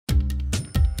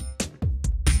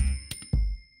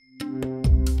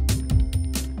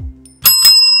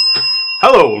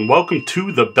Hello and welcome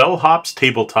to the Bellhop's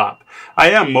Tabletop.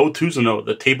 I am Mo Tuzano,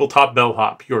 the Tabletop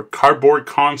Bellhop, your cardboard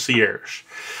concierge.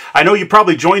 I know you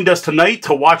probably joined us tonight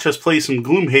to watch us play some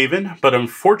Gloomhaven, but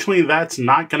unfortunately that's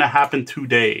not going to happen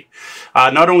today.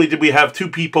 Not only did we have two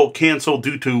people cancel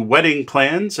due to wedding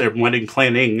plans, or wedding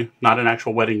planning, not an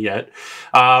actual wedding yet,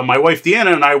 my wife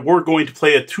Deanna and I were going to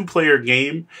play a two-player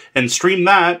game and stream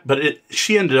that, but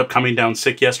she ended up coming down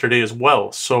sick yesterday as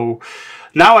well, so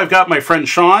now I've got my friend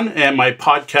Sean and my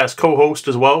podcast co-host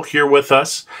as well here with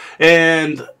us,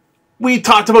 and we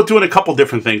talked about doing a couple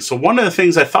different things. So one of the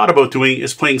things I thought about doing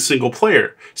is playing single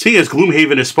player. Seeing as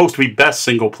Gloomhaven is supposed to be best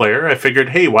single player, I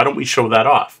figured, hey, why don't we show that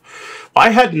off? Well,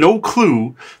 I had no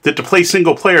clue that to play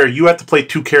single player, you have to play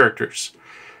two characters.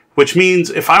 Which means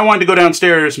if I wanted to go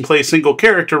downstairs and play a single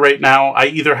character right now, I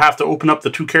either have to open up the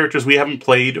two characters we haven't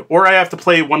played, or I have to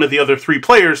play one of the other three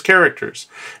players' characters.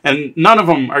 And none of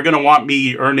them are going to want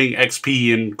me earning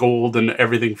XP and gold and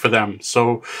everything for them.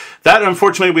 So that,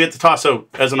 unfortunately, we had to toss out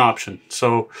as an option.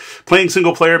 So playing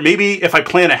single player, maybe if I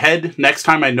plan ahead, next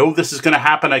time I know this is going to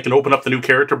happen, I can open up the new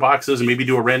character boxes and maybe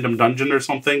do a random dungeon or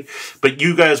something. But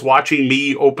you guys watching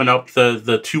me open up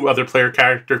the two other player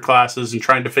character classes and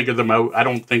trying to figure them out, I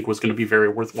don't think was going to be very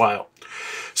worthwhile.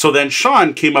 So then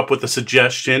Sean came up with a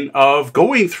suggestion of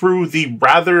going through the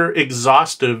rather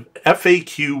exhaustive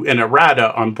FAQ and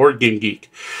errata on Board Game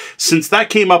Geek. Since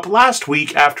that came up last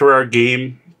week after our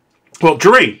game, well,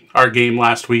 during our game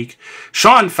last week,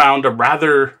 Sean found a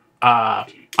rather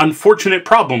unfortunate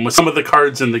problem with some of the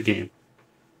cards in the game.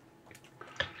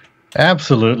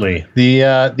 Absolutely. The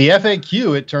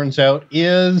FAQ, it turns out,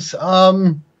 is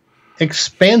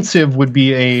expansive would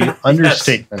be a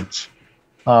understatement.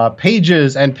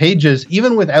 Pages and pages,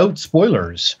 even without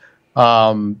spoilers.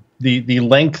 The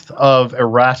length of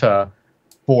errata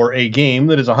for a game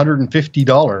that is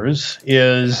 $150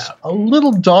 is a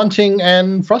little daunting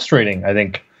and frustrating, I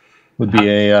think, would be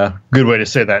a good way to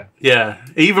say that. Yeah,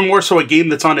 even more so a game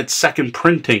that's on its second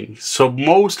printing. So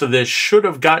most of this should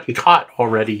have gotten caught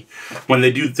already when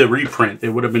they do the reprint. It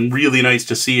would have been really nice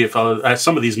to see if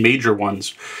some of these major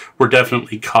ones were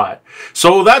definitely caught.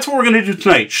 So that's what we're going to do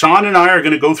tonight. Sean and I are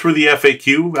going to go through the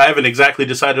FAQ. I haven't exactly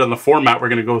decided on the format we're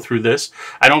going to go through this.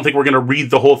 I don't think we're going to read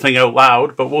the whole thing out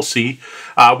loud, but we'll see.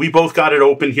 We both got it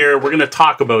open here. We're going to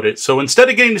talk about it. So instead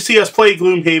of getting to see us play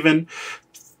Gloomhaven,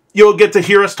 you'll get to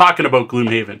hear us talking about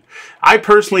Gloomhaven. I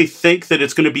personally think that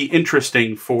it's going to be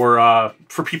interesting for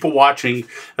people watching,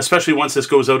 especially once this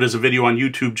goes out as a video on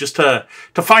YouTube, just to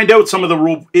find out some of the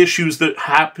rule issues that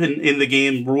happen in the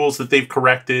game, rules that they've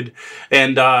corrected,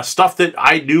 and stuff that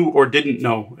I knew or didn't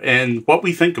know, and what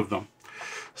we think of them.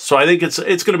 So I think it's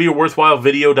going to be a worthwhile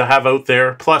video to have out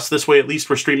there. Plus, this way at least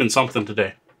we're streaming something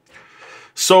today.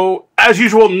 So, as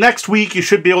usual, next week you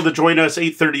should be able to join us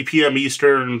 8:30 p.m.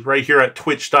 Eastern right here at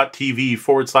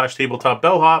twitch.tv/Tabletop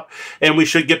Bellhop, and we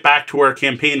should get back to our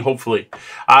campaign, hopefully.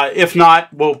 If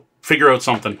not, we'll figure out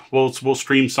something. We'll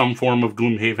stream some form of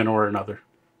Gloomhaven or another.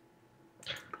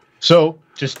 So,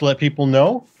 just to let people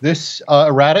know, this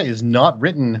errata is not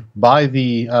written by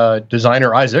the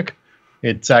designer Isaac.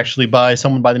 It's actually by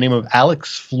someone by the name of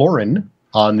Alex Florin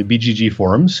on the BGG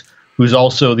forums, who's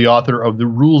also the author of the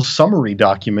rules summary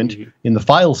document in the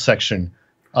files section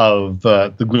of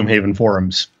the Gloomhaven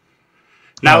forums.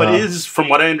 Now, it is, from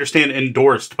what I understand,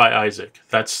 endorsed by Isaac.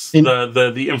 That's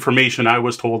the information I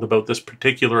was told about this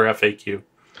particular FAQ.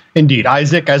 Indeed.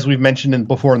 Isaac, as we've mentioned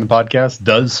before in the podcast,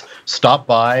 does stop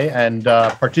by and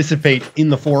participate in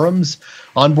the forums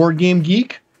on Board Game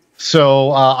Geek.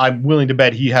 So I'm willing to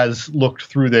bet he has looked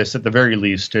through this at the very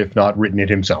least, if not written it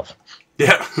himself.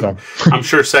 Yeah, so. I'm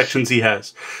sure sections he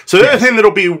has. So the other thing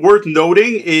that'll be worth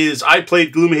noting is I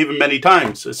played Gloomhaven many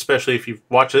times, especially if you've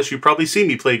watched this, you've probably seen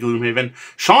me play Gloomhaven.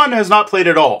 Sean has not played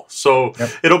at all, so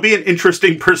it'll be an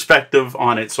interesting perspective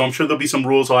on it. So I'm sure there'll be some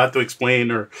rules I'll have to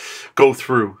explain or go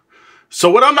through.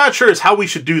 So what I'm not sure is how we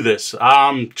should do this.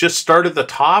 Just start at the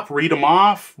top, read them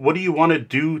off. What do you want to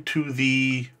do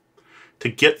to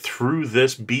get through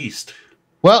this beast?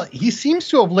 Well, he seems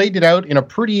to have laid it out in a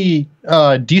pretty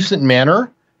decent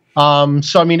manner.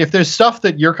 So, I mean, if there's stuff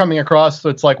that you're coming across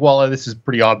that's like, well, this is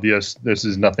pretty obvious, this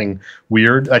is nothing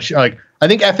weird. I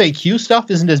think FAQ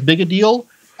stuff isn't as big a deal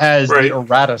as the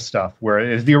errata stuff,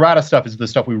 whereas the errata stuff is the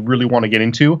stuff we really want to get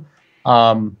into.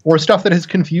 Or stuff that has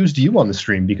confused you on the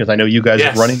stream, because I know you guys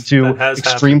have run into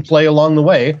extreme play along the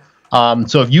way.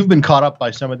 So if you've been caught up by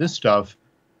some of this stuff,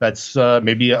 that's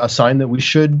maybe a sign that we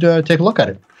should take a look at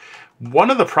it.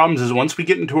 One of the problems is once we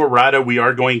get into Errata, we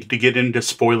are going to get into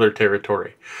spoiler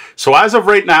territory. So as of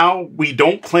right now, we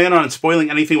don't plan on spoiling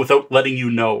anything without letting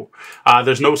you know.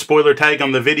 There's no spoiler tag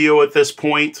on the video at this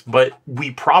point, but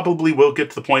we probably will get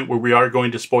to the point where we are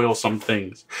going to spoil some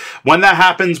things. When that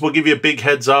happens, we'll give you a big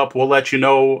heads up. We'll let you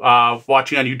know.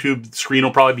 Watching on YouTube, the screen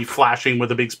will probably be flashing with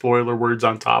the big spoiler words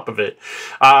on top of it.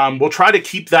 We'll try to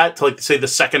keep that to, like, say, the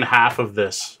second half of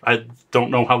this. I don't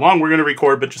know how long we're going to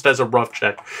record, but just as a rough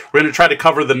check, we're going to try to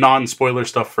cover the non-spoiler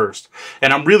stuff first.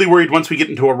 And I'm really worried once we get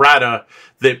into Errata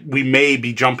that we may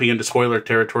be jumping into spoiler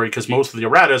territory, because most of the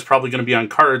Errata is probably going to be on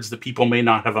cards that people may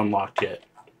not have unlocked yet.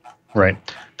 Right.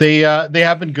 They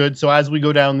have been good. So as we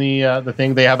go down the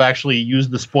thing, they have actually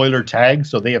used the spoiler tag.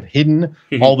 So they have hidden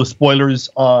all the spoilers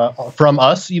from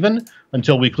us even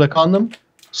until we click on them.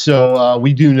 So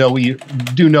we do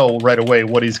know right away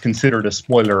what is considered a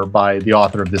spoiler by the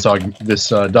author of this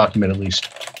document, at least.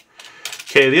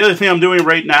 Okay, the other thing I'm doing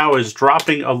right now is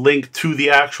dropping a link to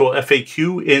the actual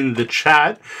FAQ in the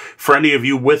chat. For any of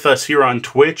you with us here on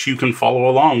Twitch, you can follow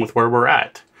along with where we're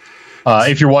at.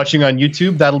 If you're watching on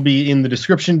YouTube, that'll be in the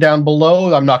description down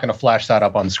below. I'm not going to flash that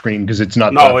up on screen because it's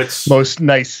not the most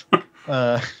nice,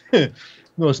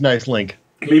 most nice link.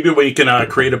 Maybe we can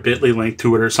create a bit.ly link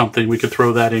to it or something. We could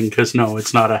throw that in, because no,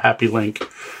 it's not a happy link.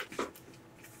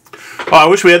 Oh, I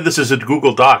wish we had this as a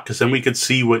Google Doc, because then we could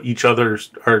see what each other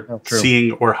are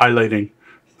seeing or highlighting.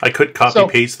 I could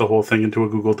copy-paste the whole thing into a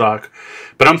Google Doc.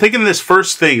 But I'm thinking the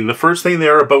first thing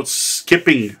there about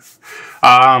skipping,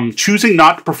 choosing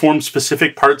not to perform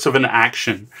specific parts of an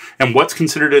action, and what's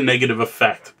considered a negative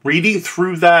effect. Reading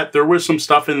through that, there was some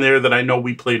stuff in there that I know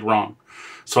we played wrong.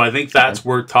 So I think that's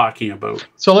worth talking about.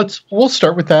 So we'll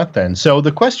start with that then. So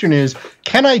the question is,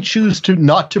 can I choose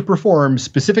not to perform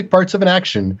specific parts of an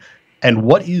action, and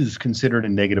what is considered a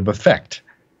negative effect?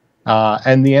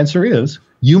 And the answer is,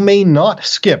 you may not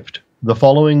skip the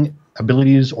following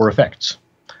abilities or effects.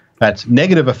 That's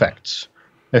negative effects.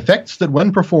 Effects that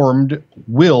when performed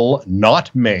will,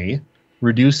 not may,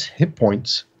 reduce hit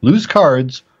points, lose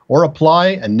cards, or apply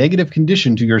a negative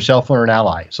condition to yourself or an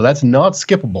ally. So that's not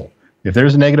skippable. If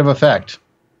there's a negative effect,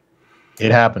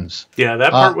 it happens. Yeah,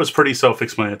 that part was pretty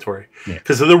self-explanatory.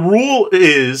 Because the rule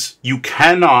is you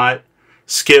cannot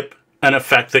skip an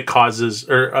effect that causes,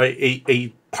 or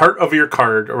a part of your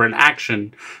card or an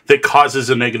action that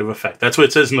causes a negative effect. That's what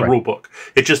it says in the rule book.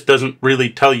 It just doesn't really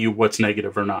tell you what's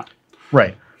negative or not.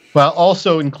 Right. Well,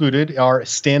 also included are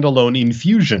standalone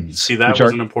infusions. See, that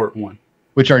was an important one.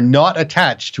 Which are not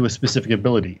attached to a specific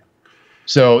ability.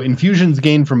 So infusions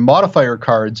gained from modifier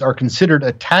cards are considered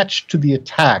attached to the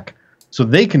attack, so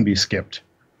they can be skipped.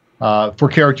 For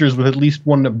characters with at least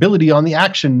one ability on the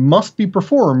action must be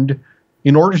performed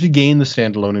in order to gain the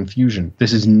standalone infusion.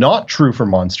 This is not true for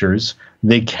monsters.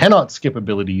 They cannot skip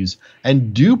abilities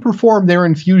and do perform their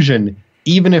infusion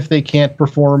even if they can't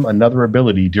perform another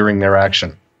ability during their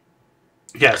action.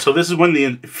 Yeah, so this is when the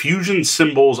infusion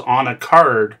symbol's on a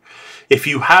card. If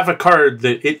you have a card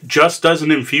that it just does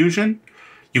an infusion,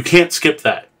 you can't skip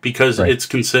that because it's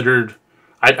considered...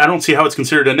 I don't see how it's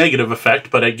considered a negative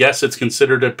effect, but I guess it's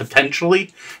considered a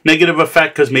potentially negative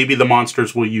effect because maybe the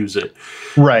monsters will use it.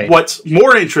 Right. What's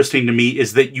more interesting to me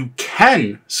is that you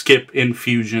can skip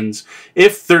infusions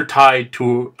if they're tied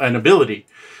to an ability.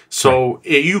 So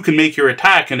you can make your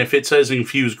attack, and if it says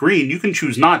infuse green, you can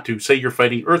choose not to. Say you're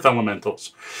fighting earth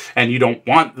elementals, and you don't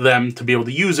want them to be able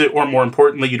to use it, or more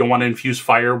importantly, you don't want to infuse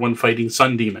fire when fighting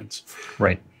sun demons.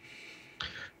 Right.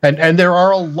 And there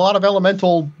are a lot of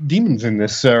elemental demons in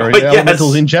this,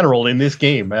 elementals in general in this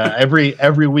game.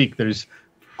 Every week there's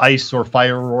ice or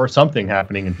fire or something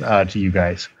happening to you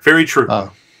guys. Very true.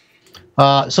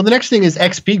 So the next thing is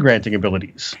XP granting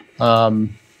abilities.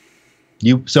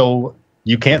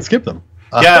 You can't skip them.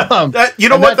 You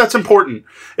know what? That's important.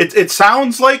 It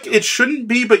sounds like it shouldn't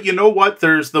be, but you know what?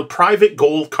 There's the private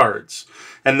gold cards.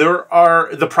 And there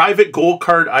are the private gold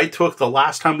card I took the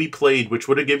last time we played, which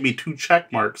would have given me 2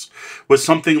 check marks, was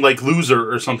something like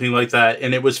loser or something like that.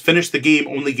 And it was finish the game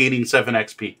only gaining 7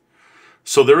 XP.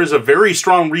 So there is a very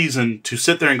strong reason to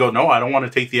sit there and go, no, I don't want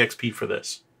to take the XP for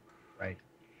this. Right.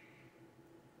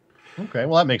 Okay,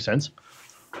 well, that makes sense.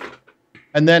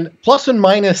 And then plus and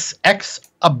minus X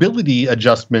ability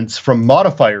adjustments from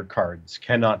modifier cards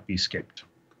cannot be skipped.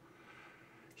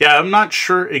 Yeah, I'm not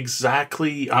sure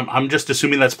exactly. I'm just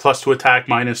assuming that's plus to attack,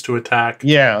 minus to attack.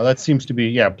 Yeah, that seems to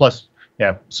be, plus.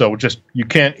 Yeah, so just, you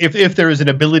can't, if there is an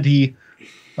ability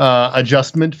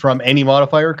adjustment from any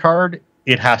modifier card,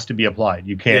 it has to be applied.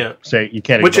 You can't say, you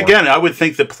can't Which again, I would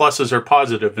think that pluses are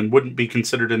positive and wouldn't be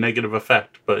considered a negative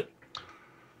effect, but.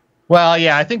 Well,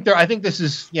 yeah, I think this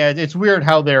is, it's weird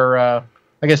how they're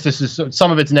I guess this is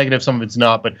some of it's negative, some of it's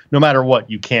not, but no matter what,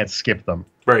 you can't skip them.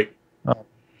 Right.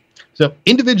 So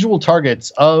individual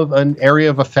targets of an area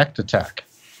of effect attack.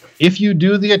 If you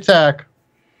do the attack,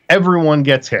 everyone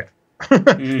gets hit.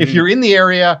 If you're in the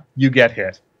area, you get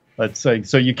hit. Let's say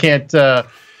so you can't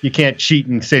cheat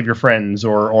and save your friends,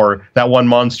 or that one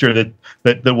monster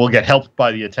that will get helped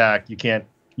by the attack. You can't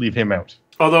leave him out.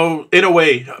 Although, in a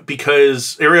way,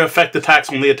 because area effect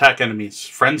attacks only attack enemies,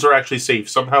 friends are actually safe.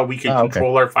 Somehow we can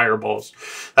control our fireballs.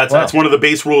 That's one of the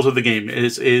base rules of the game.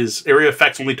 Is area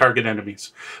effects only target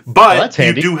enemies, but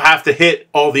you do have to hit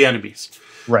all the enemies.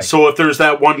 Right. So if there's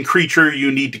that one creature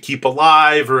you need to keep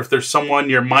alive, or if there's someone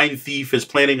your mind thief is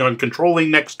planning on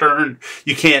controlling next turn,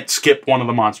 you can't skip one of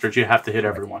the monsters. You have to hit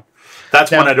everyone.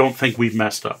 That's when I don't think we've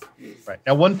messed up. Right.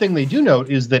 Now, one thing they do note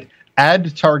is that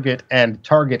add target and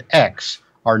target X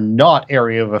are not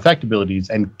area of effect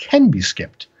abilities and can be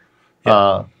skipped.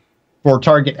 Yeah. For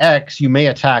target X, you may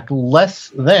attack less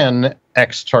than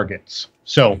X targets.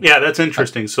 So yeah, that's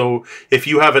interesting. So if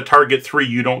you have a target 3,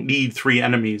 you don't need 3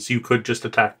 enemies. You could just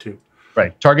attack 2.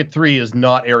 Right. Target 3 is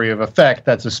not area of effect.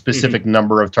 That's a specific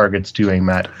number of targets to aim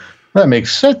at. That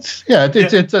makes sense. Yeah,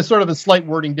 it's a sort of a slight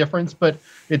wording difference, but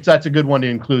that's a good one to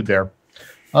include there.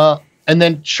 And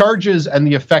then charges and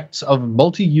the effects of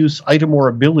multi-use item or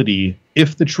ability,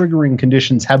 if the triggering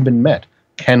conditions have been met,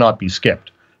 cannot be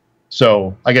skipped.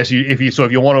 So I guess if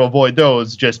you want to avoid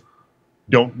those, just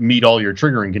don't meet all your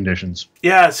triggering conditions.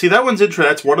 Yeah, see, that one's interesting.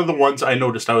 That's one of the ones I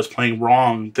noticed I was playing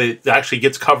wrong that actually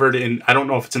gets covered in, I don't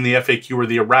know if it's in the FAQ or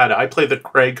the errata. I play the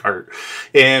Craighart,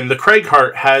 and the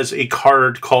Craighart has a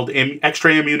card called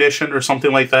Extra Ammunition or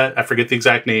something like that. I forget the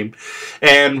exact name.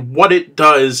 And what it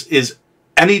does is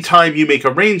anytime you make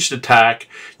a ranged attack,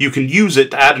 you can use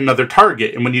it to add another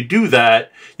target. And when you do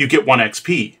that, you get 1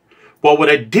 XP. Well, what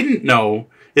I didn't know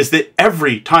is that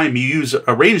every time you use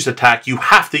a ranged attack, you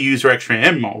have to use your extra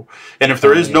ammo. And if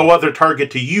there is no other target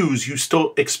to use, you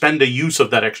still expend a use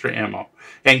of that extra ammo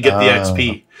and get the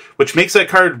XP, which makes that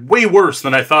card way worse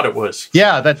than I thought it was.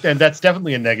 Yeah, that's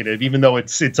definitely a negative. Even though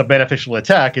it's a beneficial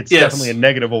attack, it's definitely a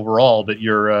negative overall that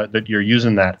you're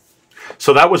using that.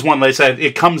 So that was one, like I said,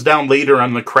 it comes down later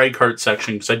on the Craighart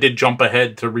section, because I did jump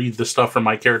ahead to read the stuff from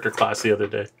my character class the other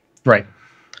day. Right.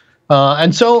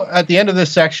 And so at the end of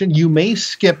this section, you may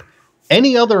skip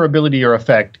any other ability or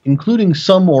effect, including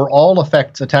some or all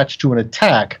effects attached to an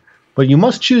attack, but you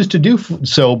must choose to do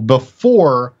so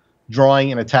before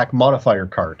drawing an attack modifier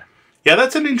card. Yeah,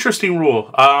 that's an interesting rule.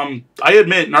 I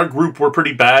admit, in our group, we're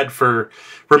pretty bad for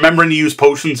remembering to use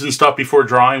potions and stuff before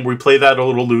drawing. We play that a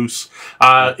little loose.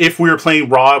 If we were playing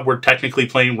raw, we're technically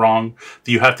playing wrong.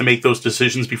 You have to make those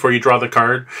decisions before you draw the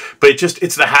card. But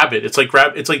it's the habit. It's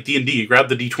like D&D. You grab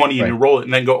the D20 and you roll it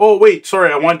and then go, oh, wait,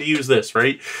 sorry, I wanted to use this,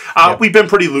 right? We've been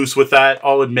pretty loose with that,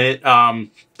 I'll admit. I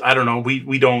don't know.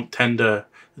 We don't tend to...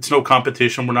 It's no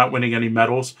competition. We're not winning any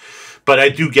medals. But I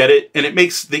do get it. And it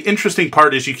makes... The interesting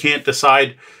part is you can't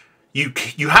decide...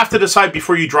 You have to decide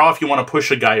before you draw if you want to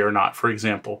push a guy or not, for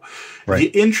example. Right.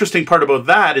 The interesting part about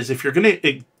that is if you're going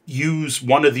to use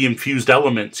one of the infused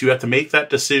elements, you have to make that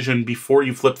decision before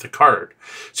you flip the card.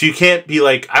 So you can't be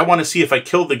like, I want to see if I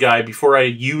kill the guy before I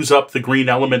use up the green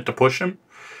element to push him.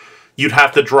 You'd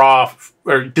have to draw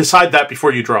or decide that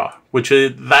before you draw, which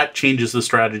that changes the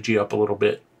strategy up a little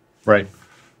bit. Right.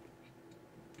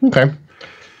 Okay.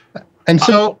 And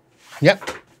so,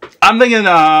 I'm thinking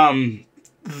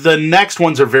the next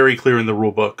ones are very clear in the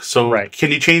rule book. So can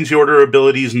you change the order of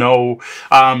abilities? No.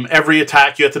 Every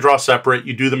attack you have to draw separate.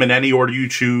 You do them in any order you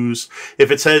choose. If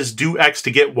it says do X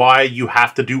to get Y, you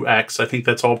have to do X. I think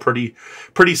that's all pretty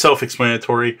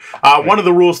self-explanatory. One of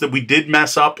the rules that we did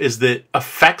mess up is that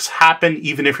effects happen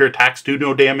even if your attacks do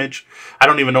no damage. I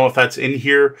don't even know if that's in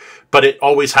here, but it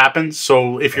always happens.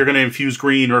 So if you're going to infuse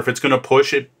green or if it's going to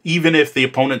push it, even if the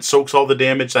opponent soaks all the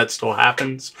damage, that still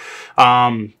happens.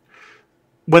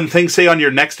 When things say on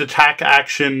your next attack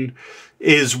action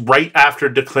is right after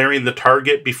declaring the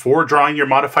target before drawing your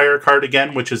modifier card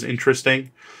again, which is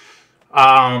interesting.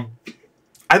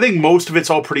 I think most of it's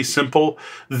all pretty simple.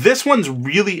 This one's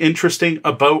really interesting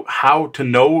about how to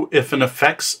know if an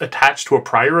effect's attached to a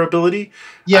prior ability.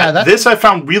 Yeah, this I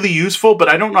found really useful, but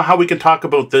I don't know how we can talk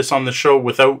about this on the show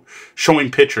without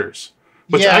showing pictures.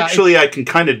 Which actually I can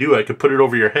kind of do. I could put it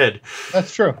over your head.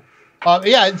 That's true.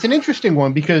 Yeah, it's an interesting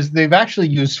one because they've actually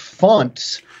used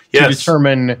fonts to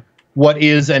determine what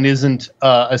is and isn't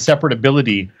a separate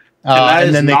ability.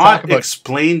 And then they talk about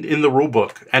explained in the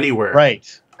rulebook anywhere.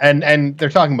 Right. And they're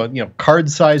talking about, card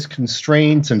size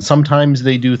constraints, and sometimes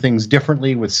they do things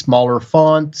differently with smaller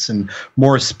fonts and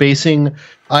more spacing.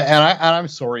 And I'm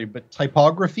sorry, but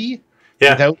typography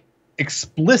without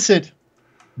explicit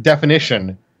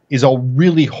definition is a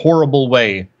really horrible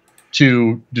way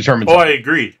to determine Oh, something. I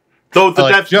agree. Though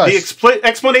the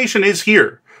explanation is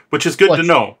here, which is good to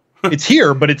know. It's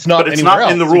here, but it's not anywhere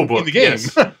else in the rule book. In the game.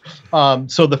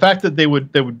 Yes. So the fact that they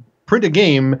would print a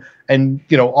game and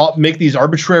make these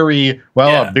arbitrary,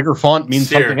 a bigger font means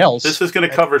something else. This is going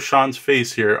to cover Sean's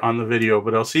face here on the video,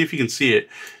 but I'll see if you can see it.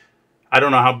 I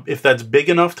don't know if that's big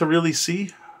enough to really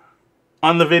see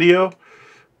on the video,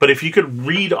 but if you could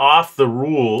read off the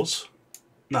rules.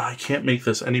 No, I can't make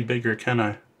this any bigger, can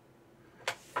I?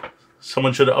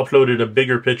 Someone should have uploaded a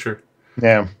bigger picture.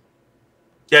 Yeah.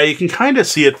 Yeah, you can kind of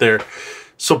see it there.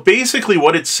 So basically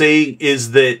what it's saying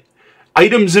is that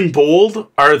items in bold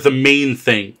are the main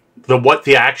thing, what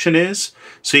the action is.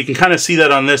 So you can kind of see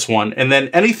that on this one. And then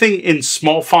anything in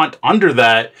small font under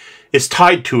that is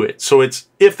tied to it. So it's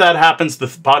if that happens, the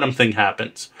bottom thing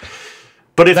happens.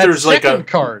 But if there's like a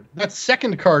card, that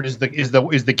second card is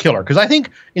the killer. Because I think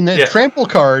in the trample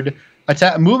card,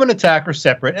 move and attack are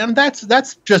separate, and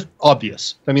that's just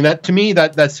obvious. I mean, that to me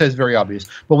that says very obvious.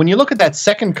 But when you look at that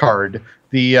second card,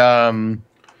 the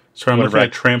sorry, I'm looking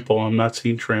at trample. I'm not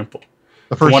seeing trample.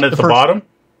 The one at the bottom?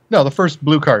 No, the first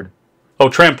blue card. Oh,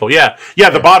 trample. Yeah,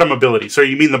 the bottom ability. So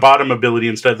you mean the bottom ability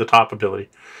instead of the top ability?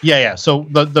 Yeah. So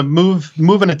the move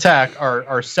and attack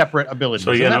are separate abilities.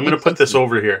 So I'm going to put this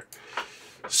over here.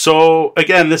 So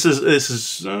again, this is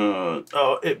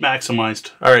it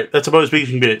maximized. All right, that's about as big as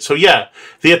you can get. So yeah,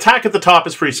 the attack at the top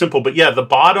is pretty simple, but yeah, the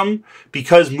bottom,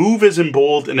 because move is in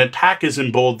bold and attack is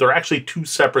in bold, they're actually two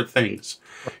separate things.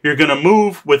 You're going to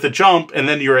move with a jump, and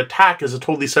then your attack is a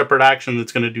totally separate action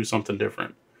that's going to do something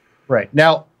different. Right.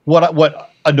 Now,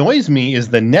 what annoys me is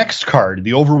the next card,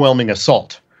 the overwhelming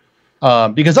assault,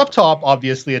 because up top,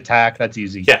 obviously, attack, that's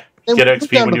easy. Yeah, get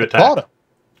XP when you attack. Bottom,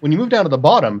 when you move down to the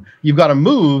bottom, you've got a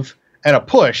move and a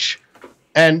push,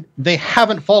 and they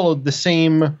haven't followed the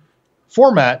same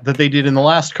format that they did in the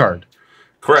last card.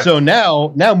 Correct. So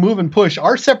now move and push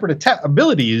are separate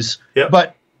abilities,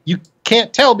 but you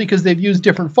can't tell because they've used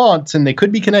different fonts, and they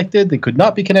could be connected, they could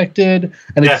not be connected,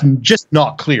 and it's just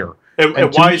not clear.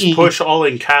 And why is push all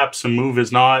in caps and move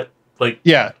is not? Like,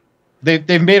 yeah,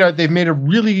 they've made a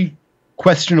really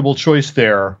questionable choice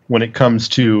there when it comes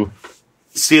to.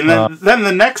 See, and then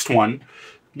the next one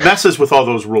messes with all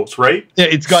those rules, right? Yeah,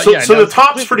 it's got so the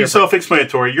top's pretty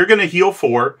self-explanatory. You're going to heal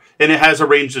 4, and it has a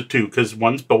range of 2 because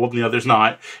one's bold and the other's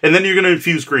not. And then you're going to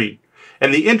infuse green.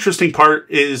 And the interesting part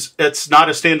is it's not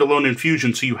a standalone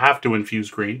infusion, so you have to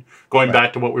infuse green, going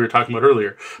back to what we were talking about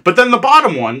earlier. But then the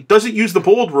bottom one doesn't use the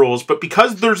bold rules, but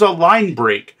because there's a line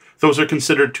break, those are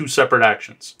considered 2 separate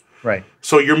actions. Right.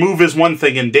 So your move is one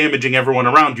thing, and damaging everyone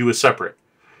around you is separate.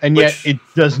 And yet it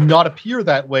does not appear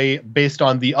that way based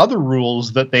on the other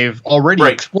rules that they've already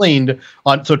explained.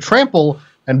 So trample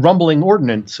and rumbling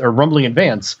ordnance or rumbling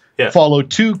advance follow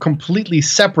 2 completely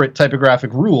separate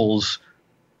typographic rules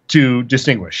to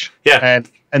distinguish. Yeah,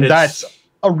 and that's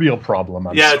a real problem.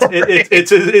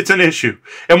 It's an issue,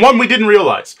 and one we didn't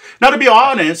realize. Now, to be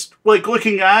honest, like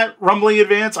looking at rumbling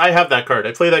advance, I have that card.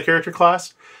 I play that character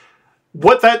class.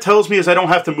 What that tells me is I don't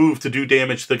have to move to do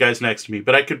damage to the guys next to me,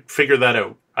 but I could figure that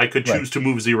out. I could choose to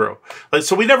move 0.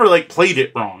 So we never played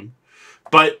it wrong.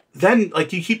 But then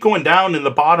you keep going down in the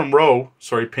bottom row.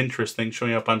 Sorry, Pinterest thing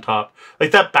showing up on top.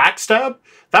 Like that backstab,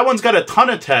 that one's got a ton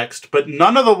of text, but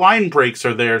none of the line breaks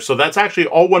are there. So that's actually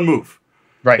all one move.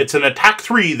 Right. It's an attack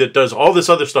 3 that does all this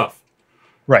other stuff.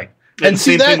 Right. And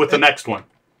same thing with the next one.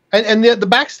 And the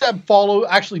backstab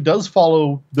actually does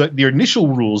follow the initial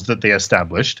rules that they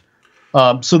established.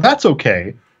 So that's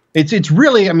okay. It's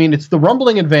really, it's the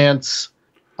rumbling advance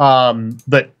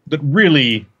that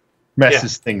really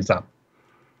messes things up.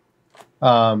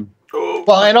 And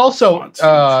also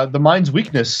the mind's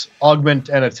weakness, augment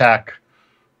and attack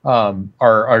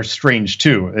are strange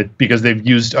too, because they've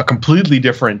used a completely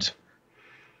different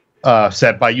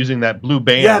set by using that blue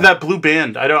band. Yeah, that blue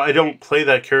band. I don't play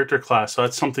that character class, so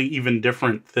that's something even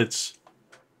different. It's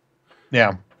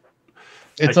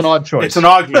an odd choice. It's an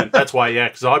augment. That's why,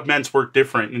 because augments work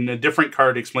different, and a different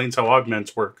card explains how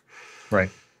augments work. Right.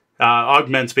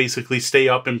 Augments basically stay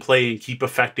up in play and keep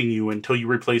affecting you until you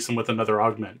replace them with another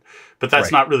augment. But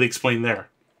that's not really explained there.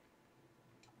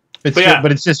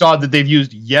 But it's just odd that they've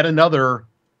used yet another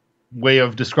way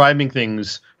of describing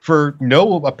things for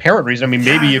no apparent reason.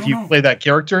 Maybe if you play that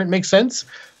character, it makes sense.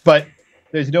 But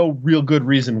there's no real good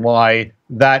reason why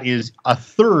that is a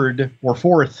third or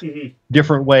fourth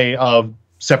different way of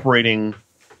separating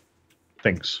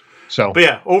things. So,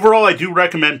 but overall, I do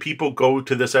recommend people go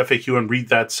to this FAQ and read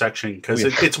that section because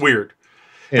it's weird.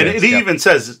 It even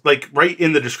says, like, right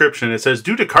in the description, it says,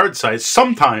 due to card size,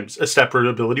 sometimes a separate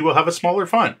ability will have a smaller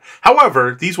font.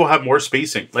 However, these will have more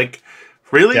spacing. Like,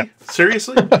 really? Yeah.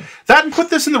 Seriously? That and put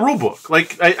this in the rule book.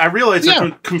 Like, I realize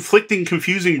there's conflicting,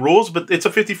 confusing rules, but it's a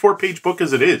 54-page book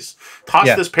as it is. Toss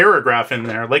this paragraph in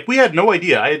there. Like, we had no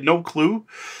idea. I had no clue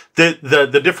that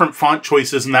the different font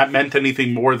choices and that meant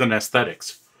anything more than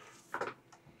aesthetics.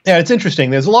 Yeah, it's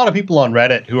interesting. There's a lot of people on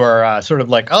Reddit who are sort of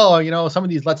like, oh, you know, some of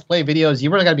these Let's Play videos,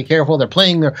 you really got to be careful. They're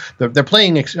playing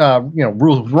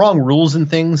wrong rules and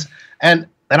things, and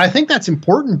I think that's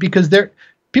important because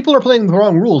people are playing the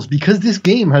wrong rules because this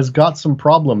game has got some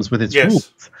problems with its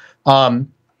rules. And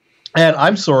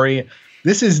I'm sorry,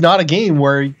 this is not a game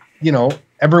where, you know,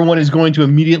 everyone is going to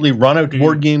immediately run out to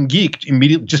Board Game Geek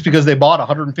immediately just because they bought a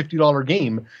 $150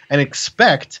 game and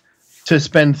expect to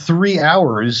spend 3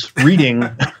 hours reading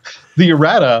the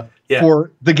errata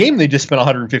for the game they just spent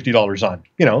 $150 on.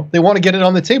 You know, they want to get it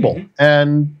on the table.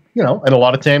 And, you know, and a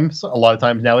lot of times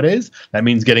nowadays, that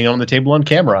means getting it on the table on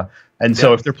camera. And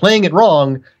so if they're playing it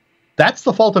wrong, that's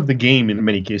the fault of the game in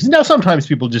many cases. Now, sometimes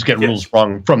people just get rules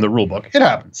wrong from the rule book. It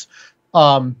happens.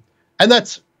 And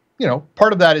that's, you know,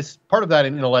 part of that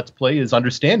in a Let's Play is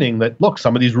understanding that, look,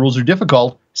 some of these rules are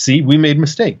difficult. See, we made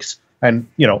mistakes. And,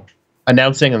 you know,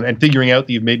 announcing and figuring out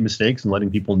that you've made mistakes and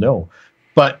letting people know.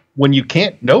 But when you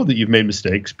can't know that you've made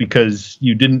mistakes because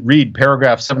you didn't read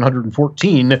paragraph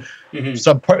 714,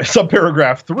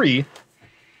 subparagraph 3,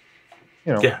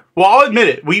 you know. Yeah. Well, I'll admit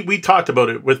it. We talked about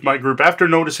it with my group after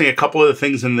noticing a couple of the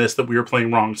things in this that we were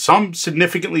playing wrong. Some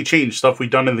significantly changed stuff we've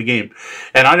done in the game.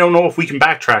 And I don't know if we can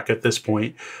backtrack at this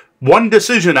point. One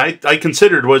decision I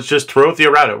considered was just throw out the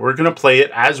errata. We're going to play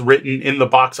it as written in the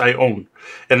box I own.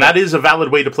 And that is a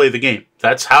valid way to play the game.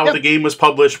 That's how the game was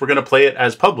published. We're going to play it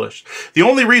as published. The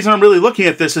only reason I'm really looking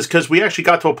at this is because we actually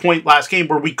got to a point last game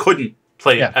where we couldn't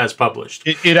play it as published.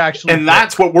 It actually... And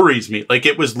that's what worries me. Like,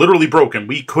 it was literally broken.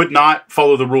 We could not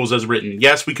follow the rules as written.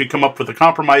 Yes, we could come up with a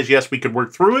compromise. Yes, we could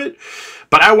work through it.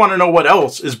 But I want to know what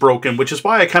else is broken, which is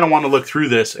why I kind of want to look through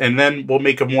this. And then we'll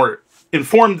make a more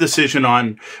informed decision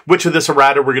on which of this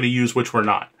errata we're going to use, which we're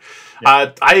not.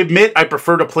 I admit I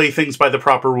prefer to play things by the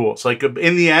proper rules. Like,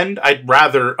 in the end, I'd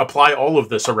rather apply all of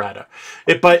this errata.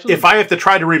 But if I have to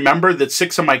try to remember that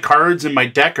 6 of my cards in my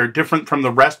deck are different from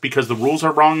the rest because the rules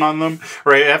are wrong on them,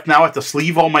 or I now have to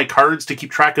sleeve all my cards to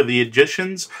keep track of the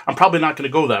additions, I'm probably not going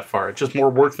to go that far. It's just more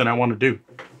work than I want to do.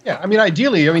 Yeah, I mean,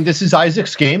 ideally, this is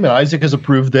Isaac's game, and Isaac has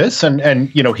approved this,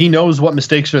 and you know, he knows what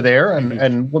mistakes are there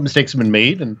and what mistakes have been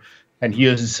made, and he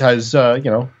has you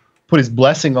know, put his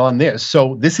blessing on this.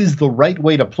 So this is the right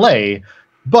way to play,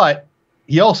 but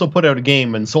he also put out a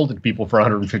game and sold it to people for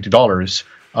 $150.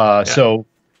 So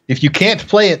if you can't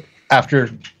play it after,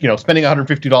 you know, spending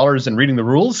 $150 and reading the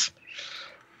rules,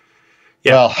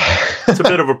 well, it's a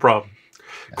bit of a problem.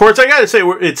 Of course, I gotta say,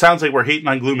 it sounds like we're hating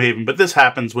on Gloomhaven, but this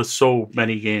happens with so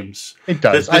many games. It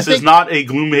does. This is not a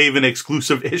Gloomhaven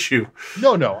exclusive issue.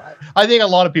 No. I think a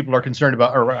lot of people are concerned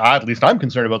about, or at least I'm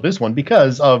concerned about this one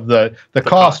because of the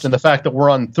cost and the fact that we're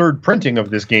on 3rd printing of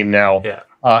this game now. Yeah.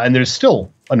 And there's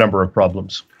still a number of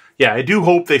problems. Yeah, I do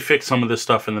hope they fix some of this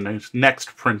stuff in the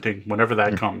next printing, whenever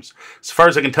that comes. As far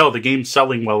as I can tell, the game's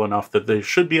selling well enough that there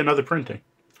should be another printing.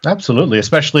 Absolutely,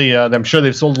 especially I'm sure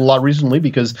they've sold a lot recently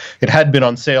because it had been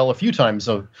on sale a few times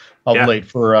of late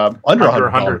for under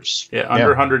 $100. Yeah, under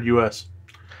 100 US.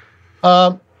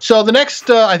 So the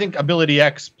next, I think, Ability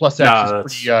X plus X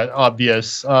is pretty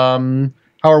obvious.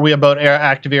 How are we about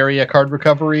active area card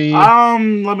recovery? Let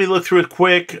me look through it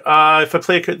quick. If I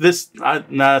play this,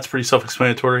 it's pretty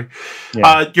self-explanatory.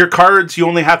 Yeah. Your cards, you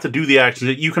only have to do the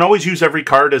actions. You can always use every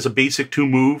card as a basic 2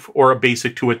 move or a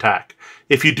basic 2 attack.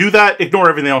 If you do that, ignore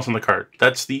everything else on the card.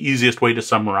 That's the easiest way to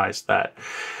summarize that.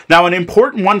 Now, an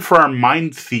important one for our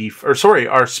Mind Thief, our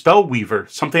Spellweaver,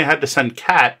 something I had to send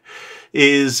Kat,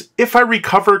 is if I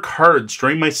recover cards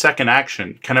during my second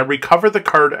action, can I recover the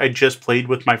card I just played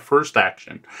with my first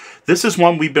action? This is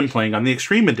one we've been playing on the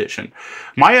Extreme Edition.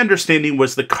 My understanding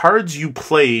was the cards you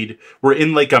played were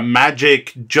in like a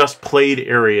magic just played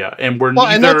area, and were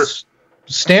neither... And that's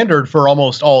standard for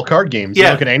almost all card games. Yeah,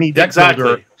 you look at any deck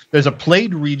builder, there's a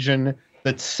played region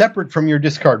that's separate from your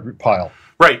discard pile.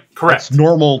 Right, correct.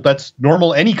 That's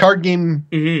normal. Any card game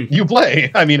you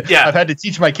play. I mean, I've had to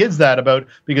teach my kids that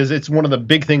because it's one of the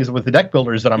big things with the deck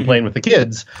builders that I'm playing with the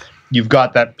kids. You've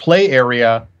got that play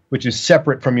area, which is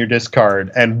separate from your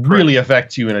discard and really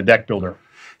affects you in a deck builder.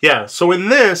 Yeah, so in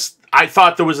this, I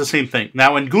thought there was the same thing.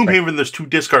 Now, in Gloomhaven, there's 2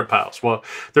 discard piles. Well,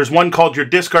 there's one called your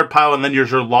discard pile, and then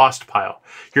there's your lost pile.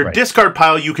 Your discard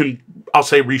pile, you can, I'll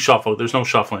say reshuffle. There's no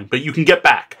shuffling, but you can get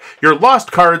back. Your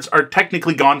lost cards are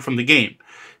technically gone from the game.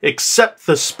 except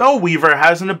the Spellweaver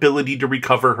has an ability to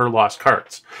recover her lost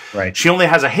cards. Right. She only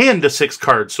has a hand of 6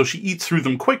 cards, so she eats through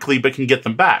them quickly but can get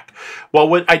them back. Well,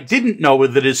 what I didn't know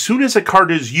is that as soon as a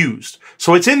card is used,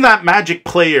 so it's in that magic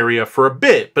play area for a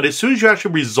bit, but as soon as you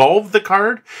actually resolve the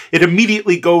card, it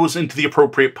immediately goes into the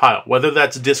appropriate pile, whether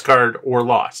that's discard or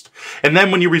lost. And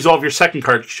then when you resolve your second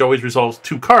card, she always resolves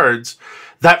 2 cards,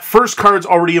 that first card's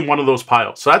already in one of those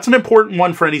piles. So that's an important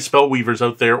one for any Spellweavers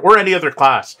out there, or any other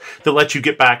class that lets you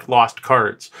get back lost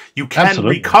cards. You can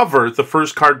recover the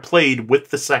first card played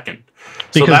with the second.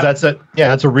 Because so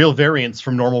that's a real variance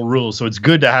from normal rules. So it's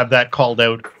good to have that called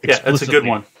out explicitly. Yeah, that's a good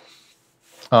one.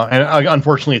 And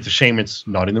unfortunately, it's a shame it's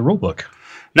not in the rule book.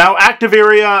 Now, active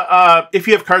area, if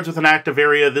you have cards with an active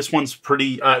area, this one's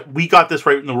pretty... we got this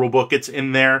right in the rulebook. It's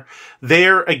in there.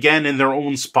 They're, again, in their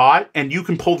own spot, and you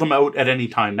can pull them out at any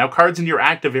time. Now, cards in your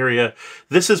active area,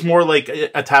 this is more like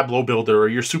a tableau builder or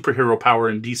your superhero power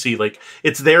in DC. Like,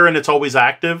 it's there and it's always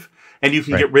active, and you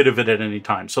can get rid of it at any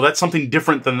time. So that's something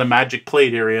different than the Magic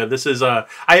Played area. This is I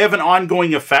have an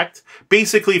ongoing effect.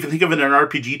 Basically, if you think of it in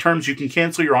RPG terms, you can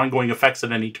cancel your ongoing effects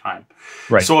at any time.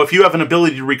 Right. So if you have an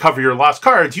ability to recover your lost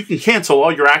cards, you can cancel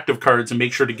all your active cards and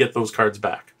make sure to get those cards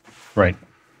back. Right.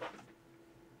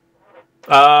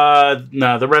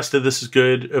 No, the rest of this is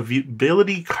good.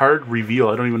 Ability card reveal.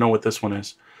 I don't even know what this one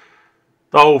is.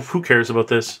 Oh, who cares about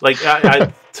this? Like,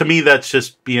 to me, that's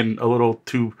just being a little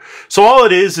too... So all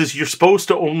it is you're supposed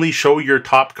to only show your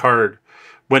top card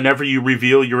whenever you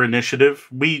reveal your initiative.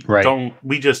 We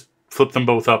just flip them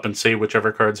both up and say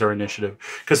whichever cards are initiative.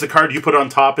 Because the card you put on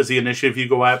top is the initiative you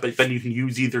go at, but then you can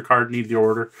use either card in either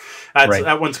order.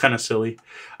 That one's kind of silly.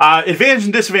 Advantage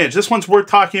and disadvantage. This one's worth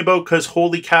talking about because,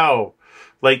 holy cow,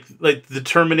 like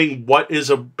determining what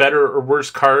is a better or worse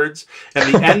cards.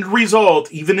 And the end result,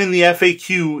 even in the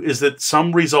FAQ, is that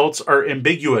some results are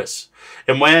ambiguous.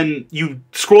 And when you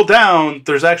scroll down,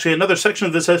 there's actually another section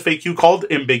of this FAQ called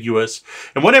ambiguous.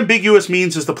 And what ambiguous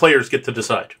means is the players get to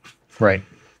decide. Right.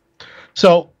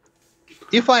 So,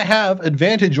 if I have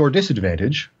advantage or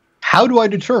disadvantage, how do I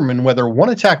determine whether one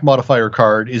attack modifier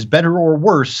card is better or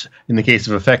worse in the case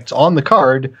of effects on the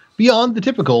card beyond the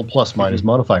typical plus-minus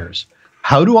modifiers?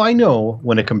 How do I know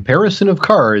when a comparison of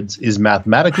cards is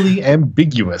mathematically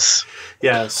ambiguous?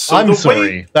 Yeah, so I'm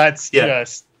sorry. That's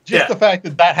just the fact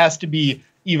that has to be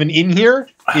even in here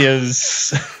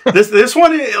is... this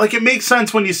one, like, it makes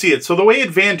sense when you see it. So the way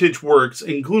advantage works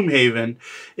in Gloomhaven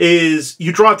is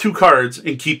you draw 2 cards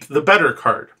and keep the better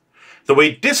card. The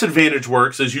way disadvantage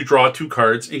works is you draw 2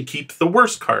 cards and keep the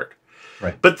worst card.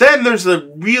 Right. But then there's a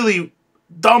really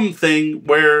dumb thing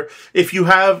where if you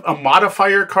have a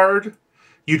modifier card,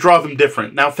 you draw them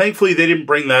different. Now, thankfully, they didn't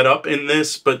bring that up in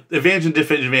this, but advantage and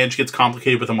disadvantage gets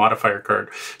complicated with a modifier card.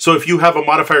 So if you have a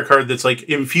modifier card that's like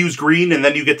infused green and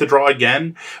then you get to draw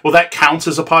again, well, that counts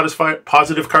as a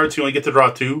positive card, so you only get to draw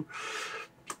 2.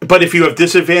 But if you have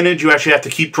disadvantage, you actually have to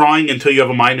keep drawing until you have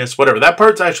a minus, whatever. That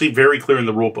part's actually very clear in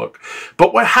the rulebook.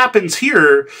 But what happens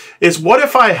here is, what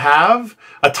if I have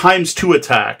a ×2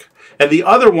 attack, and the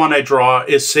other one I draw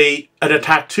is, say, an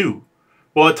attack 2?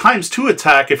 Well, a ×2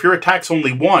 attack, if your attack's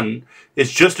only 1,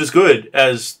 is just as good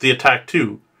as the attack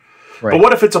 2. Right. But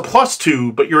what if it's a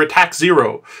 +2, but your attack's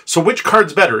 0? So which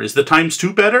card's better? Is the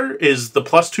 ×2 better? Is the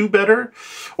 +2 better?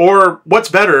 Or what's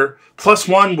better,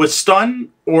 +1 with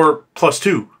stun or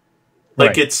 +2?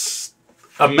 Like, it's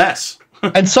a mess.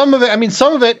 And some of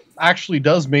it actually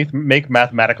does make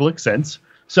mathematical sense.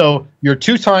 So your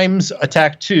 2 times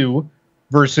attack 2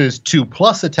 versus 2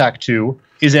 plus attack 2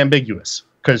 is ambiguous.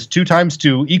 Because 2 times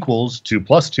 2 equals 2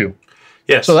 plus 2.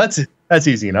 Yes. So that's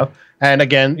easy enough. And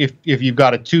again, if you've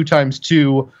got a 2 times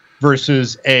 2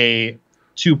 versus a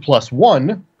 2 plus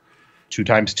 1, 2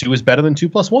 times 2 is better than 2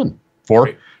 plus 1. 4,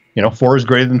 right. 4 is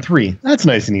greater than 3. That's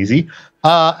nice and easy.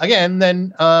 Again,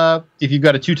 then if you've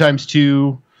got a 2 times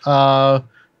 2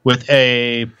 with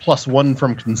a +1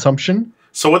 from consumption.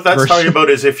 So what that's talking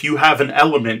about is if you have an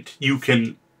element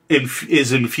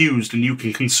is infused and you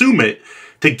can consume it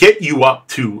to get you up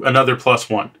to another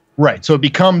 +1. Right. So it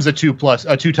becomes a 2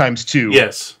 times 2.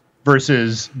 Yes.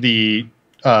 Versus the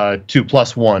 2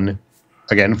 plus 1.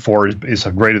 Again, 4 is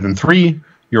greater than 3.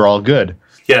 You're all good.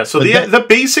 Yeah. So the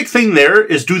basic thing there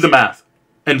is do the math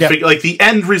and figure, like, the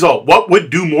end result. What would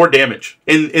do more damage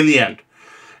in the end?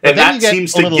 And that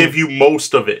seems to give you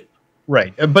most of it.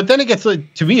 Right. But then it gets,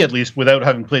 to me at least, without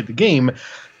having played the game,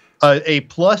 a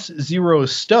 +0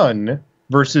 stun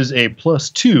versus a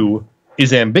 +2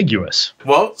 is ambiguous.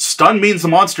 Well, stun means the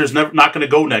monster's not going to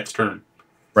go next turn.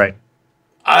 Right.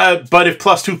 But if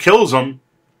 +2 kills them,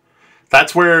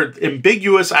 that's where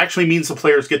ambiguous actually means the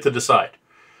players get to decide.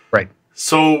 Right.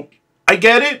 So I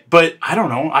get it, but I don't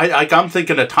know. I'm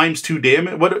thinking a ×2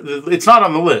 damage. It's not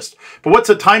on the list, but what's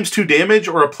a ×2 damage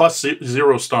or a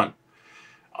 +0 stun?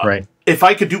 Right. If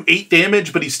I could do 8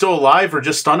 damage, but he's still alive, or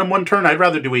just stun him 1 turn, I'd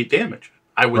rather do 8 damage.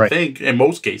 I would think in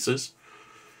most cases.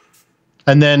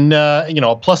 And then a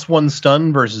 +1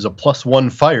 stun versus a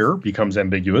 +1 fire becomes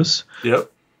ambiguous.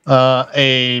 Yep.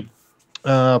 A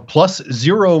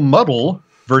 +0 muddle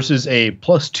versus a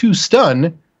 +2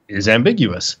 stun is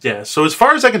ambiguous. Yeah, so as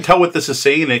far as I can tell what this is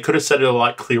saying, and it could have said it a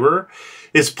lot clearer,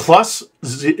 is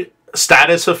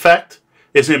status effect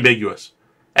is ambiguous.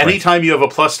 Anytime you have a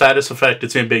plus status effect,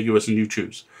 it's ambiguous and you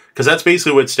choose. Because that's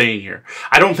basically what it's saying here.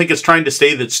 I don't think it's trying to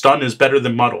say that stun is better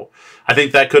than muddle. I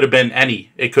think that could have been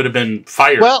any. It could have been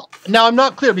fire. Well, now I'm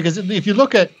not clear, because if you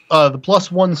look at the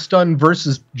 +1 stun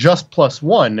versus just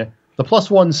 +1, the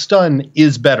 +1 stun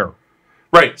is better.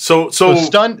 Right. So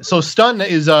stun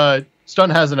is stun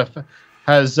has an effect.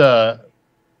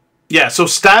 Yeah, so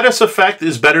status effect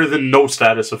is better than no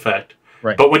status effect.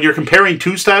 Right. But when you're comparing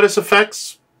 2 status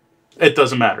effects, it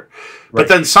doesn't matter. Right. But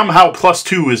then somehow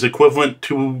 +2 is equivalent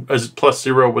to as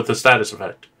 +0 with a status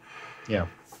effect. Yeah.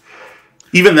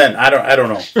 Even then, I don't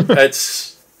know.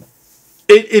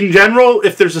 In general,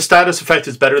 if there's a status effect,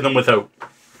 it's better than without.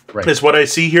 Right. Is what I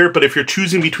see here. But if you're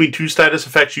choosing between 2 status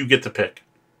effects, you get to pick.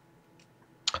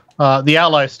 The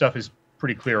ally stuff is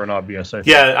pretty clear and obvious, I think.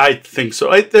 Yeah, I think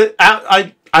so.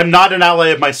 I'm not an ally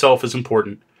of myself is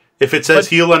important. If it says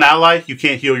heal an ally, you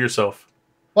can't heal yourself.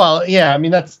 Well, yeah,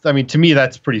 to me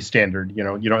that's pretty standard.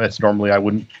 That's normally I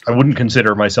wouldn't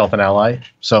consider myself an ally.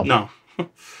 So no.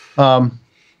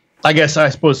 I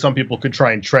suppose some people could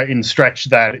try and stretch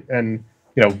that and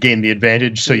gain the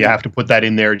advantage. So you have to put that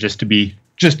in there just to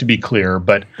be clear.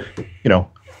 But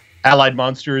allied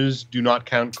monsters do not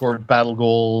count toward battle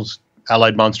goals.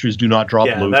 Allied monsters do not drop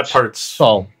loot. That part's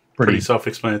all pretty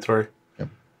self-explanatory.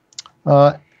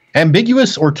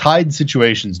 Ambiguous or tied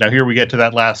situations. Now here we get to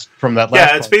that last.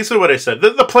 Yeah, it's basically what I said.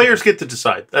 The players get to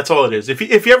decide. That's all it is. If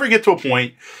you ever get to a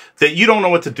point that you don't know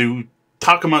what to do,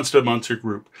 talk amongst your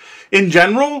group. In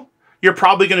general, you're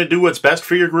probably going to do what's best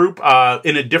for your group.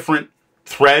 In a different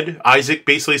thread, Isaac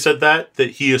basically said that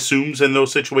he assumes in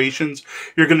those situations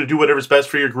you're going to do whatever's best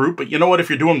for your group. But you know what? If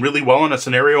you're doing really well in a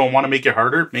scenario and want to make it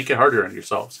harder on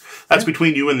yourselves. That's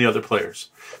between you and the other players.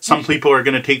 Some people are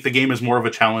going to take the game as more of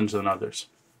a challenge than others.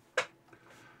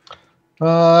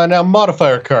 Now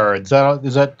modifier cards.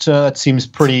 That seems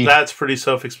pretty. That's pretty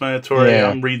self-explanatory. Yeah.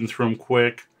 I'm reading through them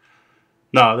quick.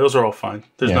 No, those are all fine.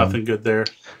 There's nothing good there.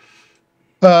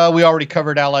 We already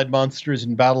covered allied monsters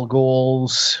and battle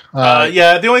goals.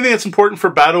 The only thing that's important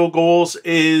for battle goals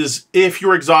is if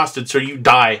you're exhausted, so you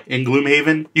die in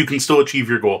Gloomhaven, you can still achieve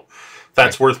your goal.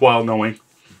 That's worthwhile knowing.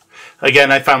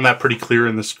 Again, I found that pretty clear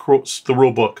in the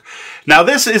rule book. Now,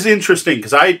 this is interesting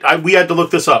because we had to look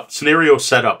this up. Scenario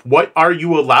setup. What are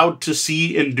you allowed to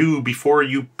see and do before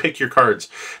you pick your cards?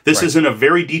 This is in a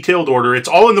very detailed order. It's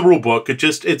all in the rule book.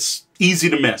 It's easy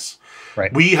to miss.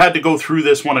 Right. We had to go through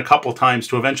this one a couple times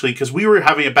to eventually, because we were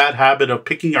having a bad habit of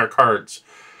picking our cards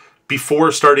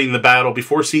before starting the battle,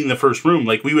 before seeing the first room.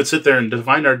 Like, we would sit there and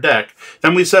define our deck.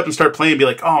 Then we'd sit up and start playing and be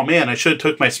like, oh man, I should have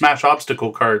took my smash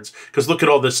obstacle cards because look at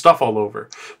all this stuff all over.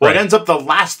 Well, it ends up the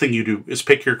last thing you do is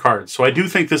pick your cards. So I do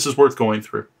think this is worth going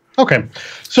through. Okay.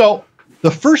 So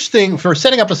the first thing for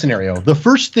setting up a scenario, the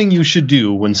first thing you should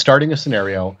do when starting a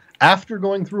scenario after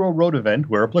going through a road event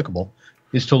where applicable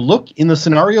is to look in the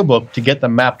scenario book to get the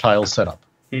map tiles set up.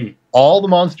 All the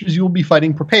monsters you will be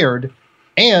fighting prepared,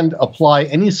 and apply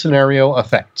any scenario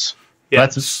effects. Yeah.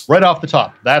 That's right off the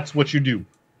top. That's what you do.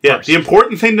 Yeah, first. The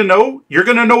important thing to know, you're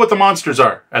going to know what the monsters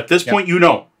are. At this point, you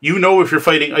know. You know if you're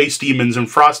fighting ice demons and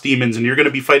frost demons, and you're going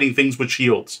to be fighting things with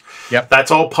shields. Yep.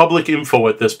 That's all public info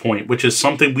at this point, which is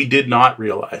something we did not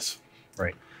realize.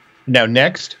 Right. Now,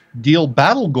 next, deal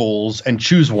battle goals and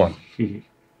choose one.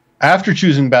 After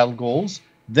choosing battle goals,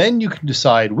 then you can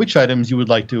decide which items you would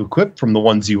like to equip from the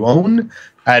ones you own,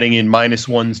 adding in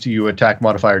 -1s to your attack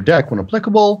modifier deck when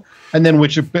applicable, and then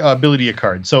which ability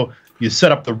card. So you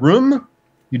set up the room,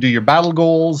 you do your battle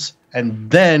goals, and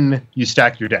then you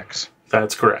stack your decks.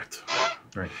 That's correct.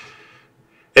 Right.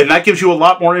 And that gives you a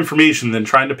lot more information than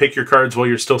trying to pick your cards while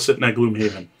you're still sitting at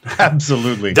Gloomhaven.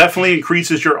 Absolutely. Definitely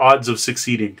increases your odds of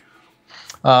succeeding.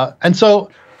 And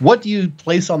so what do you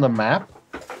place on the map?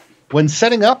 When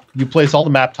setting up, you place all the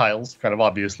map tiles, kind of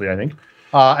obviously, I think,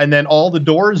 and then all the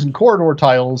doors and corridor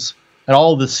tiles and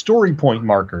all the story point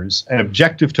markers and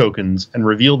objective tokens and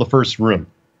reveal the first room.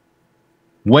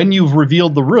 When you've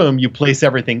revealed the room, you place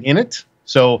everything in it.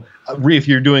 So if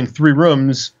you're doing 3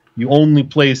 rooms, you only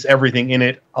place everything in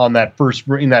it on that first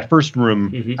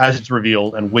room as it's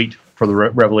revealed and wait for the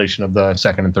revelation of the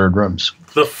second and third rooms.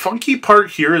 The funky part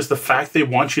here is the fact they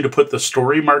want you to put the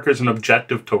story markers and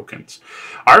objective tokens.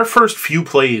 Our first few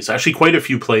plays, actually quite a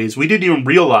few plays, we didn't even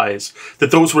realize that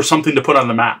those were something to put on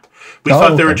the map. We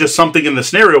thought they were just something in the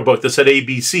scenario book that said A,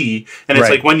 B, C, and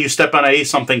it's like when you step on A,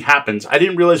 something happens. I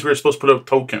didn't realize we were supposed to put out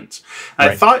tokens.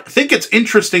 And I think it's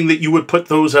interesting that you would put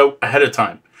those out ahead of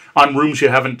time on rooms you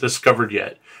haven't discovered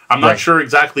yet. I'm not sure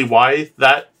exactly why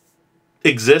that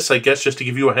exists, I guess, just to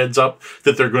give you a heads up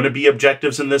that there are going to be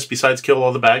objectives in this besides kill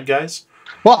all the bad guys.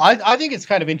 Well, I think it's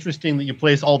kind of interesting that you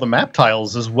place all the map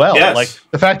tiles as well. Yes. Like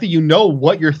the fact that you know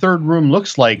what your third room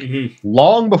looks like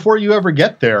long before you ever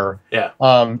get there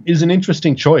is an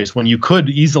interesting choice when you could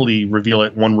easily reveal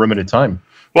it one room at a time.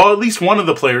 Well, at least one of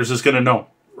the players is going to know,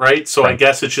 right? So I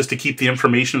guess it's just to keep the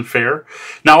information fair.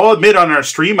 Now, I'll admit on our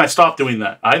stream, I stopped doing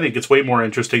that. I think it's way more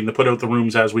interesting to put out the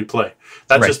rooms as we play.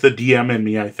 That's just the DM in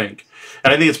me, I think.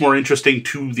 And I think it's more interesting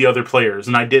to the other players.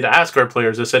 And I did ask our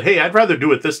players, I said, hey, I'd rather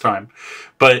do it this time,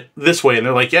 but this way. And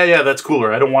they're like, yeah, that's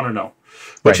cooler. I don't want to know.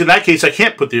 Which in that case, I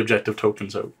can't put the objective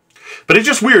tokens out. But it's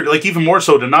just weird, like even more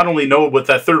so to not only know what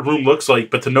that third room looks like,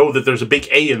 but to know that there's a big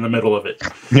A in the middle of it.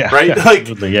 Right? Yeah, like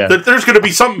that there's going to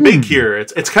be something big here.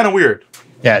 It's kind of weird.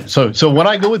 Yeah, so when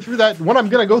I go through that, when I'm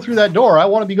going to go through that door, I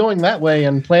want to be going that way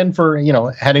and plan for,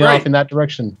 heading off in that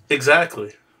direction.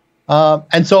 Exactly.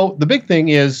 And so the big thing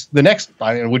is the next,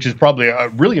 which is probably a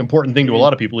really important thing to a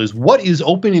lot of people, is what is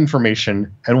open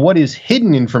information and what is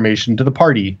hidden information to the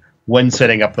party when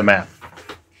setting up the map.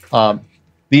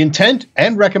 The intent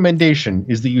and recommendation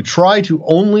is that you try to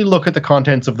only look at the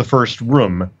contents of the first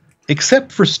room,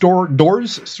 except for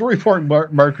doors, story point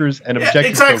markers, and objective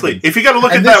exactly. tokens. If you got to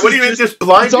look at that, what do you just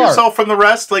blind yourself from the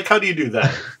rest? Like, how do you do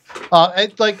that?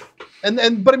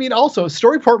 But I mean, also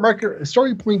story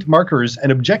point markers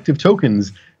and objective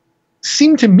tokens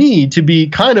seem to me to be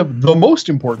kind of the most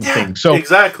important thing. So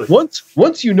exactly.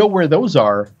 Once you know where those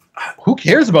are, who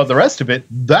cares about the rest of it?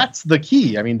 That's the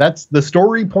key. I mean, that's the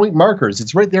story point markers.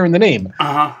 It's right there in the name.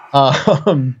 Yeah,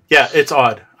 it's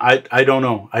odd. I don't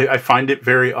know. I find it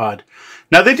very odd.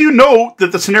 Now, they do know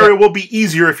that the scenario will be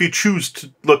easier if you choose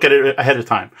to look at it ahead of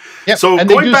time. Yep. So and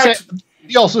going back...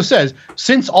 He also says,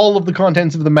 since all of the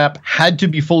contents of the map had to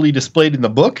be fully displayed in the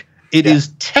book, it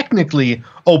is technically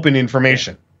open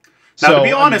information. Now, to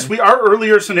be honest, our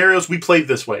earlier scenarios, we played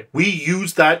this way. We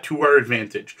used that to our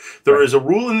advantage. There is a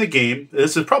rule in the game,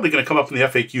 this is probably going to come up in the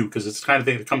FAQ because it's the kind of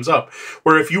thing that comes up,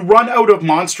 where if you run out of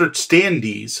monster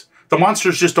standees, the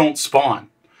monsters just don't spawn.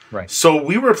 Right. So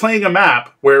we were playing a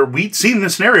map where we'd seen the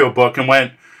scenario book and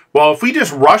went, well, if we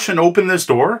just rush and open this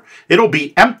door, it'll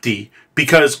be empty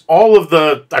because all of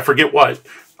the, I forget what,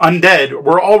 undead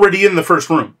were already in the first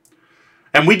room.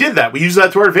 And we did that. We used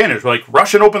that to our advantage. We're like,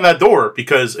 rush and open that door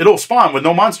because it'll spawn with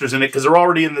no monsters in it because they're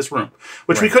already in this room.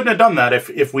 Which we couldn't have done that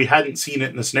if we hadn't seen it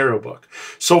in the scenario book.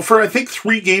 So for, I think,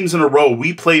 3 games in a row,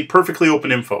 we played perfectly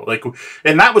open info.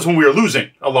 And that was when we were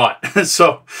losing a lot.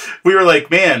 So we were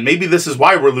like, man, maybe this is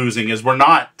why we're losing, is we're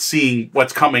not seeing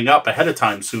what's coming up ahead of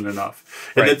time soon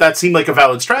enough. And that seemed like a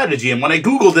valid strategy. And when I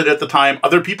Googled it at the time,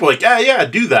 other people were like, yeah,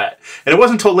 do that. And it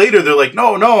wasn't until later they're like,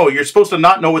 no, you're supposed to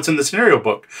not know what's in the scenario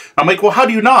book. I'm like, well, how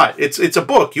do you not? It's a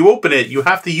book. You open it. You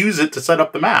have to use it to set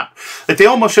up the map. Like they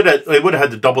almost should have, they would have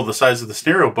had to double the size of the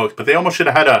scenario book, but they almost should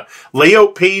have had a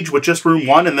layout page with just room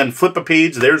 1 and then flip a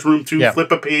page. There's room 2,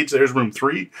 flip a page. There's room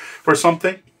 3 or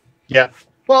something. Yeah.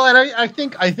 Well, and I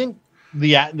think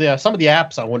the some of the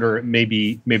apps, I wonder,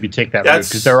 maybe take that route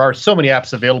because there are so many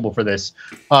apps available for this.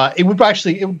 It would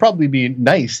probably be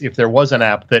nice if there was an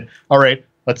app that, all right,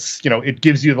 let's, it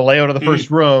gives you the layout of the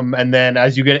first room, and then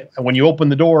when you open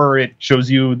the door, it shows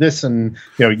you this, and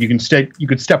you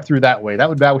could step through that way. That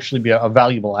would actually be a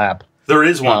valuable app. There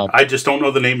is one. I just don't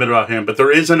know the name of it offhand, but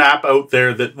there is an app out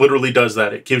there that literally does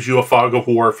that. It gives you a fog of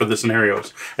war for the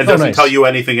scenarios and doesn't tell you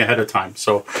anything ahead of time.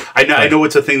 So I know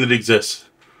it's a thing that exists.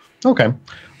 Okay.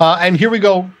 And here we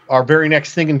go. Our very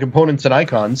next thing in components and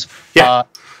icons. Yeah.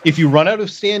 If you run out of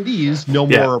standees, no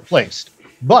more are placed.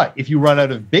 But if you run out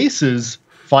of bases,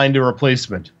 find a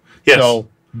replacement. Yes. So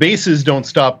bases don't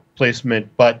stop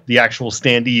placement, but the actual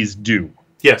standees do.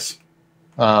 Yes.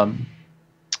 The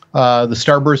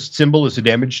starburst symbol is a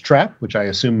damage trap, which I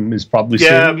assume is probably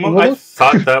I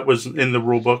thought that was in the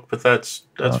rule book, but that's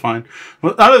fine.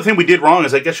 Well, another thing we did wrong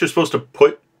is I guess you're supposed to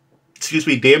put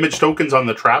damage tokens on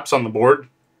the traps on the board.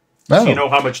 So you know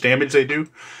how much damage they do,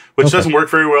 which doesn't work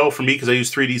very well for me because I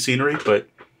use 3D scenery, but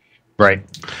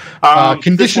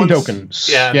condition tokens.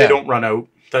 Yeah, they don't run out.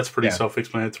 That's pretty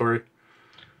self-explanatory.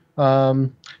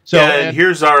 And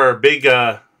here's our big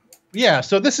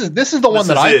so this is the one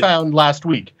that I found last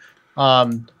week.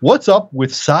 What's up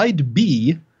with side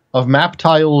B of map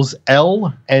tiles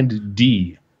L and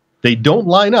D. They don't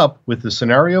line up with the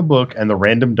scenario book and the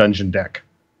random dungeon deck.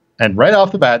 And right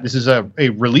off the bat, this is a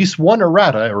Release 1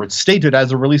 errata, or it's stated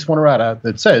as a Release 1 errata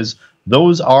that says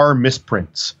those are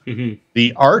misprints. Mm-hmm.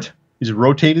 The art is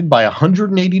rotated by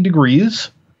 180 degrees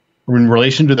in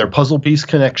relation to their puzzle piece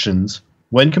connections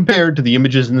when compared to the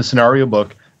images in the scenario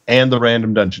book and the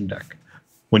random dungeon deck.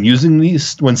 When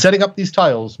setting up these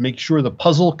tiles, make sure the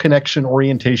puzzle connection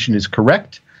orientation is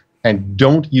correct and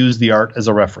don't use the art as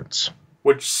a reference.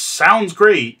 Which sounds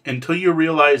great until you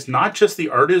realize not just the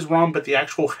art is wrong, but the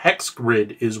actual hex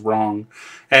grid is wrong.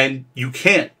 And you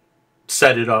can't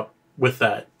set it up with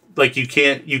that. Like you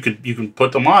can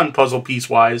put them on puzzle piece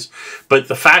wise, but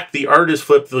the fact the art is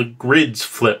flipped, the grid's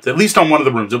flipped, at least on one of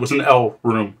the rooms. It was an L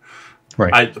room.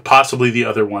 Right. Possibly the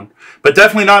other one. But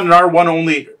definitely not an R1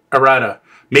 only errata.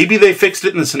 Maybe they fixed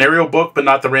it in the scenario book, but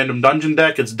not the random dungeon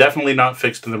deck. It's definitely not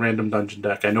fixed in the random dungeon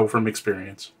deck. I know from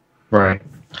experience. Right.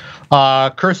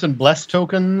 Curse and Bless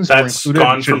tokens that's were included.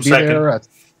 Gone from second. Gone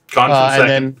from second. And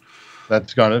then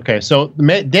that's gone. Okay, so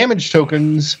the damage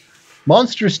tokens,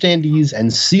 monster standees,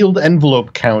 and sealed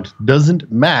envelope count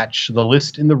doesn't match the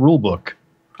list in the rulebook.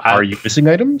 Are you missing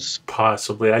items?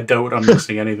 Possibly. I doubt I'm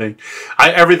missing anything.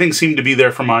 Everything seemed to be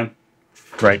there for mine.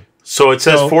 Right. So it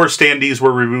says 4 standees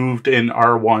were removed in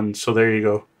R1. So there you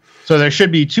go. So there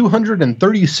should be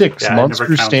 236 monster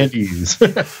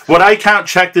standees. What I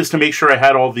checked is to make sure I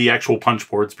had all the actual punch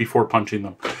boards before punching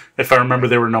them. If I remember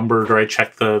they were numbered, or I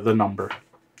checked the number.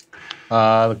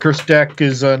 The curse deck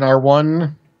is an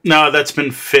R1. No, that's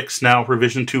been fixed now.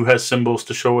 Revision 2 has symbols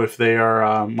to show if they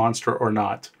are monster or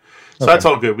not. So that's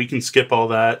all good. We can skip all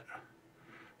that.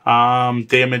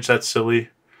 Damage, that's silly.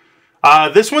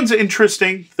 This one's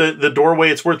interesting. The doorway,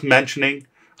 it's worth mentioning.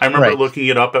 I remember looking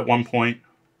it up at one point.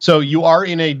 So you are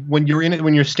when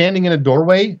you're standing in a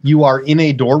doorway, you are in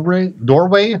a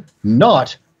doorway,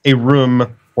 not a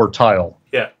room or tile.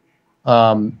 Yeah.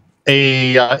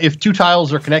 If 2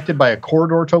 tiles are connected by a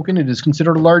corridor token, it is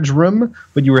considered a large room,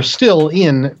 but you are still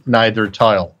in neither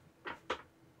tile.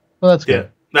 Well, that's good.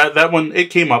 Yeah. That one,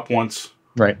 it came up once.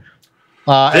 Right.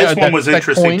 This one was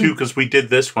interesting too because we did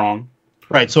this wrong.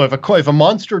 Right. So if a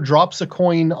monster drops a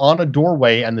coin on a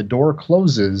doorway and the door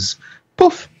closes,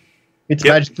 poof, it's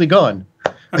magically gone.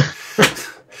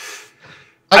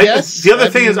 I guess. The other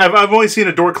thing is I've only seen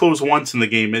a door close once in the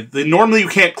game. Normally you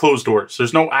can't close doors.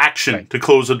 There's no action to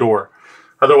close a door.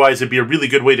 Otherwise, it'd be a really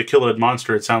good way to kill a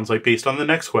monster, it sounds like, based on the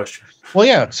next question. Well,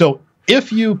 yeah. So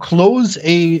if you close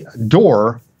a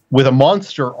door with a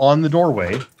monster on the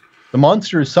doorway, the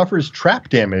monster suffers trap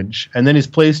damage and then is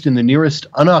placed in the nearest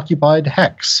unoccupied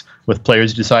hex, with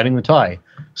players deciding the tie.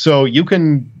 So you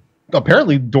can...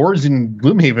 Apparently, doors in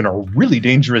Gloomhaven are really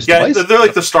dangerous devices. They're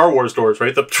like the Star Wars doors,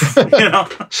 right?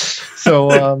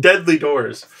 So deadly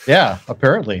doors. Yeah,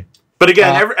 apparently. But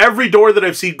again, every door that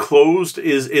I've seen closed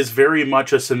is very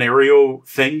much a scenario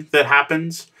thing that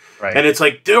happens. Right. And it's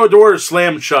like door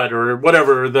slammed shut or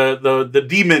whatever. The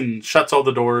demon shuts all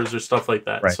the doors or stuff like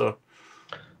that. Right. So,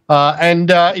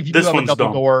 if you do have a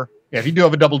double door, if you do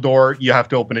have a double door, you have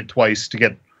to open it twice to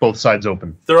get both sides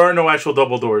open. There are no actual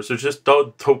double doors. There's just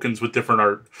tokens with different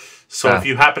art. So if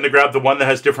you happen to grab the one that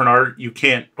has different art, you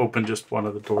can't open just one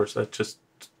of the doors. That's just...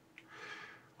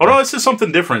 Oh no, this is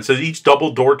something different. It says each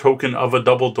double door token of a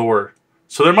double door.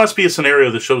 So there must be a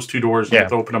scenario that shows 2 doors and you have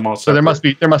to open them all separate. So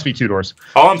there must be 2 doors.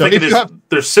 All I'm thinking is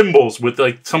there's symbols with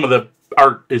like some of the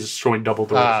art is showing double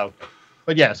doors.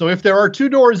 But yeah, so if there are 2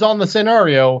 doors on the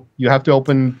scenario, you have to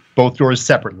open both doors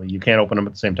separately. You can't open them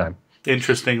at the same time.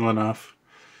 Interesting enough.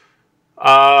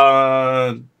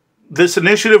 This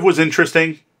initiative was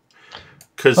interesting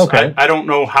because I don't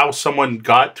know how someone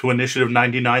got to initiative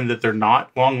 99 that they're not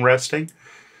long resting.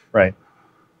 Right.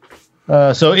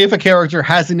 So if a character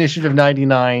has initiative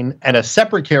 99 and a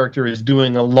separate character is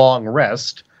doing a long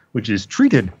rest, which is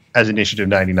treated as initiative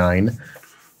 99,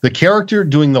 the character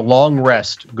doing the long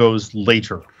rest goes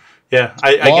later. Yeah.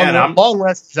 Long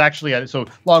rest is actually, so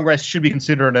long rest should be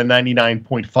considered a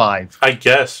 99.5. I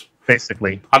guess.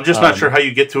 Basically. I'm just not sure how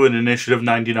you get to an initiative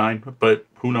 99, but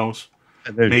who knows?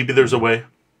 Maybe there's a way.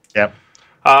 Yep.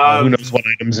 Who knows what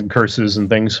items and curses and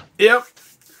things. Yep.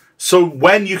 So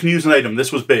when you can use an item,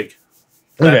 this was big.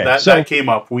 That came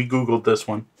up. We Googled this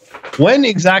one. When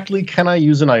exactly can I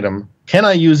use an item? Can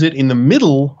I use it in the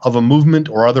middle of a movement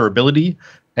or other ability?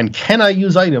 And can I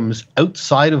use items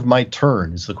outside of my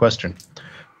turn is the question.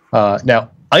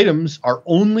 Now, items are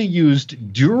only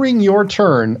used during your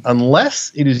turn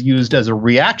unless it is used as a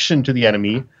reaction to the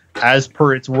enemy, as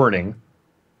per its wording.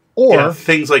 Or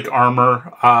things like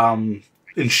armor,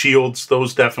 and shields,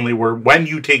 those definitely were when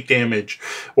you take damage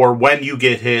or when you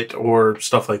get hit or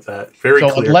stuff like that. Very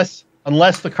clear.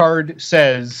 Unless the card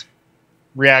says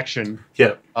reaction,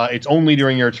 yeah, it's only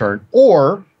during your turn,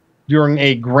 or during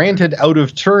a granted out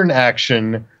of turn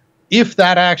action if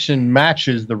that action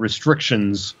matches the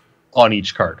restrictions on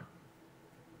each card.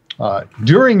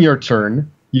 During your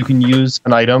turn, you can use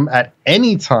an item at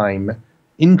any time,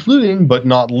 including but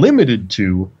not limited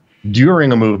to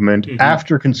during a movement,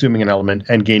 after consuming an element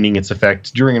and gaining its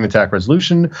effect during an attack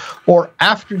resolution, or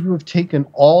after you have taken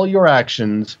all your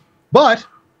actions. But,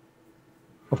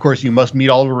 of course, you must meet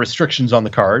all the restrictions on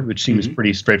the card, which seems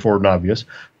pretty straightforward and obvious.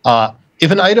 If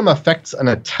an item affects an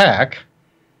attack,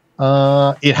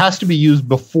 it has to be used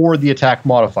before the attack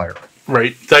modifier.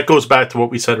 Right. That goes back to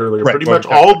what we said earlier. Right. Pretty much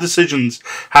all decisions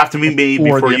have to be made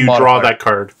before you draw that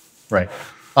card. Right.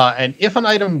 And if an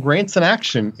item grants an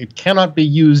action, it cannot be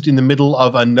used in the middle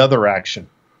of another action.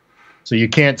 So you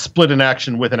can't split an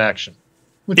action with an action,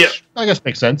 which I guess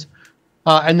makes sense.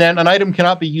 And then an item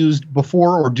cannot be used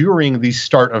before or during the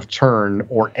start of turn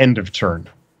or end of turn.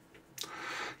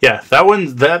 Yeah,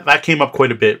 that came up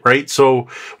quite a bit, right? So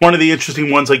one of the interesting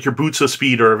ones, like your Boots of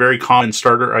Speed, are a very common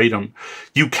starter item.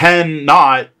 You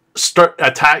cannot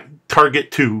target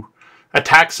 2,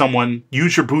 attack someone,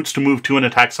 use your boots to move 2 and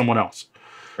attack someone else.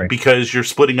 Right. Because you're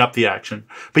splitting up the action.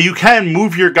 But you can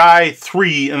move your guy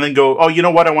 3 and then go, oh, you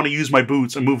know what? I want to use my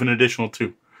boots and move an additional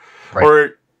 2. Right.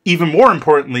 Or even more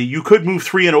importantly, you could move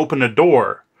 3 and open a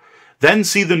door, then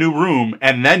see the new room,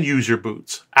 and then use your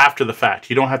boots after the fact.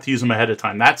 You don't have to use them ahead of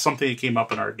time. That's something that came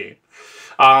up in our game.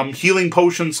 Healing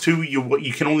potions, too,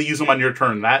 you can only use them on your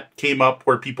turn. That came up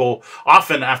where people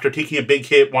often, after taking a big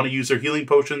hit, want to use their healing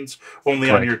potions only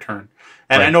on your turn.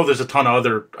 And I know there's a ton of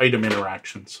other item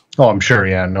interactions. Oh, I'm sure.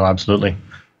 Yeah, no, absolutely.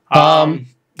 The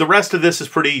rest of this is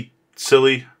pretty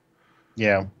silly.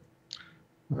 Yeah.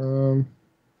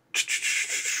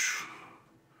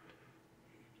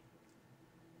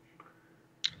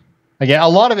 Again, a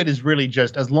lot of it is really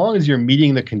just as long as you're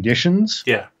meeting the conditions.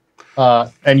 Yeah.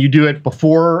 And you do it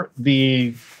before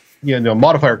the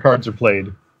modifier cards are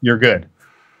played, you're good.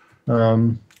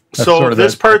 So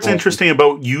this part's interesting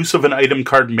about use of an item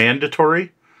card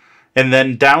mandatory, and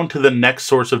then down to the next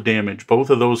source of damage. Both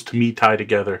of those, to me, tie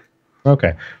together.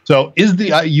 Okay. So is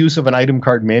the use of an item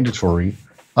card mandatory?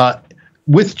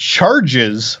 With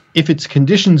charges, if its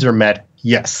conditions are met,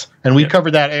 yes. And we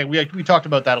covered that. We talked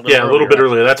about that a little bit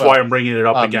earlier. That's why I'm bringing it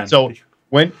up again. So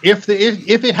if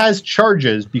it has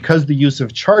charges, because the use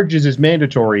of charges is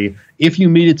mandatory, if you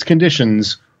meet its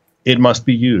conditions, it must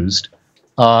be used.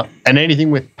 And anything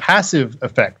with passive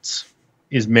effects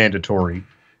is mandatory.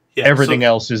 Yeah, everything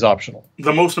else is optional.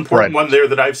 The most important one there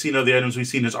that I've seen of the items we've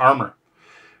seen is armor.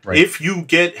 Right. If you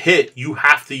get hit, you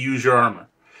have to use your armor.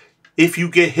 If you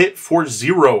get hit for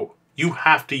 0, you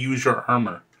have to use your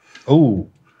armor. Oh,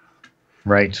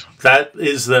 right. That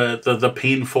is the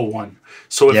painful one.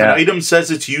 So if an item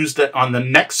says it's used on the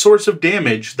next source of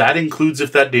damage, that includes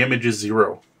if that damage is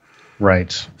 0.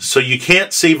 Right. So you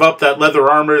can't save up that leather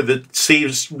armor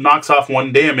that knocks off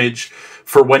 1 damage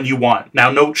for when you want.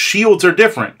 Now, note, shields are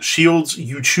different. Shields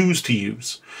you choose to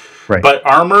use. Right. But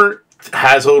armor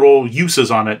has little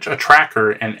uses on it, a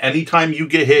tracker, and anytime you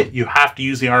get hit, you have to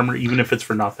use the armor, even if it's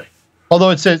for nothing. Although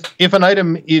it says if an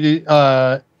item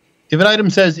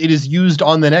says it is used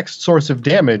on the next source of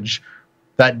damage,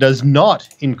 that does not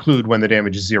include when the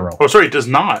damage is 0. Oh, sorry, it does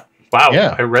not. Wow,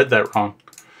 yeah. I read that wrong.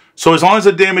 So as long as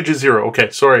the damage is 0. Okay,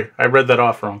 sorry, I read that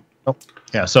off wrong. Oh,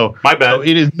 yeah, so my bad. So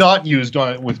it is not used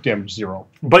with damage 0.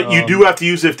 But you do have to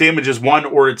use it if damage is 1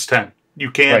 or it's 10. You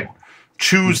can't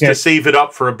choose to save it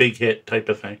up for a big hit type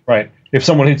of thing. Right. If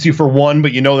someone hits you for 1,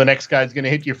 but you know the next guy's going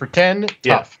to hit you for 10,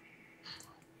 tough.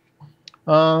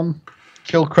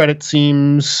 Kill credit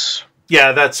seems...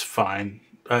 Yeah, that's fine.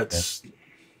 That's...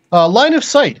 line of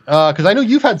sight, because I know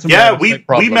you've had some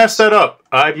we messed that up.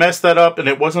 I messed that up, and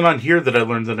it wasn't on here that I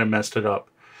learned that I messed it up.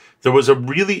 There was a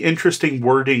really interesting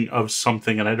wording of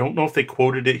something, and I don't know if they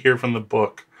quoted it here from the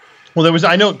book. Well,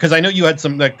 I know you had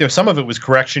some, some of it was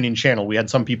correction in channel. We had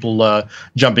some people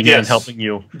jumping in and helping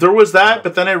you. There was that,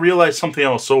 but then I realized something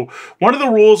else. So one of the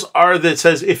rules are that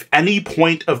says if any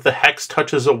point of the hex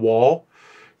touches a wall,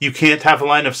 you can't have a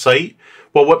line of sight.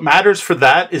 Well, what matters for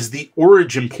that is the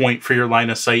origin point for your line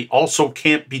of sight also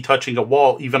can't be touching a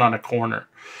wall, even on a corner.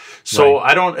 So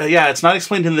it's not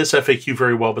explained in this FAQ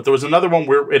very well, but there was another one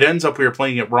where it ends up we were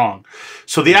playing it wrong.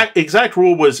 So the exact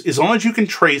rule was, as long as you can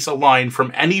trace a line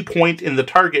from any point in the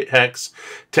target hex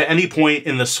to any point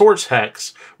in the source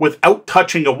hex without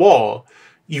touching a wall,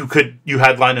 you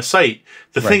had line of sight.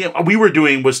 The thing we were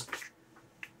doing was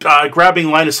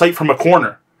grabbing line of sight from a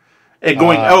corner. and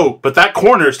going, but that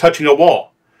corner is touching a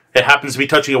wall. It happens to be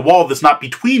touching a wall that's not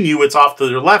between you, it's off to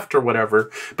your left or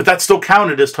whatever, but that's still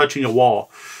counted as touching a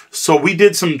wall. So we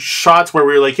did some shots where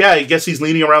we were like, yeah, I guess he's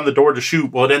leaning around the door to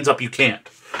shoot. Well, it ends up you can't.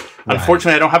 Right.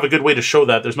 Unfortunately, I don't have a good way to show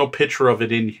that. There's no picture of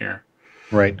it in here.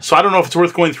 Right. So I don't know if it's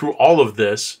worth going through all of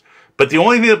this. But the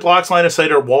only thing that blocks line of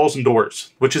sight are walls and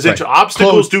doors, which is interesting.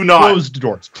 Obstacles do not. Closed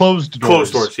doors. Closed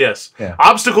doors, yes. Yeah.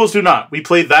 Obstacles do not. We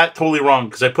played that totally wrong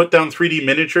because I put down 3D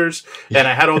miniatures and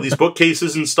I had all these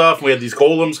bookcases and stuff. And we had these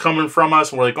golems coming from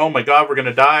us and we're like, oh my God, we're going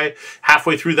to die.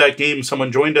 Halfway through that game,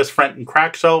 someone joined us, Front and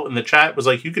Crackshell, in the chat was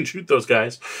like, you can shoot those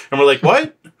guys. And we're like,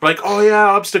 what? We're like, oh yeah,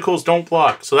 obstacles don't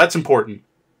block. So that's important.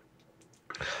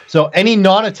 So any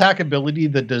non-attack ability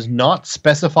that does not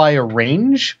specify a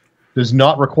range does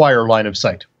not require line of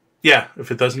sight. Yeah,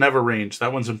 if it doesn't have a range,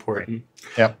 that one's important.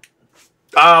 Yep.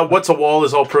 What's a wall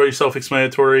is all pretty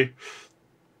self-explanatory.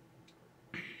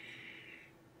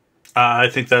 I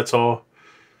think that's all.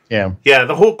 Yeah. Yeah,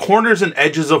 the whole corners and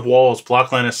edges of walls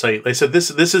block line of sight. Like I said,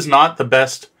 this is not the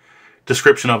best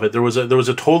description of it. There was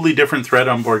a totally different thread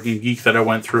on Board Game Geek that I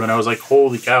went through, and I was like,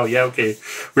 holy cow, yeah, okay,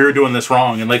 we were doing this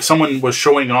wrong. And like someone was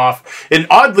showing off, and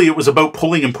oddly it was about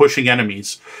pulling and pushing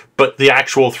enemies, but the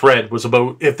actual thread was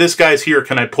about, if this guy's here,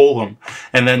 can I pull him?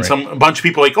 And then a bunch of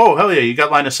people like, oh hell yeah, you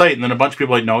got line of sight. And then a bunch of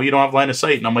people like, no, you don't have line of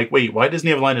sight. And I'm like, wait, why doesn't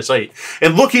he have line of sight?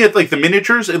 And looking at like the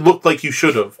miniatures, it looked like you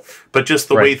should have, but just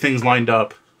the way things lined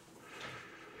up.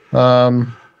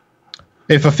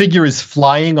 If a figure is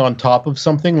flying on top of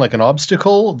something like an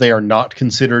obstacle, they are not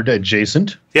considered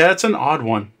adjacent. Yeah, it's an odd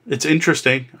one. It's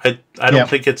interesting. I don't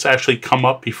think it's actually come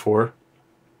up before.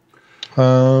 We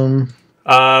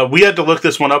had to look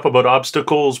this one up about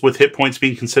obstacles with hit points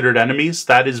being considered enemies.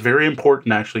 That is very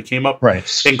important, actually. Came up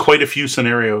in quite a few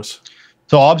scenarios.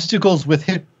 So obstacles with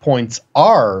hit points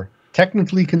are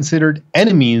technically considered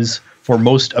enemies for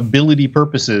most ability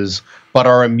purposes, but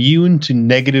are immune to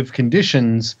negative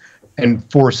conditions and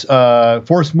force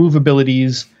move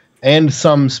abilities and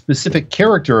some specific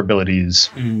character abilities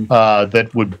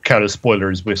that would count as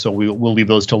spoilers. So we'll leave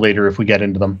those till later if we get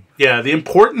into them. Yeah, the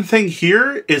important thing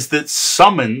here is that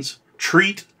summons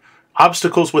treat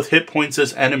obstacles with hit points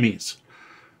as enemies.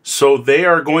 So they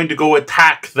are going to go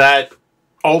attack that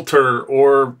altar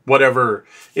or whatever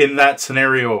in that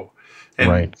scenario.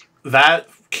 And that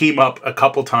came up a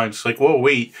couple times. Like, whoa,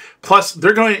 wait. Plus,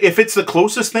 they're going, if it's the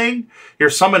closest thing, your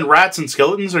summon rats and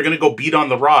skeletons are going to go beat on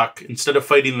the rock instead of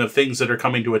fighting the things that are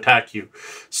coming to attack you.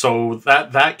 So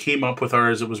that came up with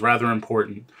ours. It was rather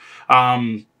important.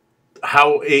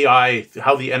 How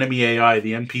the enemy AI,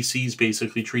 the NPCs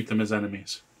basically treat them as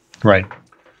enemies. Right.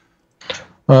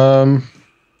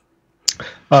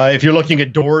 If you're looking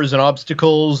at doors and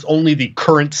obstacles, only the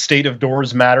current state of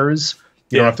doors matters.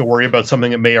 You don't have to worry about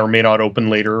something that may or may not open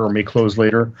later or may close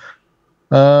later.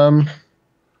 And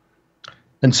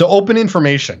so open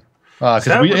information. That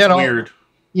was weird.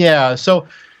 Yeah, so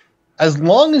as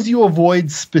long as you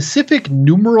avoid specific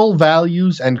numeral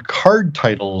values and card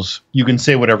titles, you can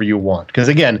say whatever you want. Because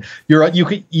again,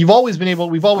 we've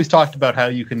always talked about how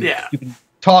you can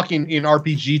talk in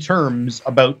RPG terms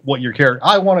about what your character.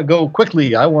 I want to go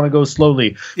quickly. I want to go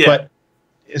slowly. Yeah. But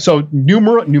so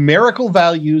numerical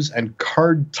values and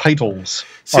card titles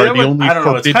are the only. I don't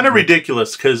know. It's kind of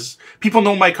ridiculous because people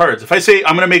know my cards. If I say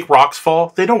I'm going to make rocks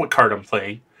fall, they know what card I'm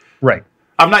playing. Right.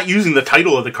 I'm not using the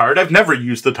title of the card. I've never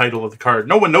used the title of the card.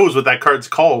 No one knows what that card's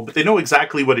called, but they know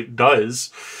exactly what it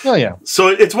does. Oh yeah. So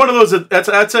it's one of those.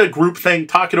 That's a group thing.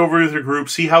 Talk it over with your group.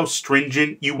 See how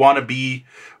stringent you want to be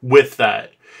with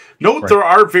that. Note there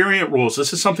are variant rules.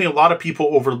 This is something a lot of people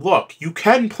overlook. You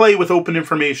can play with open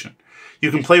information. You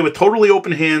can play with totally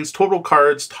open hands, total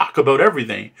cards, talk about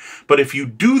everything. But if you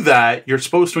do that, you're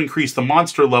supposed to increase the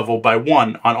monster level by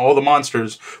 1 on all the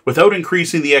monsters without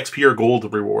increasing the XP or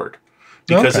gold reward.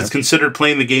 Because it's considered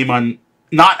playing the game on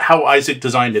not how Isaac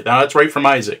designed it. Now, that's right from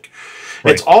Isaac.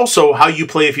 Right. It's also how you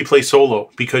play if you play solo,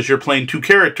 because you're playing 2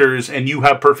 characters and you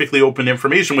have perfectly open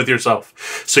information with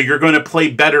yourself. So you're going to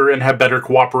play better and have better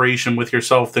cooperation with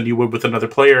yourself than you would with another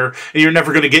player, and you're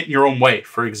never going to get in your own way,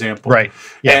 for example. Right.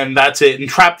 Yeah. And that's it. And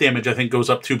trap damage, I think, goes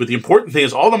up too. But the important thing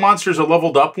is all the monsters are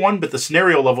leveled up 1, but the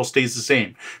scenario level stays the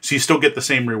same. So you still get the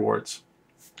same rewards.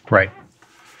 Right.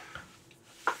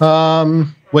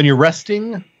 When you're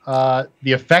resting, the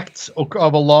effects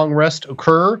of a long rest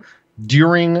occur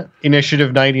during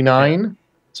Initiative 99.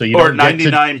 So you or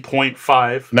 99.5.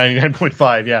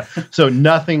 99.5, yeah. So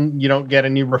nothing, you don't get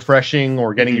any refreshing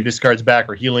or getting your discards back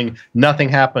or healing. Nothing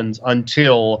happens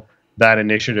until that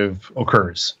initiative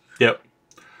occurs. Yep.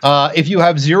 If you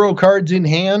have 0 cards in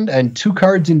hand and 2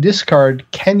 cards in discard,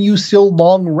 can you still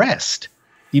long rest?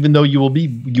 even though you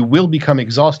will become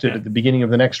exhausted at the beginning of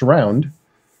the next round.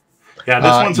 Yeah,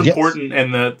 this one's important,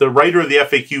 and the writer of the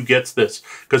FAQ gets this,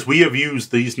 because we have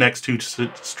used these next two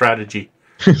strategy.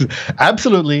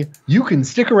 Absolutely. You can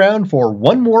stick around for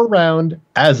one more round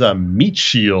as a meat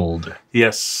shield.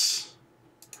 Yes.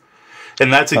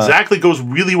 And that's exactly goes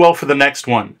really well for the next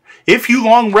one. If you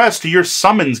long rest, do your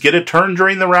summons get a turn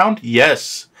during the round?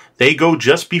 Yes. They go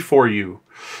just before you,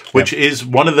 which is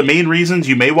one of the main reasons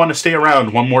you may want to stay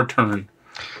around one more turn.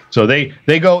 So they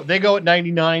go at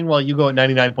 99 while you go at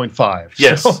 99.5.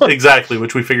 Yes, exactly,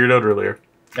 which we figured out earlier.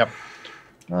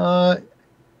 Yep.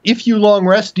 If you long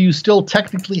rest, do you still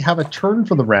technically have a turn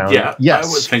for the round? Yeah, yes.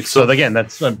 I would think so. So again,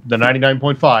 that's the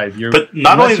 99.5. But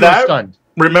not only that,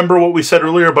 remember what we said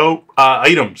earlier about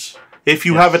items. If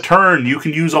you have a turn, you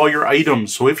can use all your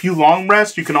items. So if you long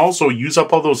rest, you can also use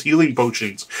up all those healing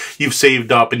potions you've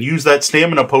saved up and use that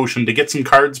stamina potion to get some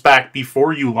cards back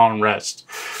before you long rest.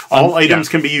 All items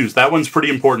can be used. That one's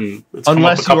pretty important. It's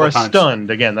unless you are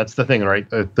stunned. Again, that's the thing, right?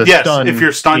 Yes, if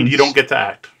you're stunned, you don't get to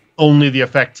act. Only the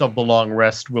effects of the long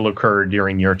rest will occur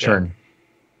during your turn.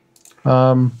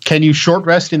 Can you short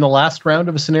rest in the last round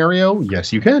of a scenario?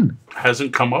 Yes, you can.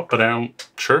 Hasn't come up, but I don't...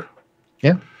 Sure.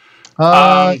 Yeah.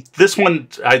 This one,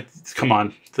 come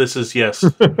on. This is yes.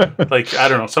 Like, I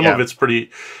don't know. Some of it's pretty...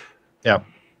 Yeah.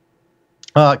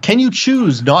 Can you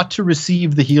choose not to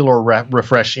receive the heal or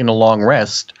refresh in a long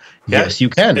rest? Yes, you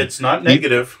can. It's not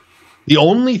negative. The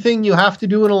only thing you have to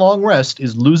do in a long rest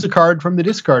is lose a card from the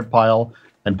discard pile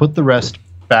and put the rest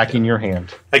back in your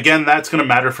hand. Again, that's going to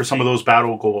matter for some of those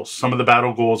battle goals. Some of the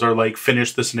battle goals are like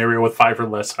finish the scenario with 5 or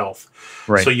less health.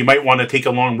 Right. So you might want to take a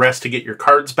long rest to get your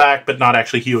cards back, but not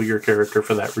actually heal your character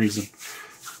for that reason.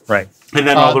 Right. And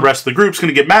then all the rest of the group's going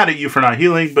to get mad at you for not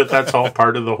healing, but that's all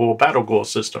part of the whole battle goal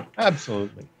system.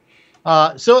 Absolutely.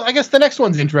 So I guess the next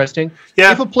one's interesting.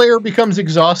 Yeah. If a player becomes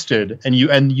exhausted and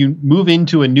you move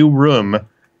into a new room,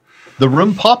 the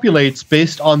room populates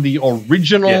based on the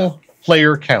original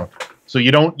player count. So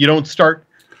you don't start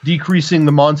decreasing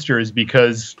the monsters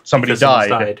because somebody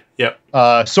died.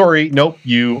 Yep. Sorry, nope.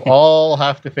 You all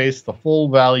have to face the full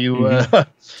value,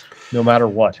 no matter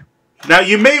what. Now,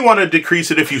 you may want to decrease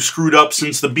it if you screwed up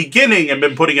since the beginning and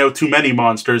been putting out too many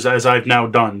monsters, as I've now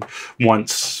done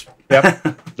once. Yep,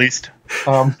 at least.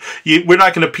 We're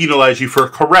not going to penalize you for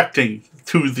correcting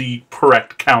to the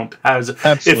correct count as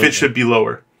if it should be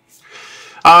lower.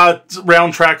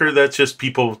 Round tracker, that's just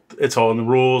people, it's all in the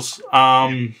rules.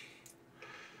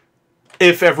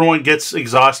 If everyone gets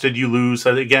exhausted, you lose.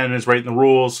 That, again, is right in the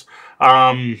rules.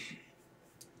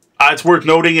 It's worth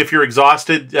noting, if you're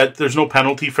exhausted, there's no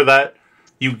penalty for that.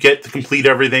 You get to complete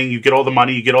everything. You get all the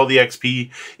money. You get all the XP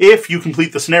if you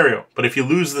complete the scenario. But if you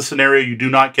lose the scenario, you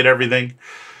do not get everything.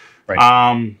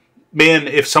 Right. Man,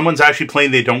 if someone's actually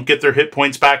playing, they don't get their hit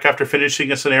points back after finishing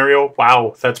a scenario.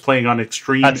 Wow, that's playing on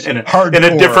extreme in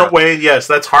a different way. Yes,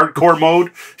 that's hardcore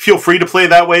mode. Feel free to play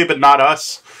that way, but not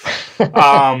us.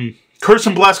 Curse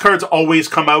and Bless cards always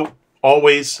come out.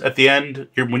 Always at the end.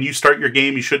 When you start your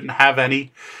game, you shouldn't have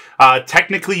any.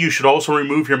 Technically, you should also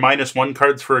remove your -1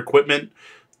 cards for equipment,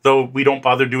 though we don't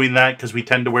bother doing that because we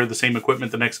tend to wear the same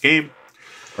equipment the next game.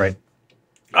 Right.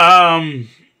 And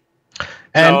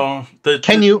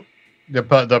can you...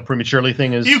 The prematurely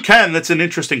thing is... You can. That's an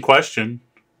interesting question.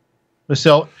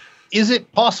 So, is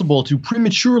it possible to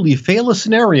prematurely fail a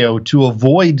scenario to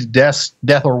avoid death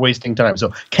or wasting time?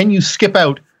 So, can you skip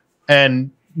out and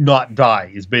not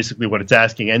die is basically what it's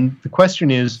asking. And the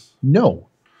question is no.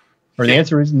 Or the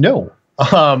answer is no.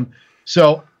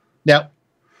 So, now,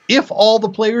 if all the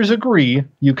players agree,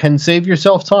 you can save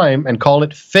yourself time and call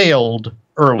it failed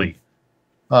early.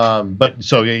 But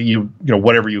so you know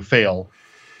whatever you fail.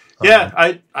 Yeah,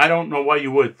 I don't know why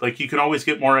you would. Like, you can always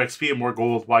get more XP and more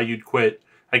gold. Why you'd quit?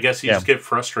 I guess you just get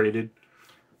frustrated.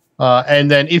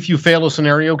 And then if you fail a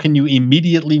scenario, can you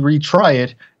immediately retry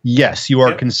it? Yes, you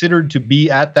are considered to be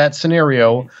at that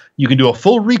scenario. You can do a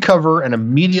full recover and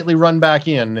immediately run back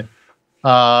in.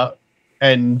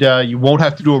 And you won't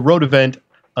have to do a road event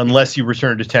unless you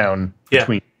return to town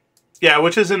between. Yeah,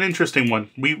 which is an interesting one.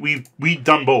 We've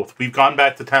done both. We've gone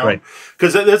back to town.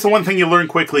 Because that's the one thing you learn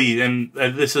quickly, and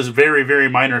this is very, very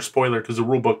minor spoiler because the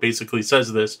rulebook basically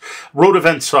says this. Road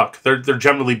events suck. They're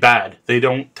generally bad. They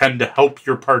don't tend to help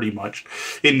your party much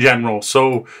in general.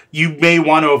 So you may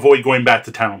want to avoid going back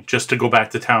to town, just to go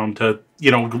back to town to,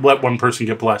 let one person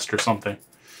get blessed or something.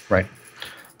 Right.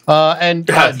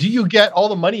 Do you get all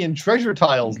the money and treasure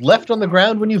tiles left on the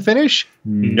ground when you finish?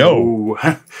 No.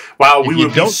 Wow, we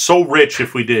would be so rich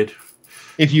if we did.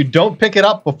 If you don't pick it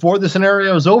up before the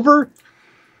scenario is over,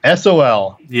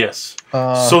 SOL. Yes.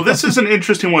 So this is an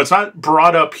interesting one. It's not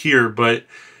brought up here, but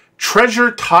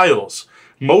treasure tiles.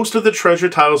 Most of the treasure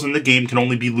tiles in the game can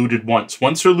only be looted once.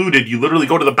 Once they're looted, you literally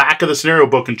go to the back of the scenario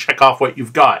book and check off what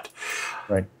you've got.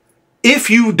 Right.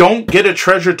 If you don't get a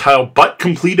treasure tile but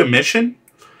complete a mission,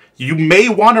 you may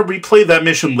want to replay that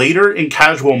mission later in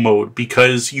casual mode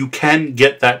because you can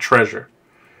get that treasure.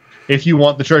 If you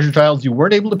want the treasure tiles you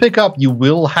weren't able to pick up, you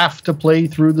will have to play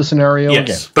through the scenario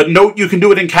again. But note, you can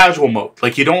do it in casual mode.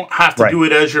 Like, you don't have to do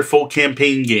it as your full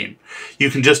campaign game. You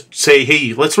can just say,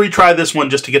 hey, let's retry this one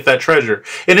just to get that treasure.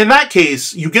 And in that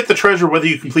case, you get the treasure whether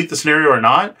you complete the scenario or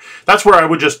not. That's where I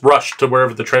would just rush to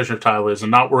wherever the treasure tile is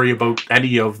and not worry about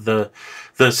any of the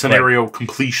scenario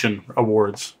completion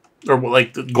awards or,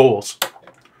 like, the goals.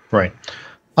 Right.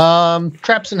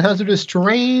 Traps and hazardous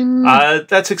terrain.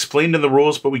 That's explained in the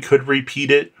rules, but we could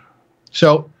repeat it.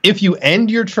 So if you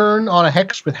end your turn on a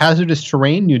hex with hazardous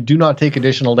terrain, you do not take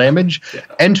additional damage. Yeah.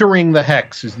 Entering the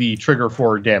hex is the trigger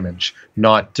for damage,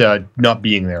 not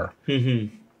being there.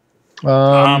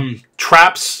 Mm-hmm.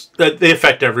 Traps, they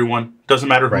affect everyone. Doesn't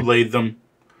matter who laid them.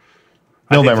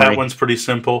 I think that one's pretty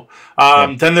simple.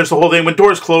 Then there's the whole thing. When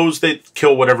doors close, they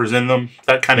kill whatever's in them.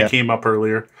 That kind of came up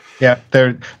earlier. Yeah,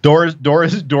 doors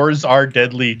are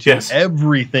deadly to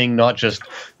everything, not just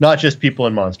people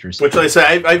and monsters. Which, like I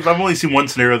say, I've only seen one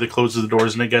scenario that closes the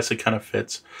doors, and I guess it kind of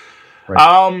fits.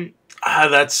 Right.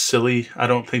 That's silly. I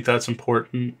don't think that's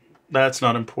important. That's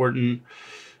not important.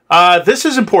 This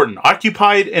is important.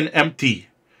 Occupied and empty.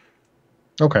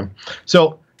 Okay.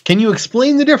 So, can you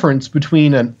explain the difference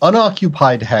between an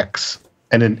unoccupied hex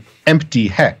and an empty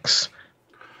hex?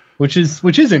 Which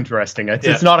is interesting.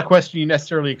 It's not a question you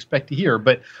necessarily expect to hear,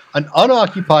 but an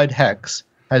unoccupied hex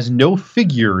has no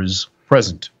figures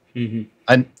present. Mm-hmm.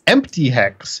 An empty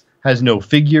hex has no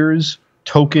figures,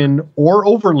 token, or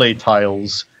overlay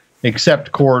tiles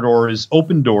except corridors,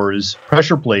 open doors,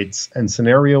 pressure plates, and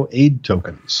scenario aid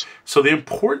tokens. So the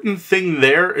important thing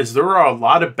there is there are a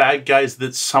lot of bad guys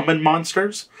that summon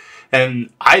monsters, and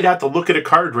I'd have to look at a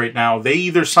card right now. They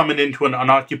either summon into an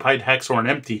unoccupied hex or an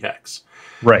empty hex.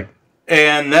 Right.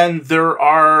 And then there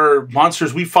are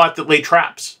monsters we fought that lay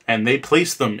traps, and they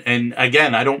place them. And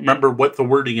again, I don't remember what the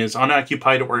wording is,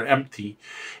 unoccupied or empty.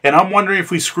 And I'm wondering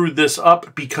if we screwed this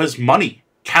up because money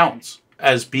counts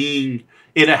as being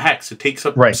in a hex. It takes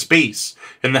up space,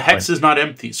 and the hex is not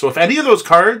empty. So if any of those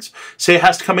cards say it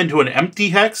has to come into an empty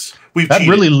hex, we've cheated.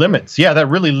 Really limits. Yeah, that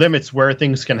really limits where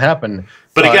things can happen.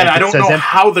 But again, I don't know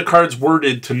how the card's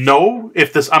worded to know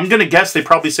if this... I'm going to guess they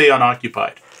probably say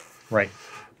unoccupied. Right.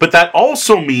 But that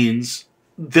also means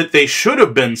that they should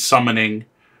have been summoning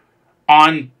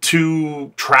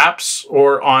onto traps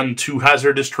or onto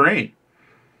hazardous terrain.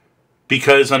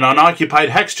 Because an unoccupied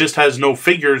hex just has no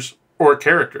figures or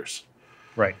characters.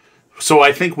 Right. So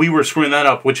I think we were screwing that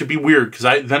up, which would be weird, because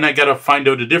I got to find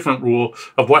out a different rule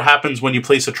of what happens when you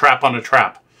place a trap on a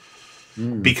trap.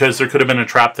 Because there could have been a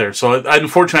trap there. So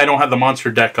unfortunately, I don't have the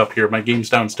monster deck up here. My game's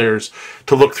downstairs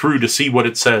to look through to see what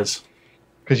it says.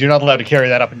 Because you're not allowed to carry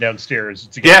that up and down stairs.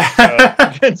 It's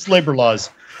against labor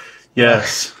laws.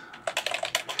 Yes.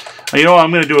 You know what?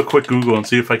 I'm going to do a quick Google and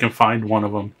see if I can find one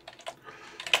of them.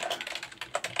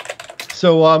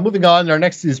 So moving on, our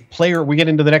next is player. We get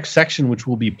into the next section, which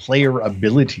will be player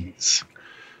abilities.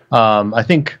 I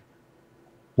think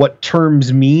what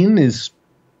terms mean is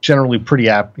generally pretty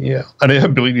apt. Yeah, an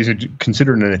ability is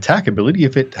considered an attack ability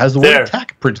if it has the word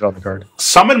attack printed on the card.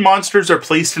 Summon monsters are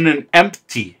placed in an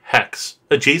empty hex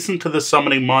adjacent to the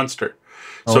summoning monster.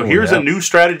 So here's a new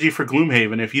strategy for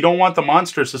Gloomhaven. If you don't want the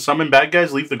monsters to summon bad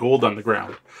guys, leave the gold on the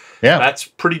ground. Yeah. That's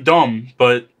pretty dumb,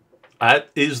 but that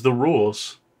is the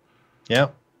rules. Yeah.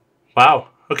 Wow.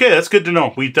 Okay, that's good to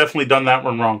know. We've definitely done that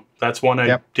one wrong. That's one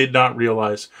I did not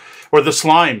realize. Or the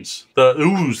slimes, the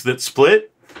ooze that split.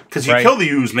 Because you kill the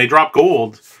ooze and they drop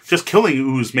gold. Just killing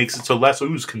ooze makes it so less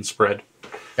ooze can spread.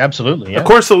 Absolutely, yeah. Of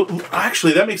course,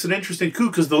 actually, that makes it interesting, too,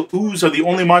 because the ooze are the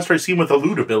only monster I've seen with a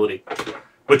loot ability,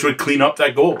 which would clean up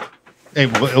that gold.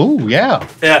 Oh, yeah.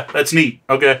 Yeah, that's neat.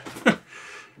 Okay.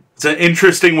 It's an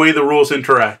interesting way the rules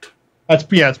interact.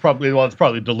 It's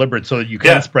probably deliberate so that you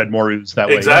can spread more ooze that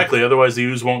way. Exactly, otherwise the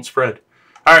ooze won't spread.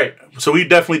 All right, so we've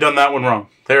definitely done that one wrong.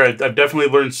 There, I've definitely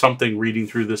learned something reading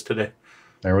through this today.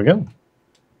 There we go.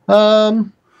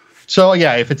 So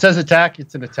yeah, if it says attack,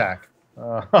 it's an attack.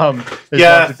 There's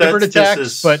lots of different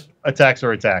attacks, but attacks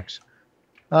are attacks.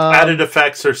 Added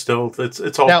effects are still,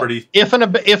 it's all pretty... If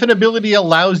an ability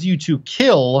allows you to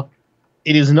kill,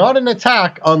 it is not an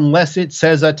attack unless it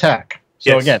says attack.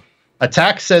 So again, an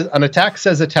attack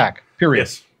says attack, period.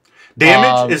 Yes.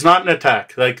 Damage is not an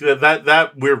attack. Like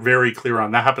that we're very clear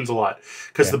on. That happens a lot.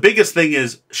 Because the biggest thing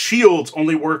is shields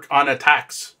only work on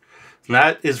attacks. And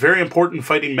that is very important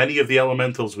fighting many of the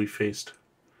elementals we faced.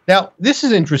 Now, this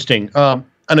is interesting. An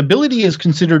ability is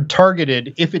considered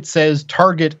targeted if it says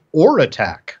target or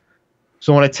attack.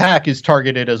 So an attack is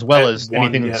targeted as well as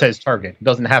anything that says target. It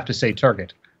doesn't have to say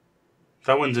target.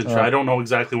 That one's interesting. I don't know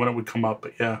exactly when it would come up,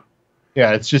 but yeah.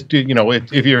 Yeah, it's just,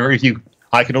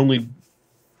 I can only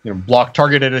block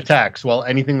targeted attacks. Well,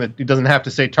 anything that it doesn't have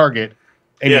to say target,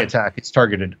 any attack, it's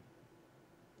targeted.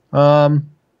 Let's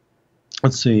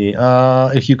see.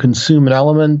 If you consume an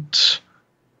element,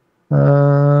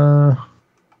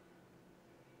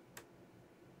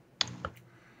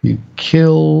 you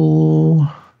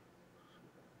kill.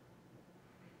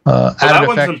 That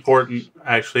one's important,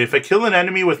 actually. If I kill an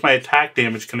enemy with my attack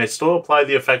damage, can I still apply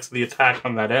the effects of the attack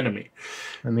on that enemy?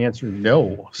 And the answer is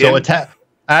no. So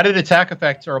added attack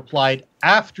effects are applied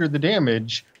after the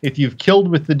damage. If you've killed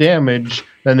with the damage,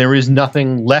 then there is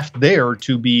nothing left there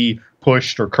to be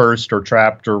pushed or cursed or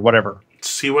trapped or whatever.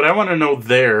 See, what I want to know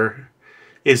there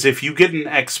is if you get an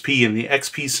XP and the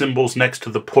XP symbol's next to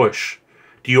the push,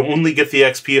 do you only get the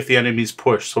XP if the enemy's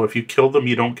pushed? So if you kill them,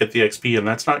 you don't get the XP, and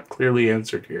that's not clearly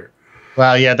answered here.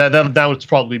 Well, yeah, that would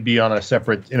probably be on a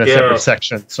separate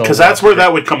section. So because that's where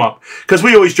that would come up. Because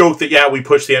we always joke that we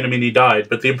pushed the enemy and he died,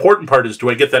 but the important part is,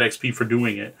 do I get that XP for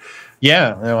doing it?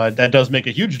 Yeah, that does make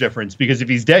a huge difference, because if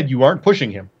he's dead, you aren't pushing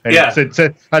him. And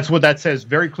that's what that says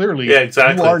very clearly. Yeah,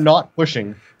 exactly. You are not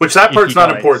pushing. Which that part's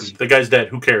not important. The guy's dead.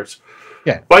 Who cares?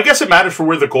 Yeah. Well, I guess it matters for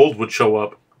where the gold would show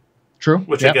up. True.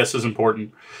 Which I guess is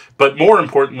important. But more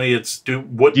importantly, it's do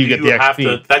you have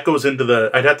to... That goes into the...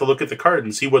 I'd have to look at the card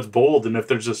and see what's bold and if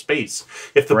there's a space.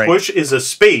 If the push is a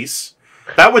space,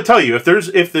 that would tell you. If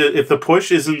the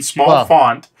push is in small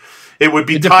font, it would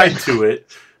be tied to it.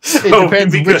 So it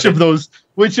depends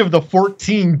which of the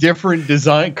 14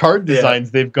 different card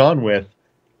designs they've gone with.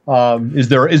 Is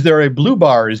there a blue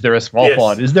bar? Is there a small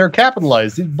font? Is there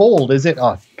capitalized? Is it bold? Is it...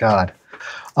 Oh, God.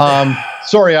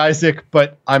 Sorry, Isaac,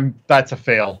 but that's a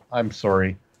fail. I'm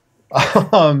sorry.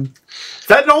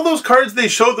 That all those cards they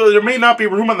showed, though, there may not be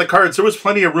room on the cards. There was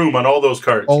plenty of room on all those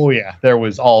cards. Oh yeah, there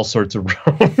was all sorts of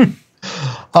room.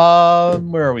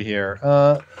 Where are we here?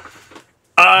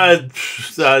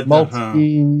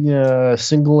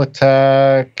 Single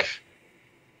attack,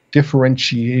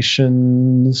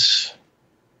 differentiations.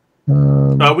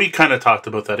 We kind of talked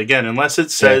about that again. Unless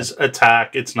it says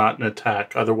attack, it's not an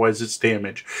attack. Otherwise, it's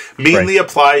damage. Mainly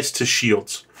applies to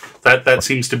shields. That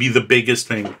seems to be the biggest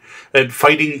thing. And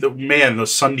fighting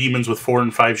those sun demons with 4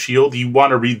 and 5 shield. You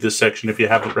want to read this section if you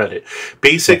haven't read it.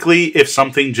 Basically, if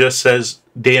something just says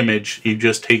damage, you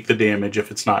just take the damage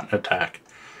if it's not an attack.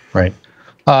 Right.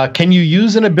 Can you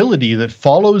use an ability that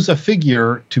follows a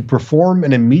figure to perform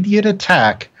an immediate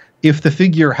attack if the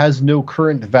figure has no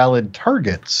current valid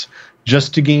targets,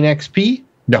 just to gain XP?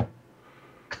 No.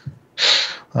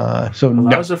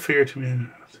 Allows a figure to be...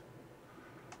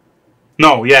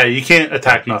 No, you can't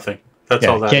attack nothing. That's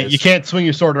all that is. You can't swing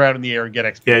your sword around in the air and get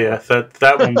XP. Yeah,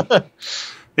 that one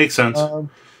makes sense.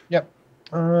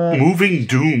 Moving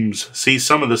dooms. See,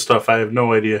 some of this stuff I have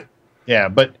no idea. Yeah,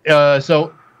 but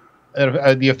the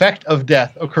effect of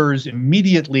death occurs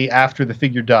immediately after the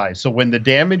figure dies. So when the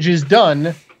damage is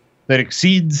done that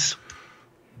exceeds,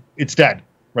 it's dead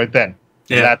right then.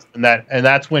 Yeah. And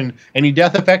that's when any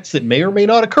death effects that may or may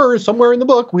not occur somewhere in the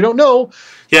book, we don't know.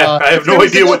 Yeah, I have no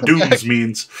idea what dooms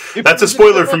means. That's a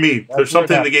spoiler for me. There's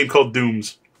something in the game called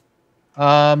dooms.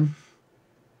 Let's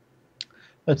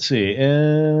see.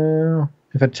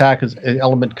 If attack is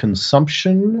element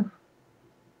consumption.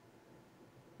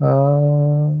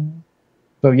 So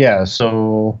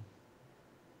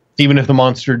even if the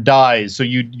monster dies, so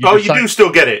you do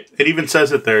still get it. It even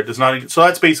says it there. It does not. So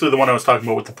that's basically the one I was talking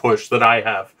about with the push that I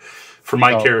have for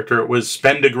my character. It was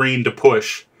spend a green to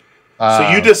push.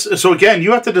 So again,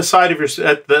 you have to decide if you're.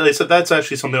 They said that's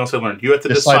actually something else I learned. You have to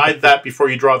decide that before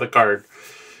you draw the card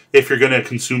if you're going to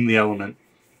consume the element.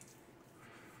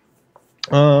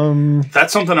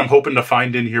 That's something I'm hoping to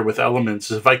find in here with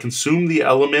elements. Is if I consume the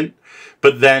element,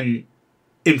 but then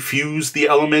infuse the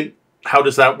element. How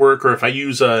does that work? Or if I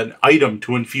use an item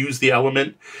to infuse the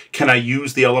element, can I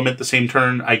use the element the same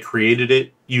turn I created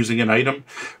it using an item?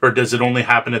 Or does it only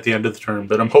happen at the end of the turn?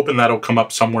 But I'm hoping that'll come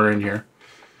up somewhere in here.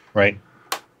 Right.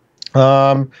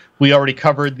 We already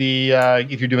covered the,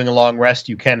 if you're doing a long rest,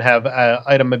 you can have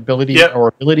item ability or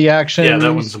ability action. Yeah,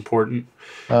 that one's important.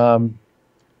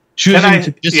 Choosing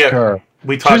to discard.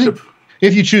 We talked about...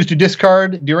 If you choose to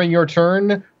discard during your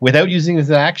turn without using it as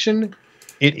an action,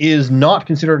 It is not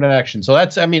considered an action. So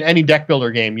that's, I mean, any deck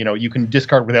builder game, you can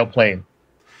discard without playing,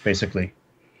 basically.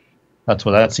 That's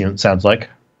what that sounds like.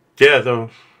 Yeah, though,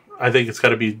 I think it's got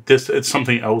to be this. It's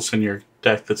something else in your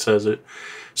deck that says it.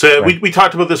 So right. we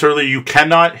talked about this earlier. You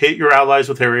cannot hit your allies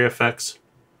with area effects.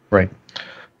 Right.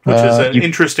 Which is an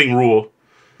interesting rule.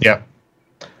 Yeah.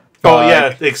 Oh,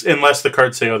 yeah, unless the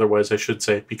cards say otherwise, I should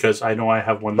say, because I know I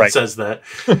have one that says that.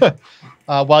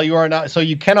 While you are not, so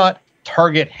you cannot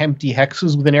target empty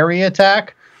hexes with an area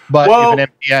attack, but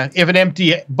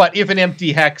if an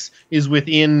empty hex is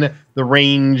within the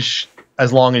range,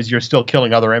 as long as you're still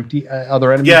killing other enemies.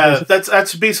 Yeah,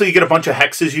 that's basically you get a bunch of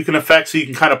hexes you can affect, so you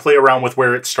can kind of play around with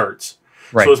where it starts.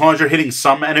 Right. So as long as you're hitting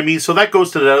some enemies, so that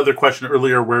goes to the other question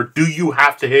earlier, where do you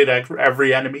have to hit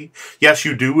every enemy? Yes,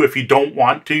 you do. If you don't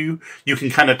want to, you can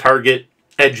kind of target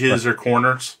edges or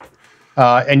corners.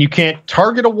 And you can't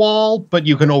target a wall, but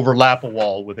you can overlap a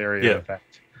wall with area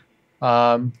effect.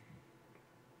 So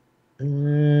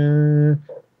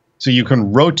you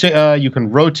can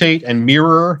rotate and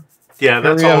mirror. Yeah,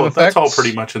 that's all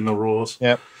pretty much in the rules.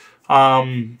 Yeah.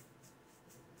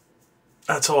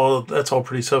 That's all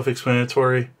pretty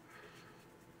self-explanatory.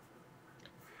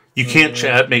 You can't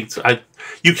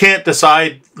you can't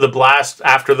decide the blast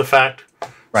after the fact.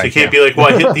 Right, so you can't be like,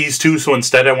 well, I hit these two, so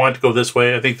instead I want to go this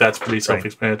way. I think that's pretty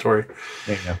self-explanatory.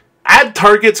 There you go. Add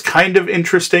target's kind of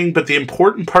interesting, but the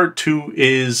important part too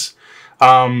is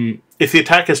if the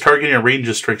attack is targeting a range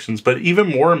restrictions. But even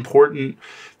more important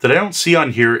that I don't see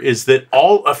on here is that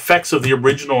all effects of the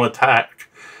original attack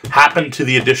happen to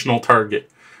the additional target.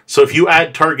 So if you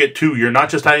add target 2, you're not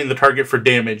just adding the target for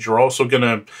damage. You're also going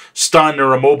to stun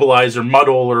or immobilize or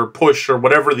muddle or push or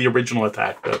whatever the original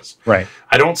attack does. Right.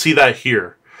 I don't see that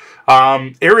here.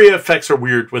 Area effects are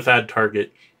weird with add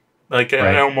target. Like,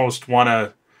 I almost want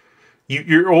to...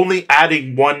 You're only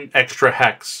adding one extra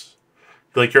hex.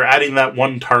 Like, you're adding that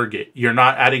one target. You're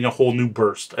not adding a whole new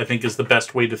burst, I think is the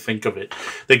best way to think of it.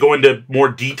 They go into more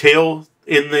detail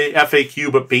in the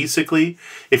FAQ, but basically,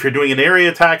 if you're doing an area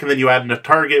attack and then you add in a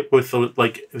target with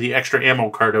the extra ammo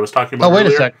card I was talking about earlier.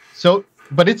 Wait a sec. So,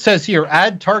 but it says here,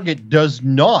 add target does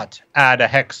not add a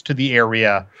hex to the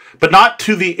area. But not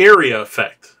to the area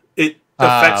effect. It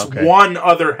affects one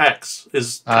other hex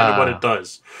is kind of what it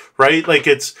does. Right? Like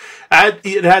it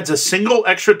adds a single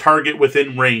extra target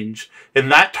within range,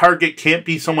 and that target can't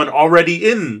be someone already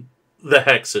in the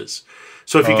hexes.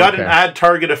 So if you got an add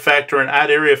target effect or an add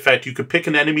area effect, you could pick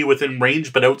an enemy within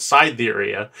range but outside the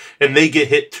area, and they get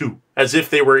hit too, as if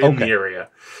they were in the area.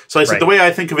 So I said the way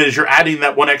I think of it is you're adding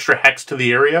that one extra hex to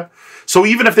the area. So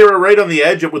even if they were right on the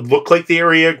edge, it would look like the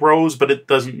area grows, but it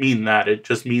doesn't mean that. It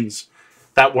just means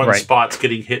that one spot's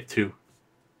getting hit too.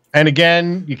 And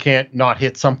again, you can't not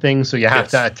hit something, so you have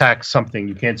to attack something.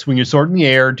 You can't swing your sword in the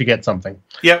air to get something.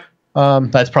 Yep.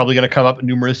 That's probably going to come up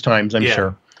numerous times, I'm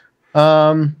sure.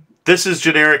 This is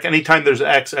generic. Anytime there's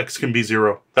X, X can be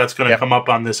 0. That's going to come up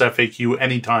on this FAQ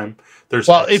anytime there's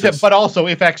X. But also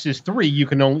if X is 3, you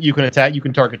can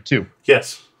target 2.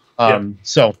 Yes.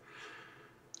 So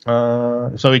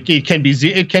it can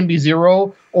be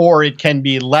 0, or it can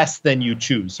be less than you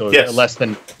choose. So less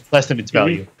than its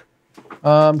value.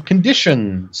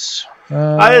 Conditions.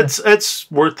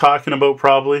 It's worth talking about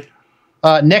probably.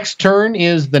 Next turn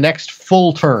is the next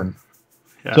full turn.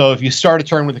 Yeah. So if you start a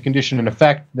turn with a condition in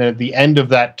effect, then at the end of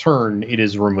that turn, it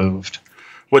is removed.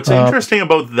 What's interesting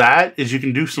about that is you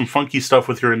can do some funky stuff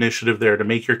with your initiative there to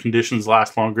make your conditions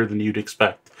last longer than you'd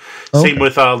expect. Same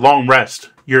with long rest.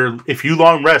 If you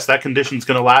long rest, that condition's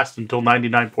going to last until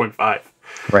 99.5.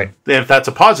 Right. And if that's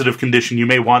a positive condition, you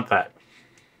may want that.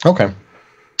 Okay.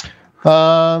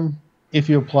 If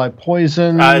you apply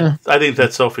poison... I think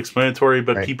that's self-explanatory,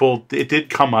 but it did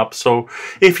come up. So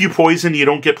if you poison, you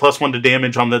don't get +1 to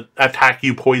damage on the attack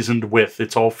you poisoned with.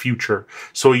 It's all future.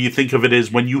 So you think of it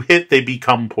as when you hit, they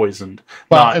become poisoned.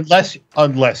 Well,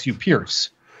 unless you pierce.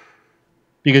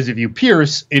 Because if you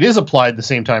pierce, it is applied the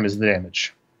same time as the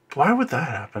damage. Why would that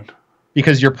happen?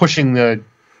 Because you're pushing the...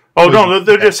 Oh, no,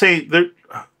 they're just saying...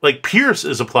 pierce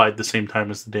is applied the same time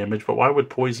as the damage, but why would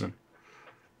poison?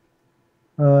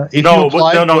 It's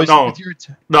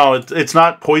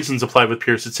not poisons applied with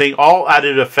pierce. It's saying all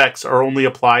added effects are only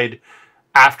applied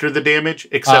after the damage,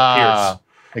 except pierce.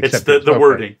 It's the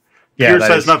wording. Yeah, pierce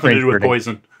has nothing to do with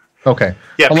poison. Okay.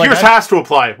 Yeah, pierce has to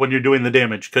apply when you're doing the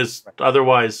damage, because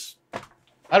otherwise...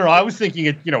 I don't know. I was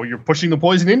thinking, you're pushing the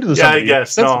poison into the somebody. Yeah, I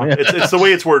guess. No, it's the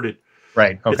way it's worded.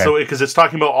 Right, okay. Because it's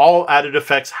talking about all added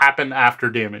effects happen after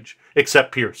damage,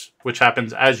 except pierce, which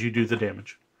happens as you do the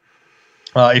damage.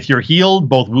 If you're healed,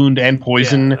 both wound and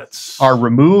poison are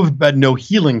removed, but no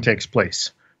healing takes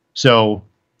place. So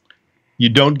you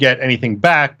don't get anything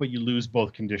back, but you lose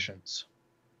both conditions.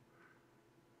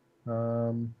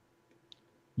 You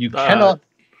cannot.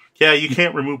 Yeah, you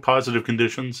can't remove positive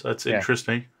conditions. That's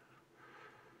interesting.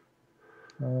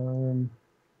 Oh,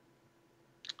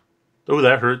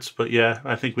 that hurts. But yeah,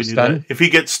 I think we do that. If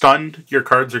you get stunned, your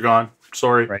cards are gone.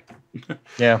 Sorry. Right.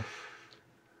 Yeah.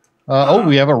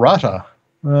 We have Errata.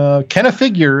 Can a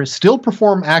figure still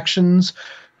perform actions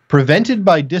prevented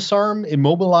by disarm,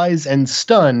 immobilize, and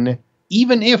stun,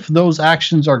 even if those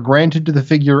actions are granted to the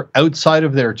figure outside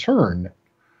of their turn?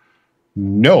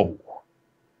 No.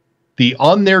 The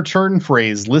on their turn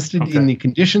phrase listed in the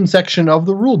condition section of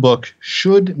the rulebook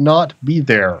should not be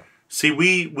there. See,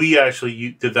 we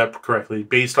actually did that correctly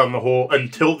based on the whole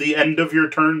until the end of your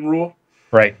turn rule.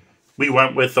 Right. We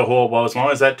went with the whole, well, as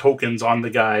long as that token's on the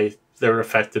guy, they're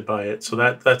affected by it. So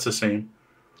that's the same.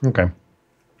 Okay.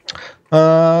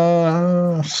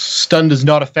 Stun does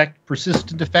not affect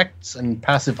persistent effects and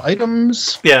passive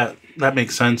items. Yeah, that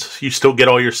makes sense. You still get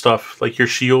all your stuff, like your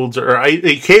shields.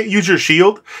 You can't use your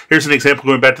shield. Here's an example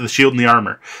going back to the shield and the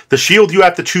armor. The shield you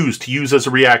have to choose to use as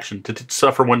a reaction to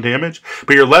suffer 1 damage,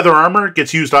 but your leather armor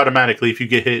gets used automatically if you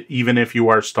get hit, even if you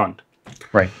are stunned.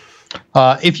 Right.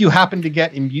 If you happen to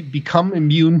become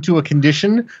immune to a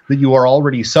condition that you are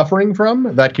already suffering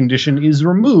from, that condition is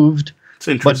removed,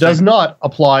 but does not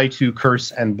apply to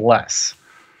Curse and Bless.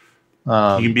 You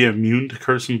can be immune to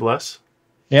Curse and Bless?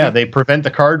 Yeah, they prevent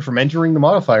the card from entering the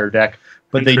modifier deck,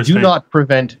 but they do not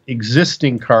prevent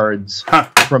existing cards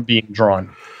from being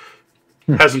drawn.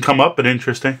 Hasn't come up, but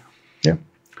interesting. Yeah.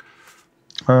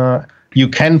 You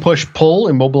can push, pull,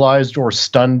 immobilized, or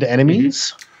stunned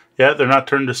enemies. Yeah, they're not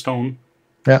turned to stone.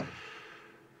 Yeah.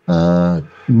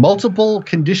 Multiple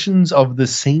conditions of the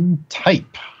same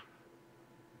type.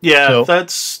 Yeah, so,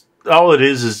 that's all it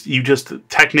is you just,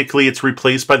 technically it's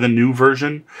replaced by the new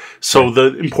version. So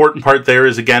the important part there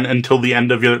is, again, until the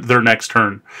end of their next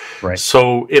turn. Right.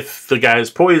 So if the guy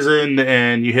is poisoned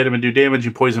and you hit him and do damage,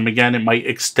 you poison him again, it might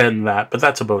extend that, but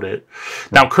that's about it.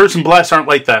 Now, Curse and Bless aren't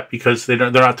like that because they're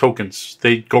not tokens.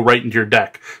 They go right into your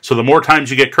deck. So the more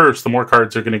times you get Cursed, the more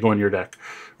cards are going to go in your deck,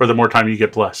 or the more time you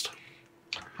get Blessed.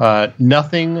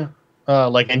 Nothing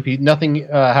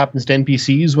happens to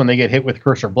NPCs when they get hit with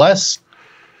Curse or Bless.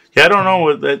 Yeah, I don't know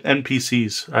what that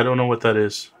NPCs. I don't know what that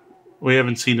is. We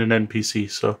haven't seen an NPC,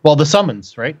 so. Well, the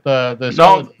summons, right? They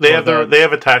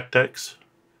have attack decks.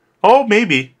 Oh,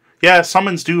 maybe. Yeah,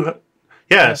 summons do.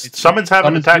 Yes, summons have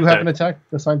an attack deck. Have an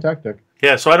assigned tactic.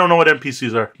 Yeah, so I don't know what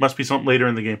NPCs are. Must be something later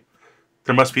in the game.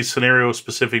 There must be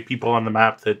scenario-specific people on the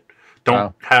map that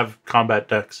don't have combat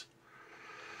decks.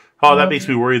 Oh, that makes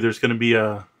me worry. There's going to be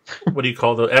a what do you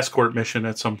call the escort mission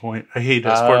at some point? I hate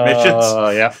escort missions.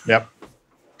 Yep.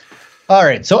 All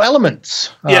right, so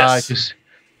elements. Yes.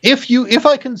 If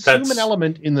I consume an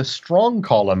element in the strong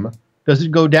column, does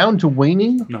it go down to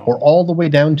waning or all the way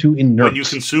down to inert? When you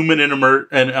consume an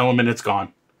element, it's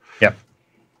gone. Yep.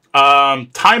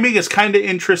 Timing is kind of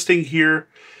interesting here.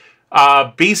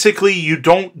 Basically, you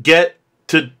don't get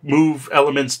to move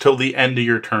elements till the end of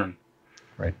your turn.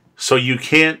 Right. So you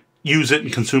can't use it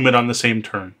and consume it on the same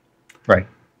turn. Right.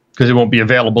 Because it won't be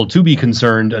available to be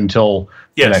concerned until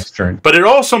the next turn. But it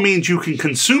also means you can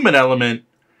consume an element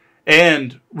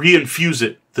and reinfuse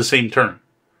it the same turn.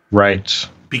 Right.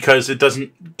 Because it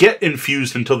doesn't get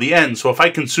infused until the end. So if I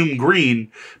consume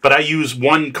green, but I use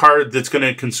one card that's going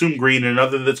to consume green and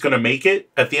another that's going to make it,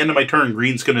 at the end of my turn,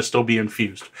 green's going to still be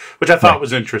infused, which I thought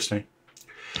was interesting.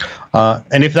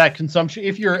 And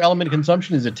if your element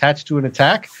consumption is attached to an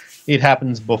attack, it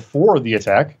happens before the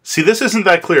attack. See, this isn't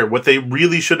that clear. What they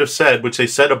really should have said, which they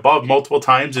said above multiple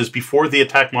times, is before the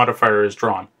attack modifier is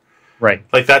drawn. Right.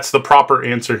 Like, that's the proper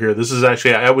answer here. This is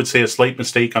actually, I would say, a slight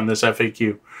mistake on this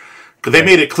FAQ. Because they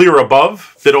made it clear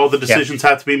above that all the decisions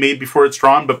have to be made before it's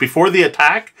drawn, but before the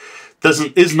attack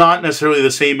is not necessarily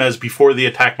the same as before the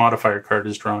attack modifier card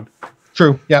is drawn.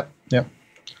 True. Yep. Yeah,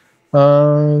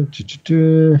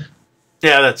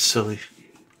 that's silly.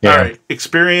 Yeah. All right.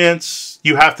 Experience,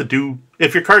 you have to do...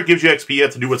 If your card gives you XP, you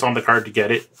have to do what's on the card to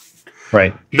get it.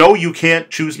 Right. No, you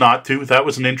can't choose not to. That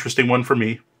was an interesting one for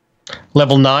me.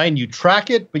 Level 9, you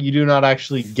track it, but you do not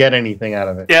actually get anything out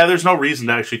of it. Yeah, there's no reason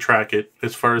to actually track it,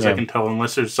 as far as I can tell,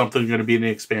 unless there's something going to be in the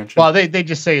expansion. Well, they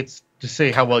just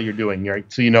say how well you're doing,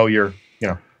 right? So you're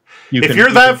if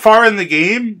you're that far in the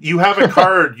game, you have a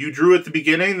card you drew at the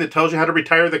beginning that tells you how to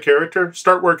retire the character.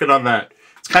 Start working on that.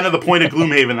 It's kind of the point of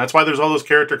Gloomhaven. That's why there's all those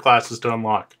character classes to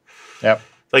unlock. Yep.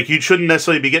 Like, you shouldn't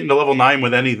necessarily be getting to level 9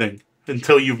 with anything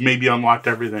until you've maybe unlocked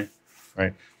everything.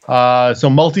 Right. So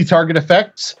multi-target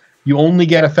effects. You only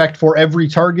get effect for every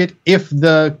target if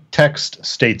the text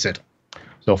states it.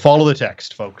 So follow the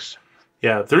text, folks.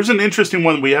 Yeah, there's an interesting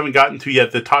one we haven't gotten to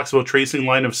yet that talks about tracing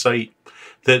line of sight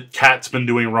that Kat's been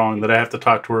doing wrong that I have to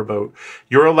talk to her about.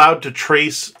 You're allowed to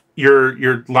trace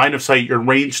your line of sight, you're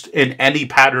ranged in any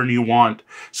pattern you want.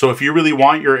 So if you really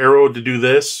want your arrow to do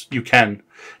this, you can.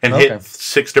 And hit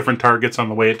 6 different targets on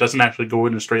the way. It doesn't actually go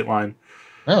in a straight line.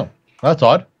 Oh, that's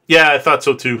odd. Yeah, I thought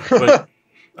so too. But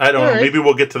I don't know. Maybe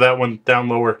we'll get to that one down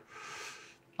lower.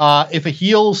 If a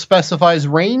heal specifies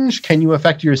range, can you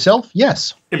affect yourself?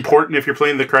 Yes. Important if you're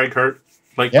playing the Crag card,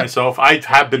 like myself. I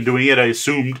have been doing it, I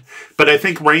assumed. But I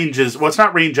think range is... Well, it's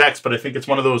not range X, but I think it's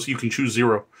one of those you can choose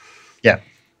 0. Yeah.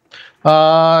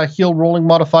 Heal rolling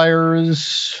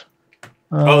modifiers...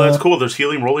 oh, that's cool. There's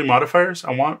healing rolling modifiers?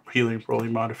 I want healing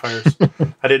rolling modifiers.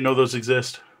 I didn't know those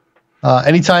exist.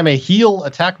 Anytime a heal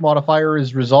attack modifier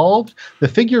is resolved, the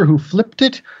figure who flipped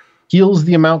it heals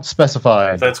the amount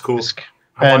specified. That's cool.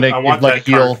 I want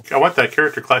that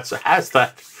character class that has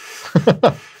that.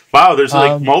 Wow, there's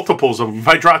like multiples of them. If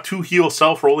I draw 2 heal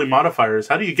self-rolling modifiers,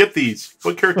 how do you get these?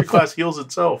 What character class heals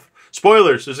itself?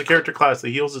 Spoilers, there's a character class that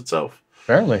heals itself.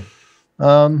 Apparently.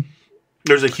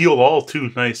 There's a heal all,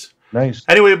 too. Nice.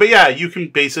 Anyway, but yeah, you can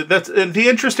base it. The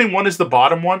interesting one is the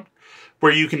bottom one,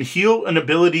 where you can heal an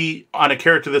ability on a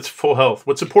character that's full health.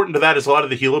 What's important to that is a lot of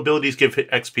the heal abilities give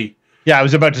XP. Yeah, I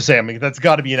was about to say, I mean, that's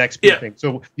got to be an XP thing.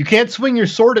 So you can't swing your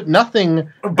sword at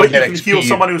nothing, but you can heal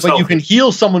someone who's healthy. But you can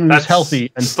heal someone who's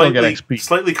healthy and still get XP.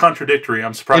 Slightly contradictory.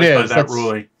 I'm surprised by that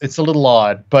ruling. It's a little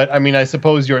odd, but I mean, I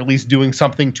suppose you're at least doing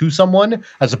something to someone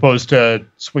as opposed to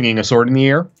swinging a sword in the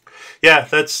air. Yeah,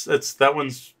 that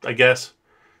one's, I guess.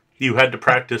 You had to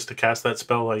practice to cast that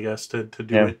spell, I guess, to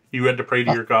do it. You had to pray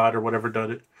to your god or whatever did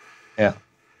it. Yeah.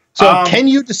 So can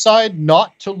you decide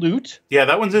not to loot? Yeah,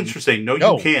 that one's interesting. No,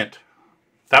 you can't.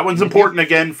 That one's important,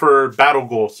 again, for battle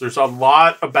goals. There's a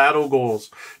lot of battle goals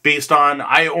based on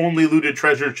I only looted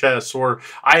treasure chests, or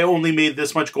I only made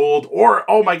this much gold, or,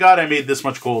 oh my god, I made this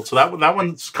much gold. So that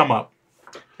one's come up.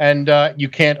 And you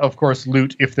can't, of course,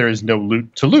 loot if there is no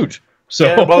loot to loot. So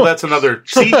yeah, well, that's another...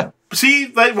 See,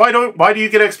 like, why do you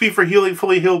get XP for healing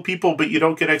fully healed people, but you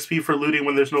don't get XP for looting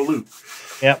when there's no loot?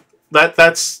 Yeah,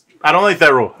 that's I don't like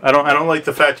that rule. I don't like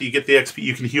the fact that you get the XP.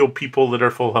 You can heal people that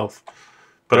are full health.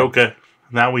 But okay,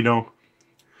 now we know.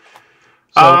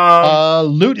 So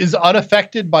loot is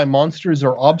unaffected by monsters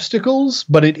or obstacles,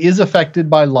 but it is affected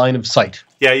by line of sight.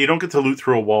 Yeah, you don't get to loot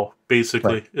through a wall.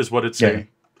 Basically, is what it's saying.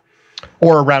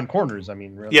 Or around corners. I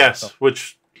mean, really. Yes,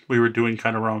 which we were doing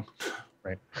kind of wrong.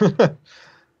 Right.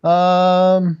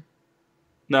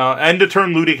 No, end of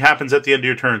turn looting happens at the end of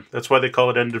your turn. That's why they call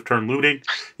it end of turn looting.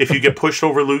 If you get pushed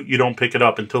over loot, you don't pick it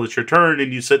up until it's your turn,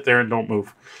 and you sit there and don't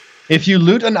move. If you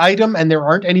loot an item and there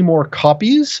aren't any more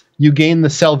copies, you gain the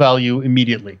sell value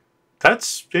immediately.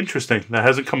 That's interesting. That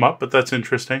hasn't come up, but that's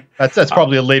interesting. That's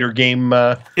probably a later game.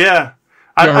 Yeah.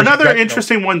 Another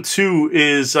interesting one, too,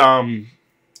 is when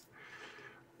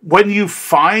you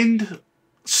find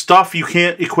stuff, you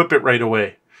can't equip it right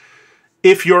away.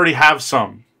 If you already have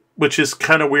some, which is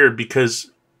kind of weird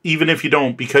because even if you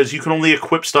don't, because you can only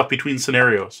equip stuff between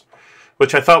scenarios,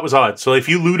 which I thought was odd. So if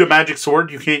you loot a magic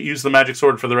sword, you can't use the magic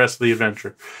sword for the rest of the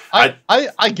adventure.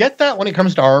 I get that when it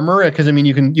comes to armor, because I mean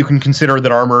you can consider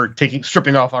that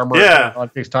stripping off armor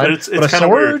takes time.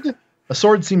 But a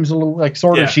sword seems a little like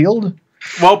sword or shield.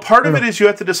 Well, part of it is you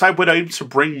have to decide what items to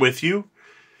bring with you,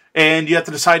 and you have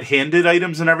to decide handed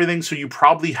items and everything. So you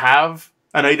probably have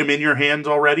an item in your hands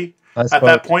already at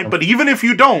that point. But even if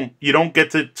you don't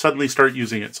get to suddenly start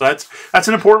using it. So that's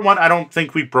an important one. I don't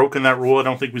think we've broken that rule. I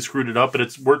don't think we screwed it up, but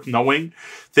it's worth knowing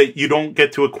that you don't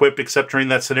get to equip except during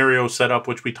that scenario setup,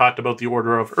 which we talked about the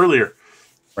order of earlier.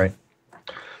 Right.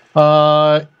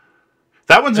 That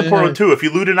one's important too. If you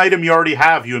loot an item you already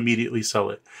have, you immediately sell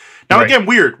it. Now, again,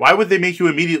 weird. Why would they make you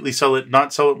immediately sell it,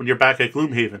 not sell it when you're back at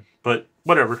Gloomhaven? But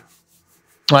whatever.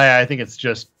 I think it's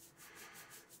just...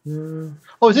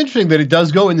 it's interesting that it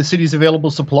does go in the city's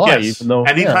available supply. Yes. Even though,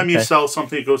 anytime you sell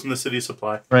something, it goes in the city's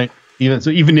supply. Right.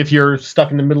 Even if you're stuck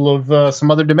in the middle of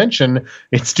some other dimension,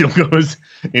 it still goes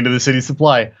into the city's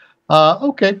supply.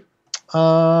 Okay.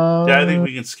 I think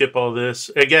we can skip all this.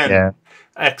 Again,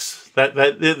 X.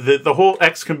 The whole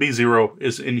X can be 0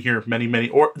 is in here. Many,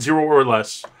 or 0 or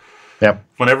less. Yeah.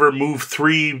 Whenever move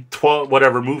 3, 12,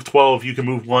 whatever, move 12, you can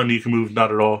move 1, you can move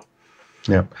not at all.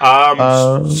 Yeah.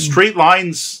 Straight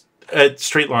lines on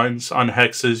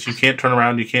hexes. You can't turn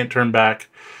around. You can't turn back.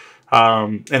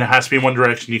 And it has to be in one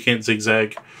direction. You can't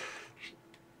zigzag.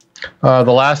 The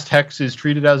last hex is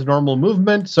treated as normal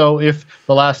movement. So if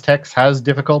the last hex has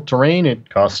difficult terrain, it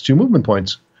costs 2 movement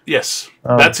points. Yes.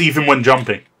 That's even when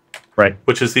jumping. Right.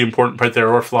 Which is the important part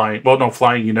there. Or flying. Well, no,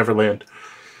 flying you never land.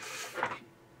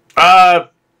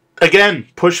 again,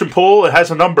 push and pull, it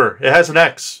has a number. It has an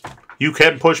X. You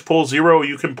can push pull 0.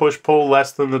 You can push pull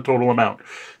less than the total amount.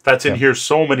 That's in here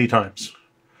so many times.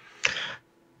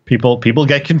 People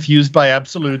get confused by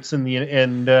absolutes and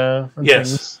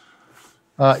things.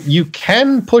 You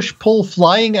can push pull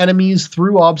flying enemies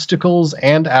through obstacles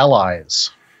and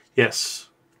allies. Yes,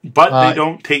 but they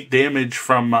don't take damage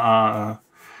from.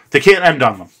 They can't end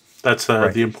on them. That's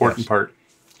the important part.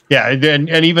 Yeah,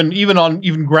 and even on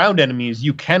ground enemies,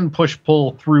 you can push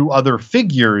pull through other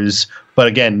figures, but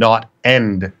again, not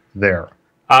end there.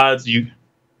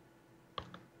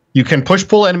 You can push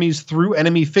pull enemies through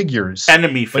enemy figures.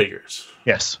 Figures.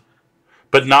 Yes,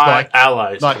 but not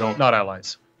allies. Not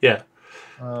allies. Yeah.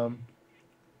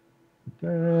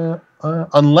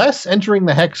 Unless entering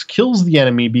the hex kills the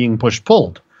enemy being push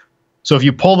pulled. So if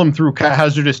you pull them through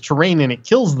hazardous terrain and it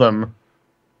kills them.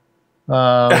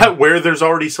 Where there's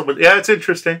already someone. Yeah, it's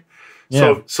interesting.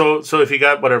 Yeah. So if you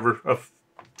got a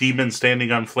demon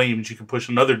standing on flames, you can push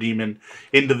another demon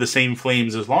into the same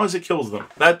flames as long as it kills them.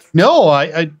 Yes, you're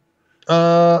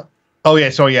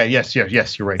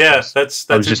right. Yeah, that's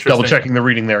I was just double checking the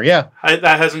reading there. Yeah.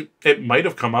 It might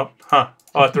have come up. Huh.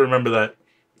 I'll have to remember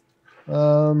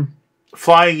that.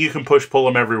 Flying, you can push pull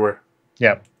them everywhere.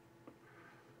 Yeah.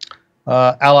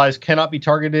 Allies cannot be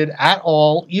targeted at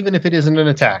all, even if it isn't an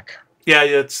attack. Yeah,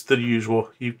 it's the usual.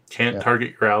 You can't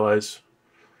target your allies.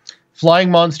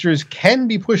 Flying monsters can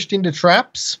be pushed into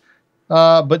traps,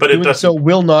 but doing so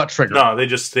will not trigger. No, they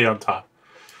just stay on top.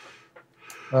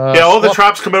 All the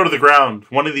traps come out of the ground.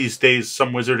 One of these days,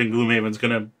 some wizard in Gloomhaven is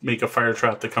going to make a fire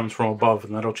trap that comes from above,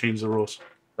 and that'll change the rules.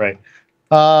 Right.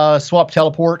 Swap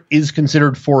teleport is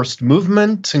considered forced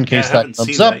movement, in case that comes up.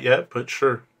 I haven't seen that yet, but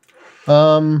sure.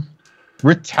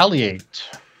 Retaliate.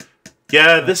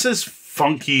 Yeah, this is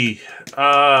funky.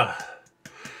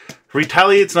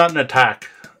 Retaliate's not an attack,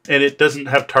 and it doesn't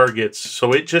have targets,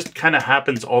 so it just kind of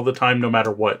happens all the time, no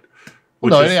matter what.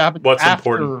 It happens what's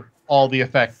important. All the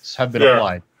effects have been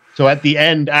applied. So at the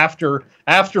end, after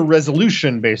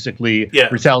resolution, basically,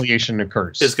 retaliation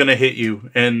occurs. It's going to hit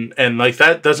you, and like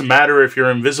that doesn't matter if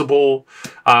you're invisible.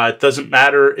 It doesn't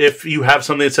matter if you have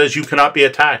something that says you cannot be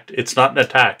attacked. It's not an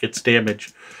attack. It's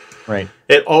damage. Right.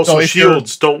 It also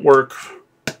shields don't work.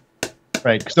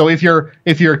 Right. So if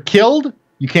you're killed,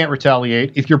 you can't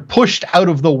retaliate. If you're pushed out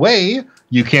of the way,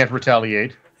 you can't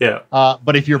retaliate. Yeah.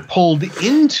 But if you're pulled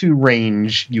into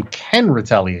range, you can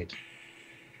retaliate.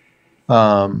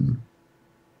 So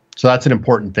that's an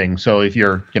important thing. So if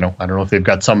you're, I don't know if they've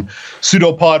got some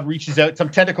pseudopod reaches out, some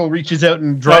tentacle reaches out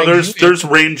and drags. No, there's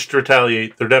ranged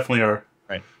retaliate. There definitely are.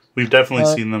 Right. We've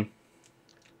definitely seen them.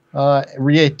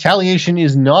 Retaliation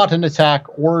is not an attack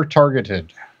or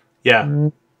targeted. Yeah,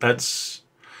 it's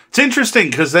interesting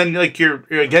because then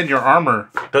your armor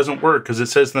doesn't work because it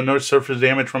says the no surface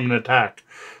damage from an attack.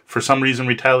 For some reason,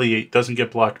 retaliate doesn't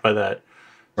get blocked by that.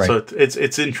 Right. So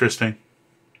it's interesting.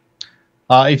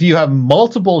 If you have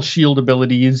multiple shield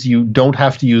abilities, you don't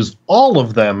have to use all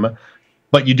of them,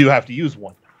 but you do have to use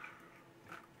one.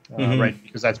 Right,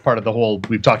 because that's part of the whole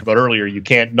we've talked about earlier. You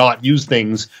can't not use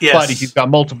things, but if you've got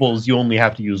multiples, you only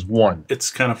have to use one. It's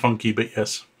kind of funky, but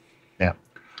yes. Yeah.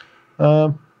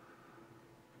 How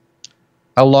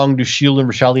long do shield and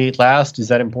retaliate last? Is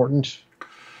that important?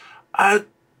 Yeah,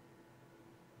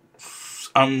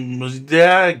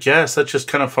 I guess that's just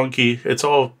kind of funky. It's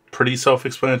all pretty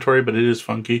self-explanatory, but it is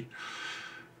funky.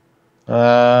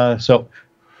 So.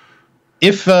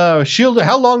 If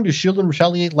how long does shield and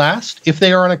retaliate last? If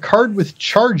they are on a card with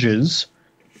charges,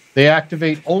 they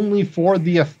activate only for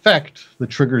the effect that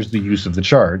triggers the use of the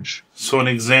charge. So an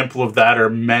example of that are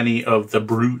many of the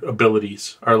brute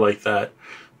abilities are like that,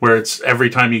 where it's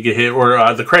every time you get hit,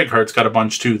 or the Craig card's got a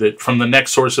bunch too, that from the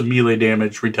next source of melee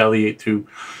damage, retaliate to,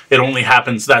 it only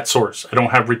happens that source. I don't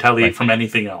have retaliate from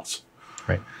anything else.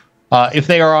 Right. If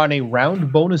they are on a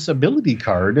round bonus ability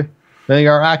card, they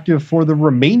are active for the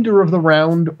remainder of the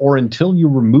round or until you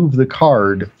remove the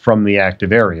card from the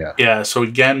active area. Yeah, so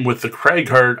again, with the Craig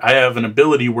card, I have an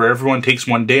ability where everyone takes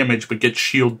 1 damage but gets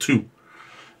shield 2.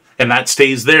 And that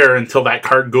stays there until that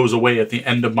card goes away at the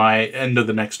end of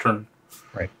the next turn.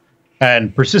 Right.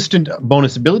 And persistent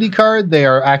bonus ability card, they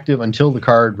are active until the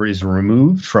card is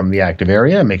removed from the active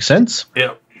area. Makes sense?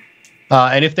 Yeah.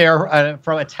 And if they are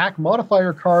from attack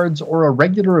modifier cards or a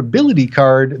regular ability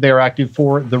card, they are active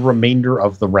for the remainder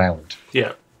of the round.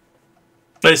 Yeah.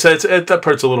 Like I said, that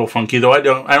part's a little funky, though. I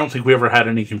don't think we ever had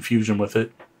any confusion with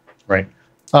it. Right.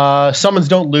 Summons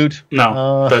don't loot.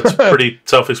 No, that's pretty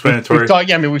self-explanatory.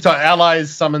 We've talked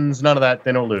allies, summons, none of that.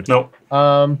 They don't loot. Nope.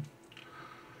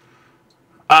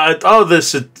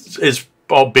 This is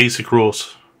all basic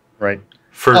rules. Right.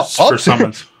 For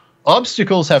summons.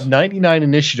 obstacles have 99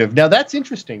 initiative. Now that's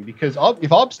interesting because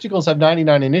if obstacles have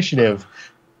 99 initiative,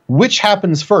 which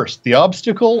happens first, the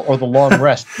obstacle or the long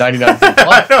rest?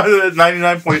 99.5.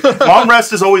 99 point. Long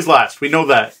rest is always last. We know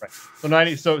that. Right. So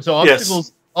 90. So obstacles.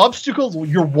 Yes. Obstacles.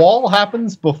 Your wall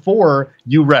happens before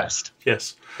you rest.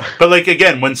 Yes, but like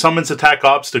again, when summons attack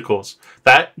obstacles,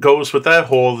 that goes with that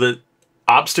whole that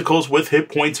obstacles with hit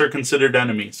points are considered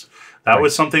enemies. That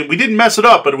was something we didn't mess it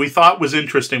up, but we thought was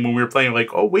interesting when we were playing. Like,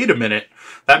 oh, wait a minute,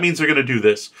 that means they're going to do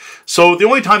this. So the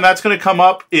only time that's going to come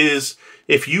up is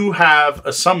if you have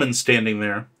a summon standing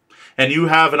there, and you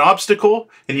have an obstacle,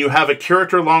 and you have a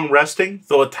character long resting,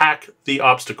 they'll attack the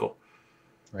obstacle.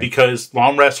 Right. Because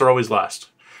long rests are always last.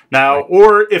 Now, right.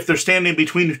 Or if they're standing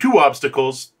between two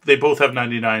obstacles, they both have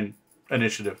 99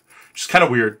 initiative. Which is kind of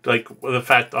weird, like the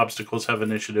fact obstacles have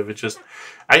initiative. It just,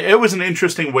 it was an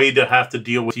interesting way to have to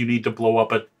deal with. You need to blow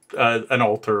up an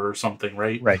altar or something,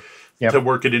 right? Right. Yep. To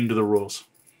work it into the rules.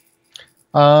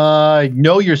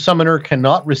 No, your summoner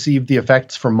cannot receive the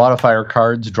effects from modifier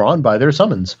cards drawn by their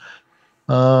summons.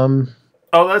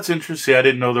 Oh, that's interesting. I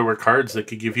didn't know there were cards that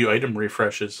could give you item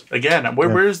refreshes. Again,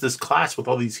 where is this class with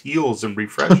all these heals and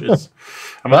refreshes?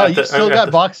 Well, you still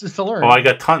got boxes to learn. Oh, I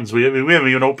got tons. We haven't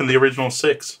even opened the original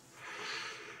 6.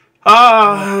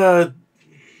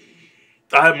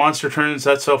 Monster turns,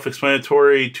 that's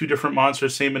self-explanatory. 2 different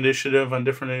monsters, same initiative on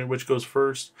different, which goes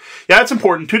first. Yeah, it's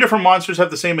important. 2 different monsters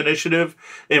have the same initiative,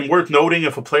 and worth noting,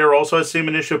 if a player also has the same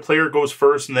initiative, player goes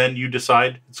first, and then you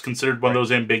decide. It's considered one of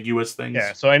those ambiguous things.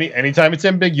 Yeah, so anytime it's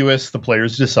ambiguous, the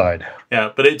players decide.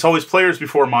 Yeah, but it's always players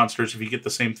before monsters if you get the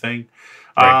same thing.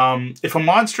 Right. If a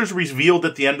monster is revealed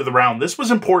at the end of the round, this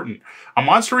was important. A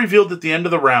monster revealed at the end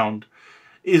of the round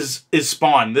is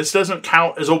spawn. This doesn't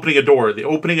count as opening a door. The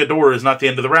opening a door is not the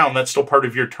end of the round. That's still part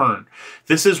of your turn.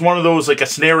 This is one of those, like a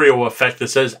scenario effect that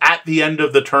says at the end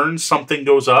of the turn, something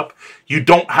goes up. You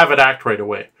don't have it act right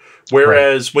away.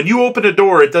 Whereas when you open a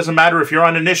door, it doesn't matter if you're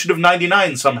on initiative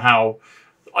 99 somehow.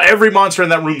 Every monster in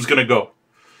that room is going to go.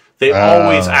 They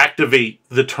always activate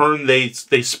the turn they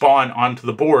spawn onto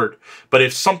the board. But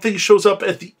if something shows up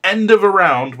at the end of a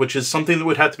round, which is something that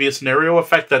would have to be a scenario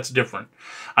effect, that's different.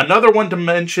 Another one to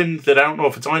mention that I don't know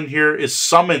if it's on here is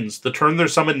summons. The turn they're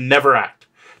summoned never act.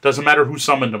 Doesn't matter who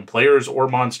summoned them, players or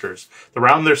monsters. The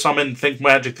round they're summoned, think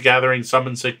Magic the Gathering,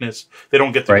 summon sickness. They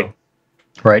don't get to go.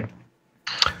 Right.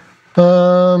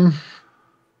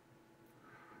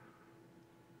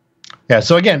 Yeah,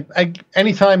 so again,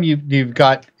 anytime you've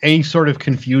got any sort of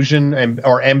confusion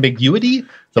or ambiguity,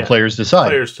 the players decide.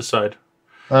 Players decide.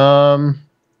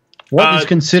 What is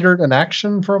considered an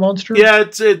action for a monster? Yeah,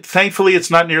 thankfully it's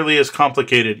not nearly as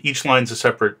complicated. Each line's a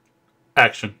separate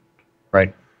action.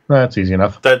 Right. That's easy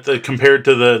enough. Compared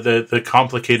to the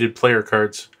complicated player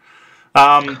cards.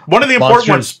 One of the important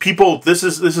ones, this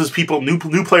is people,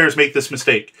 new players make this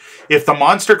mistake. If the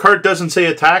monster card doesn't say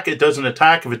attack, it doesn't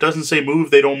attack. If it doesn't say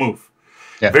move, they don't move.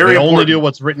 Yeah, they only do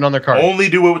what's written on their card. Only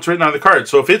do what's written on the card.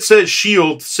 So if it says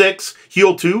shield 6,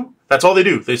 heal 2, that's all they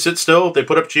do. They sit still, they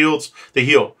put up shields, they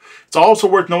heal. It's also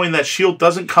worth knowing that shield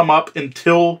doesn't come up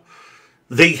until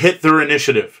they hit their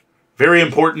initiative. Very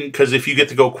important, because if you get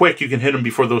to go quick, you can hit them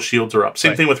before those shields are up.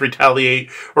 Same thing with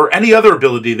retaliate or any other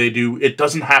ability they do. It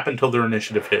doesn't happen until their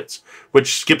initiative hits,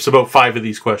 which skips about 5 of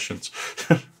these questions.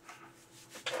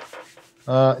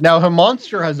 Now, if a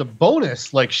monster has a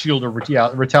bonus like shield or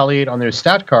retaliate on their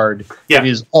stat card, it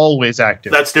is always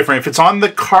active. That's different. If it's on the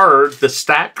card, the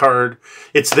stat card,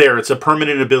 it's there. It's a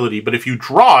permanent ability. But if you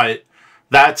draw it,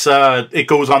 that's it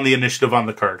goes on the initiative on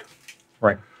the card.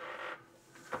 Right.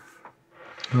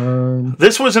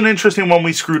 This was an interesting one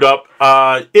we screwed up.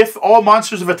 If all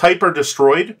monsters of a type are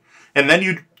destroyed, and then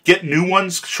you get new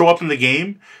ones show up in the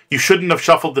game, you shouldn't have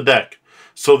shuffled the deck.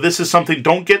 So this is something,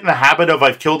 don't get in the habit of,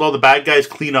 I've killed all the bad guys,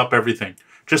 clean up everything.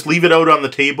 Just leave it out on the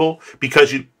table,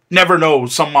 because you never know,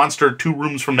 some monster 2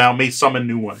 rooms from now may summon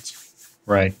new ones.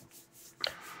 Right.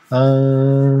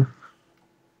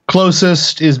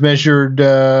 Closest is measured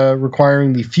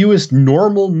requiring the fewest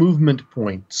normal movement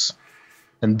points,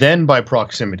 and then by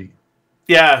proximity.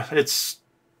 Yeah, it's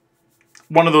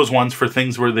one of those ones for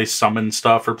things where they summon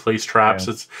stuff or place traps.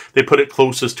 Yeah. They put it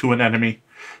closest to an enemy.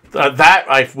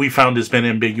 We found has been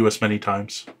ambiguous many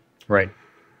times. Right.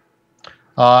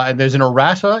 And there's an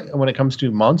errata when it comes to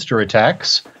monster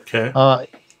attacks. Okay.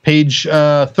 Page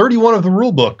 31 of the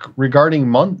rulebook regarding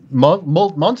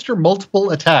monster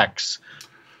multiple attacks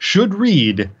should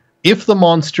read, if the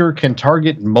monster can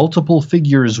target multiple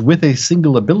figures with a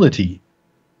single ability,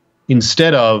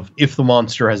 instead of if the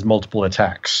monster has multiple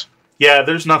attacks. Yeah,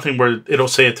 there's nothing where it'll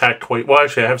say attack twice. Well,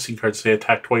 actually, I have seen cards say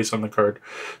attack twice on the card.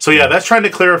 So yeah, that's trying to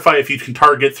clarify if you can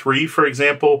target 3, for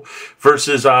example,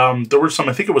 versus there were some,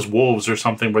 I think it was wolves or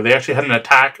something, where they actually had an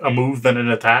attack, a move, then an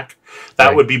attack.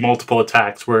 That would be multiple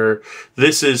attacks, where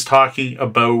this is talking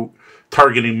about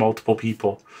targeting multiple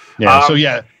people. Yeah, so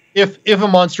yeah, if a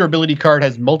monster ability card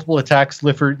has multiple attacks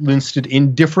listed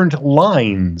in different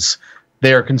lines,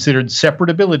 they are considered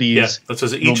separate abilities. Yeah, that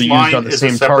says each line is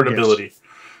a separate ability.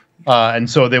 And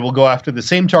so they will go after the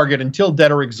same target until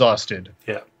dead or exhausted.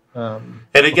 Yeah.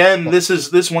 And again, this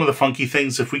is one of the funky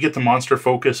things. If we get the monster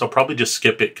focus, I'll probably just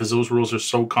skip it because those rules are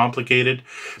so complicated.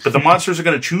 But the monsters are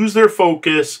going to choose their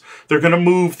focus. They're going to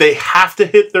move. They have to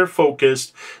hit their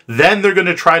focus. Then they're going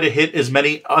to try to hit as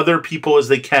many other people as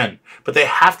they can. But they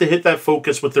have to hit that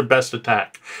focus with their best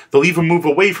attack. They'll even move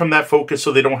away from that focus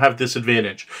so they don't have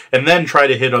disadvantage. And then try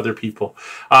to hit other people.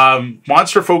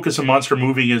 Monster focus and monster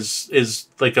moving is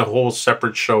like a whole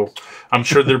separate show. I'm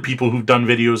sure there are people who've done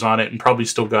videos on it and probably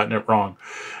still gotten it wrong.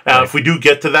 If we do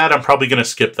get to that, I'm probably going to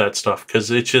skip that stuff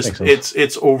because it's just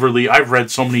it's overly. I've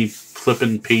read so many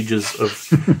flippin' pages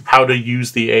of how to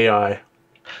use the AI.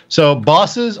 So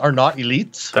bosses are not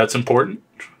elites. That's important.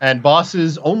 And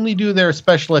bosses only do their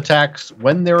special attacks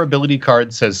when their ability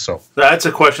card says so. That's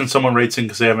a question someone writes in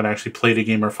because they haven't actually played a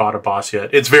game or fought a boss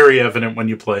yet. It's very evident when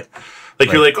you play.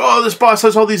 Like, you're like, oh, this boss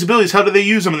has all these abilities. How do they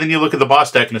use them? And then you look at the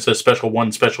boss deck and it says Special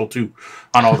 1, Special 2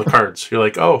 on all the cards. You're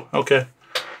like, oh, okay.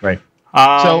 Right.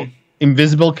 So,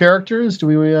 invisible characters, do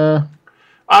we...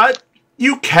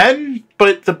 You can,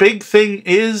 but the big thing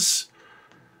is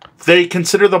they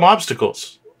consider them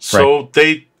obstacles. So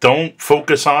they don't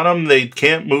focus on them. They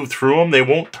can't move through them. They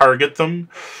won't target them.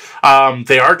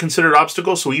 They are considered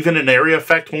obstacles, so even an area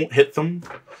effect won't hit them.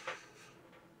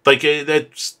 Like,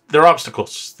 they're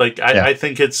obstacles. Like, I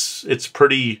think it's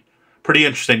pretty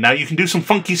interesting. Now, you can do some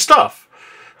funky stuff.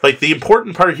 Like, the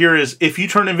important part here is if you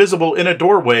turn invisible in a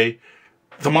doorway,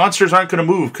 the monsters aren't going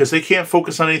to move because they can't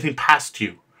focus on anything past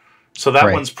you. So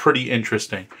that one's pretty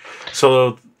interesting.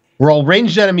 So, while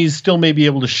ranged enemies still may be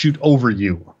able to shoot over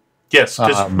you. Yes,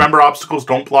 because remember, obstacles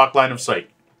don't block line of sight.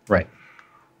 Right.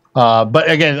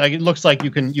 But again, like, it looks like you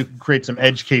can create some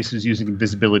edge cases using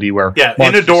invisibility where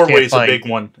in a doorway is a big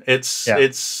one.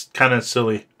 It's kind of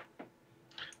silly.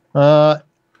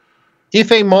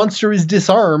 If a monster is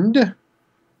disarmed,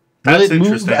 will it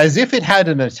move as if it had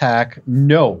an attack?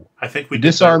 No. I think we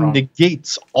disarm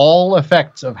negates all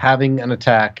effects of having an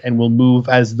attack and will move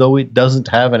as though it doesn't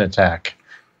have an attack,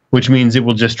 which means it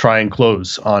will just try and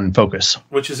close on focus.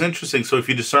 Which is interesting. So if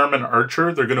you disarm an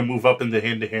archer, they're going to move up into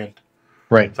hand-to-hand.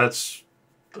 Right.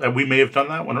 We may have done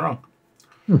that one wrong.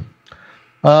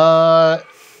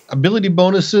 Ability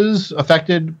bonuses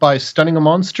affected by stunning a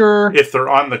monster. If they're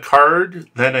on the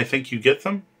card, then I think you get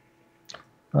them.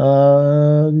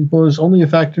 Bonus only a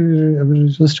factor.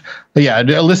 List.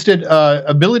 Listed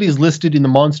abilities listed in the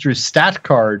monster's stat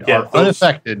card are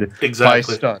unaffected by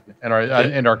stun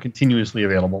and are continuously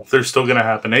available. They're still going to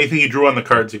happen. Anything you drew on the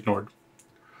card's ignored.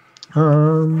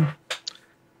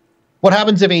 What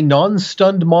happens if a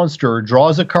non-stunned monster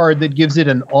draws a card that gives it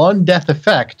an on-death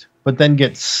effect, but then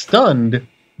gets stunned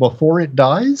before it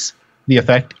dies? The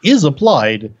effect is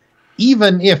applied,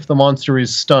 even if the monster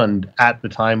is stunned at the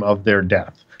time of their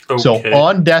death. Okay. So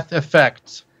on-death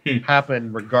effects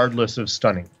happen regardless of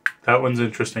stunning. That one's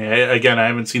interesting. I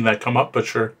haven't seen that come up, but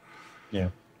sure. Yeah.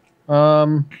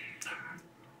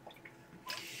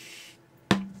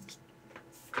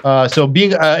 So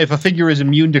being if a figure is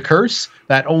immune to curse,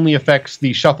 that only affects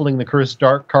the shuffling the cursed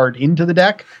dark card into the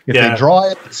deck. If they draw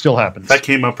it, it still happens. That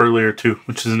came up earlier too,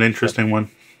 which is an interesting one.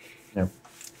 Yeah.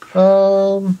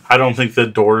 I don't think the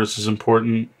doors is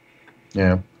important.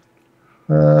 Yeah.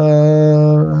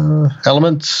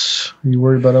 Elements? Are you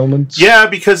worried about elements? Yeah,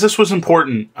 because this was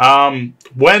important.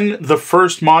 When the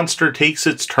first monster takes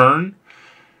its turn,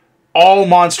 all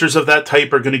monsters of that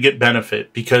type are going to get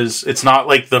benefit because it's not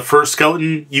like the first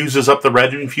skeleton uses up the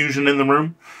red infusion in the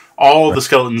room. All the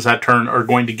skeletons that turn are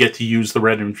going to get to use the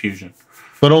red infusion.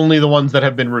 But only the ones that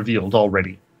have been revealed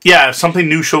already. Yeah, if something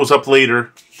new shows up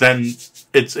later, then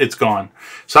it's gone.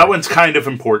 So that one's kind of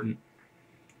important.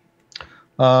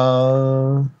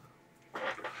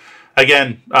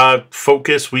 Again,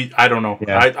 focus. I don't know.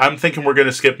 Yeah. I'm thinking we're going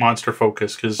to skip monster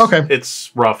focus because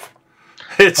it's rough.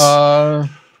 It's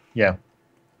yeah.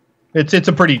 It's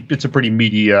a pretty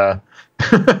meaty.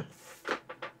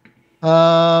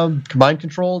 Mind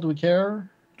control. Do we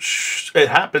care? It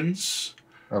happens.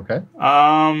 Okay.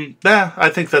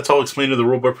 I think that's all explained in the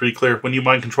rulebook pretty clear. When you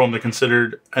mind control them, they're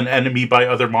considered an enemy by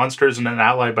other monsters and an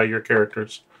ally by your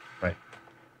characters. Right.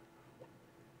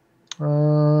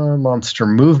 Monster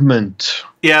movement.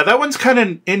 Yeah, that one's kind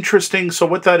of interesting. So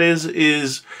what that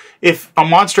is if a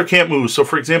monster can't move, so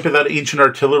for example, that ancient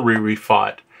artillery we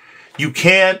fought, you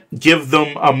can't give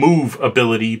them a move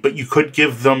ability, but you could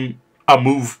give them a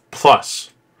move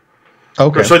plus.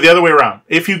 Okay. Or, sorry, the other way around.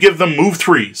 If you give them move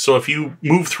 3, so if you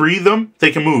move 3 them,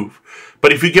 they can move.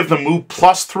 But if you give them move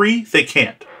plus 3, they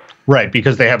can't. Right,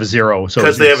 because they have a 0.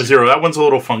 Because they have a 0. That one's a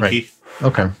little funky.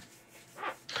 Right. Okay.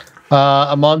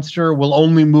 A monster will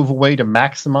only move away to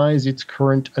maximize its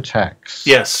current attacks.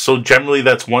 Yes, so generally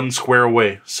that's 1 square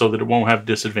away, so that it won't have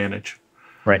disadvantage.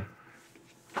 Right.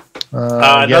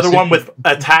 Another one with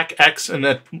attack X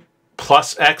and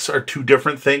plus X are 2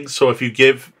 different things. So if you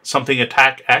give something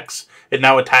attack X, it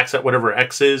now attacks at whatever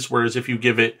X is, whereas if you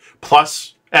give it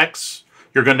plus X,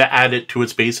 you're going to add it to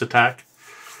its base attack.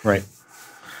 Right.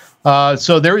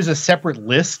 So there is a separate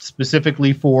list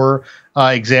specifically for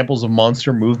examples of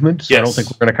monster movement. So yes. I don't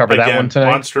think we're going to cover that one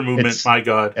tonight. Monster movement, my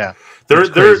God. Yeah.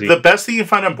 The best thing you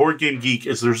find on Board Game Geek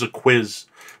is there's a quiz.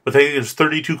 But I think there's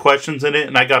 32 questions in it,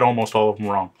 and I got almost all of them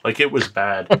wrong. Like, it was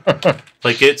bad.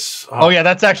 Like, it's... Oh, yeah,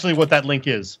 that's actually what that link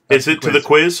is. Is it to the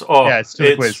quiz? Oh, yeah, it's to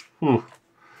the quiz. Whew.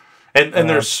 And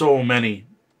there's so many.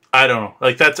 I don't know.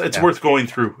 Like, it's worth going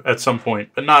through at some point.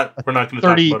 But we're not going to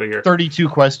talk about it here. 32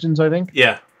 questions, I think.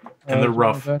 Yeah, and they're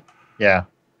rough. Like yeah.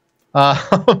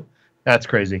 That's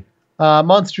crazy.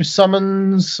 Monster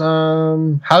summons.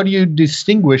 How do you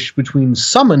distinguish between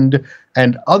summoned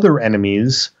and other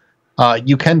enemies?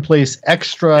 You can place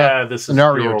extra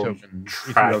scenario tokens if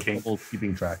you have trouble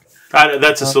keeping track.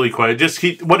 That's a silly question.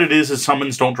 Just what it is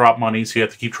summons don't drop money, so you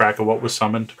have to keep track of what was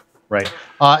summoned. Right.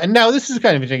 And now this is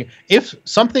kind of interesting. If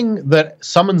something that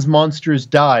summons monsters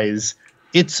dies,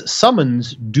 its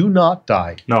summons do not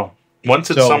die. No.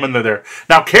 Once it's summoned, they're there.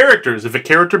 Now, characters. If a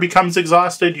character becomes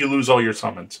exhausted, you lose all your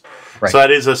summons. Right. So that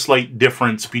is a slight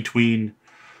difference between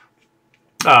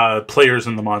players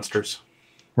and the monsters.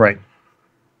 Right.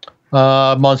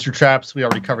 Monster traps, we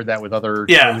already covered that with other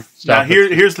stuff. Now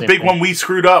here's the big one we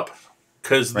screwed up,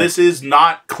 because this is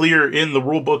not clear in the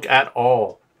rulebook at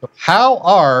all. How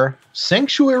are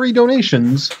sanctuary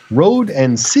donations, road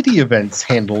and city events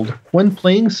handled when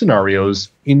playing scenarios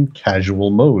in casual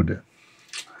mode?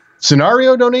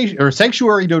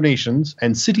 Sanctuary donations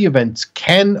and city events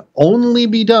can only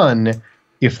be done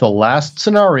if the last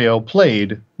scenario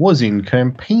played was in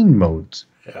campaign modes.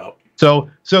 Yep. So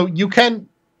you can...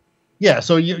 Yeah,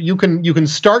 so you can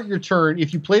start your turn.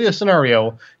 If you played a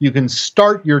scenario, you can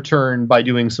start your turn by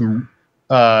doing some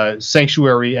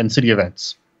sanctuary and city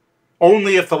events.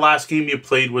 Only if the last game you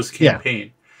played was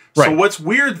campaign. Yeah. So what's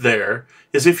weird there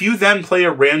is if you then play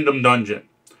a random dungeon,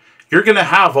 you're going to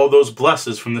have all those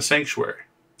blesses from the sanctuary.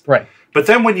 Right. But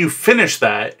then when you finish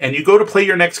that and you go to play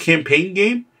your next campaign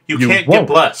game, you can't get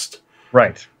blessed.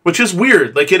 Right. Which is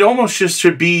weird. Like, it almost just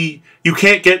should be... You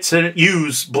can't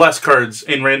use bless cards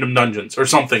in random dungeons or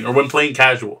something, or when playing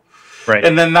casual. Right.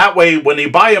 And then that way, when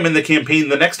you buy them in the campaign,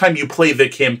 the next time you play the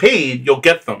campaign, you'll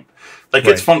get them. Like,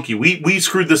 it's funky. We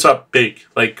screwed this up big.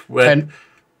 Like, when...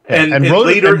 And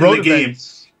later in the game...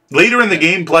 Later in the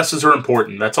game, blesses are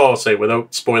important. That's all I'll say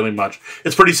without spoiling much.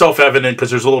 It's pretty self-evident because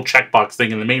there's a little checkbox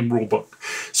thing in the main rulebook.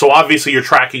 So obviously you're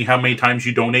tracking how many times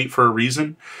you donate for a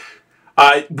reason.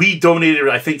 We donated,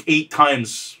 I think, 8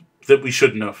 times that we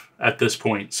shouldn't have at this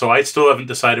point. So I still haven't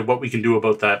decided what we can do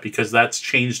about that because that's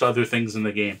changed other things in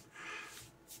the game.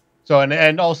 So,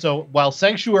 and also, while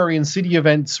Sanctuary and City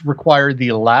events require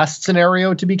the last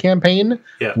scenario to be campaign,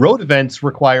 road events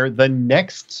require the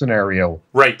next scenario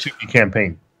to be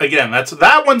campaign. Again,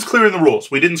 that one's clear in the rules.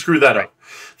 We didn't screw that up.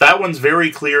 That one's very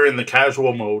clear in the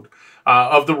casual mode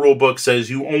of the rule book.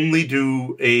 Says you only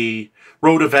do a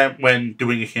road event when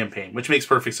doing a campaign, which makes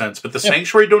perfect sense. But the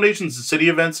sanctuary donations and city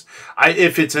events,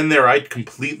 if it's in there, I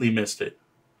completely missed it.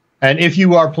 And if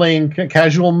you are playing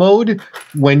casual mode,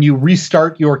 when you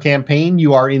restart your campaign,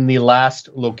 you are in the last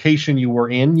location you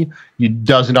were in.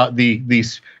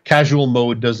 The casual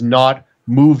mode does not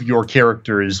move your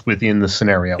characters within the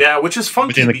scenario. Yeah, which is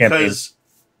funky because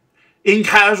in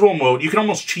casual mode, you can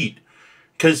almost cheat.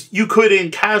 Because you could, in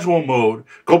casual mode,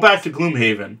 go back to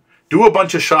Gloomhaven, do a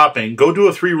bunch of shopping, go do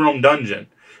a 3-room dungeon,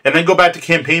 and then go back to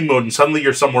campaign mode, and suddenly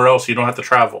you're somewhere else. You don't have to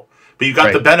travel. But you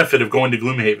got the benefit of going to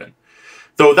Gloomhaven.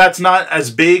 Though that's not as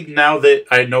big now that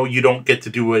I know you don't get to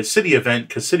do a city event,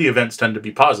 because city events tend to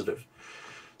be positive.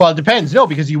 Well, it depends. No,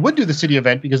 because you would do the city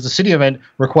event, because the city event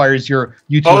requires you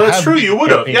to Oh, that's true. You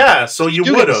would have. Yeah, so you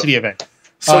would have. The city event.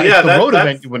 So the road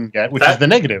event you wouldn't get, which is the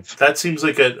negative. That seems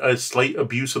like a slight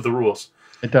abuse of the rules.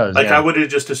 It does. Like, I would have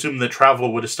just assumed that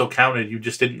travel would have still counted. You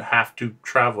just didn't have to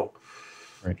travel.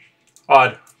 Right.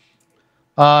 Odd.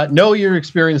 No, your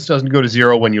experience doesn't go to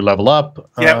 0 when you level up.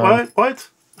 Yeah, what?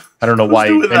 I don't know Who's why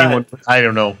doing anyone. that? I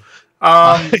don't know.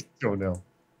 I don't know.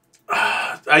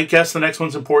 I guess the next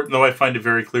one's important, though I find it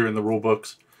very clear in the rule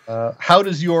books. How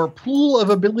does your pool of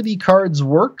ability cards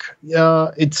work?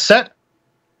 It's set.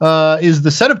 Is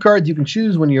the set of cards you can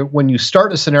choose when you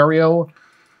start a scenario.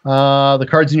 The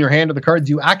cards in your hand are the cards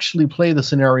you actually play the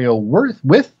scenario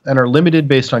with, and are limited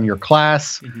based on your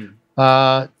class.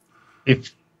 Mm-hmm.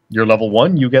 If you're level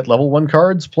 1, you get level 1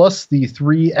 cards plus the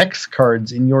 3 X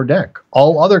cards in your deck.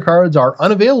 All other cards are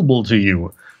unavailable to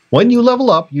you. When you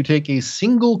level up, you take a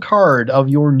single card of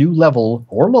your new level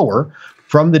or lower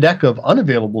from the deck of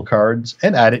unavailable cards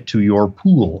and add it to your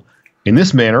pool. In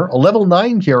this manner, a level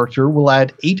 9 character will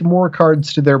add 8 more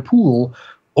cards to their pool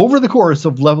over the course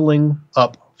of leveling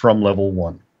up from level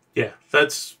 1. Yeah,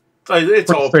 it's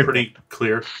all pretty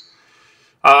clear.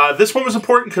 This one was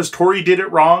important because Tori did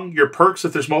it wrong. Your perks,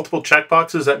 if there's multiple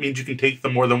checkboxes, that means you can take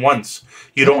them more than once.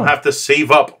 You don't have to save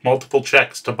up multiple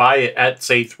checks to buy it at,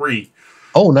 say, 3.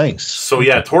 Oh, nice. So,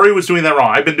 yeah, Tori was doing that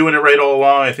wrong. I've been doing it right all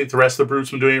along. I think the rest of the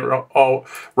group's been doing it all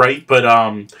right. But,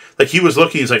 like, he was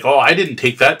looking, he's like, oh, I didn't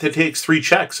take that. It takes 3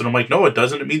 checks. And I'm like, no, it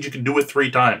doesn't. It means you can do it 3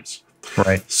 times.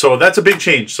 Right. So that's a big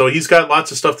change. So he's got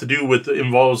lots of stuff to do with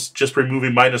involves just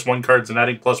removing -1 cards and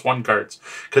adding +1 cards.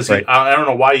 Because I don't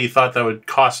know why he thought that would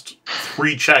cost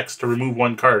 3 checks to remove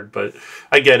 1 card, but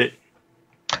I get it.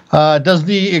 Does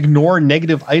the ignore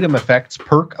negative item effects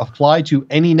perk apply to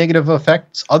any negative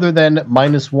effects other than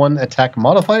 -1 attack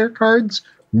modifier cards?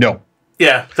 No.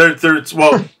 Yeah, there's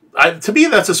well, to me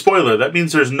that's a spoiler. That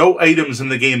means there's no items in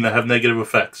the game that have negative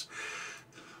effects.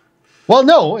 Well,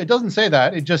 no, it doesn't say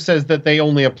that. It just says that they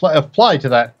only apply to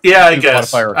that. Yeah, I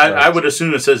guess. I would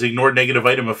assume it says ignore negative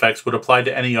item effects would apply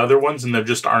to any other ones, and there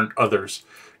just aren't others.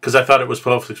 Because I thought it was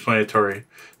self-explanatory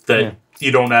that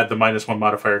you don't add the -1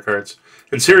 modifier cards.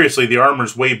 And seriously, the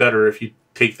armor's way better if you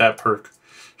take that perk.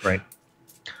 Right.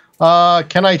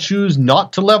 Can I choose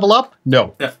not to level up?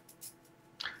 No. Yeah.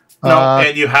 No,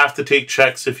 and you have to take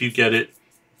checks if you get it.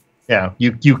 Yeah.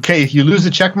 If you lose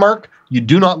a check mark, you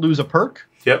do not lose a perk.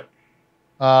 Yep.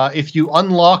 If you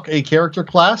unlock a character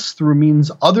class through means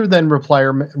other than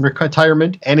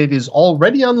retirement and it is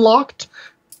already unlocked,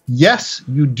 yes,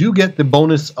 you do get the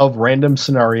bonus of random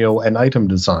scenario and item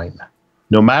design.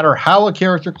 No matter how a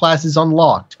character class is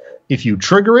unlocked, if you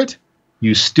trigger it,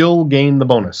 you still gain the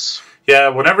bonus. Yeah,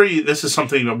 whenever this is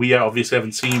something that we obviously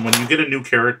haven't seen. When you get a new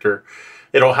character,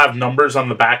 it'll have numbers on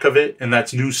the back of it, and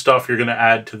that's new stuff you're going to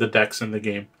add to the decks in the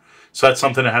game. So that's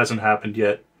something that hasn't happened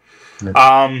yet.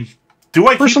 Yeah. Do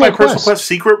I keep my personal quest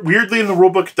secret? Weirdly, in the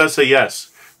rulebook, it does say yes,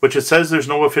 which it says there's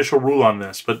no official rule on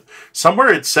this. But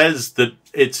somewhere it says that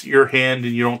it's your hand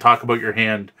and you don't talk about your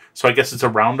hand. So I guess it's a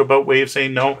roundabout way of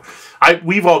saying no.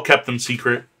 We've all kept them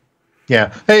secret.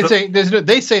 Yeah. They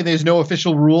say there's no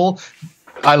official rule.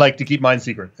 I like to keep mine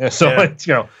secret. So, do what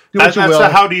you will.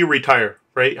 How do you retire,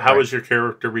 right? How does your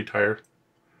character retire?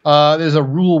 There's a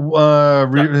rule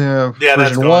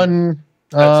version 1.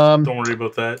 Don't worry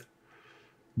about that.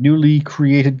 Newly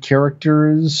created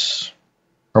characters.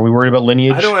 Are we worried about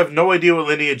lineage? I don't have no idea what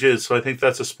lineage is, so I think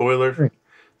that's a spoiler.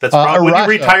 That's probably when you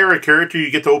retire a character, you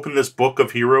get to open this book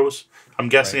of heroes. I'm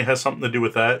guessing it has something to do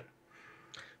with that.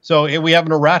 So we have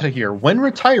an errata here. When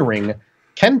retiring,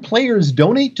 can players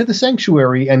donate to the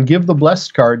sanctuary and give the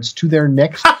blessed cards to their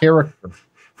next character?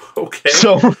 Okay.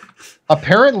 So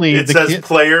apparently it says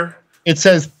player. It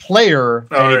says player,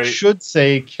 and it should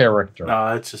say character.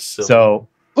 No, that's just silly. So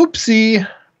oopsie.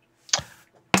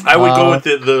 I would go with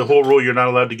the whole rule. You're not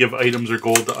allowed to give items or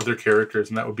gold to other characters,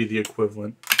 and that would be the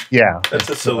equivalent. Yeah, that's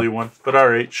a silly one, but all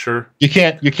right, sure. You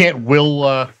can't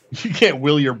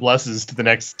will your blesses to the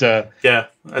next. The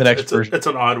next version. It's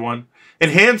an odd one.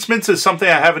 Enhancements is something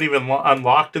I haven't even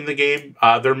unlocked in the game.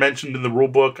 They're mentioned in the rule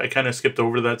book. I kind of skipped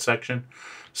over that section.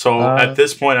 So at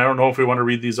this point, I don't know if we want to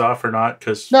read these off or not.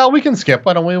 No, we can skip.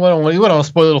 We don't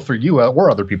spoil it for you or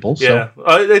other people. Yeah, so.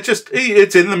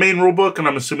 It's in the main rule book, and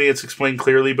I'm assuming it's explained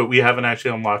clearly, but we haven't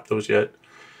actually unlocked those yet.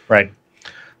 Right.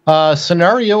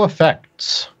 Scenario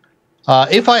effects.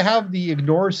 If I have the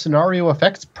ignore scenario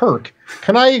effects perk,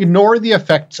 can I ignore the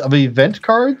effects of event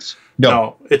cards?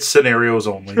 No, it's scenarios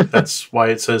only. That's why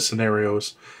it says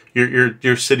scenarios.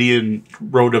 Your city and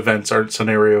road events aren't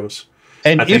scenarios.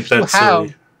 And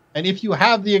if you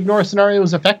have the ignore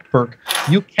scenarios effect perk,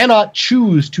 you cannot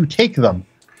choose to take them.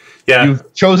 Yeah.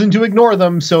 You've chosen to ignore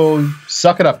them, so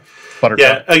suck it up,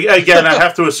 Buttercup. Yeah, again, I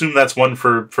have to assume that's one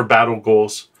for battle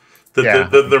goals.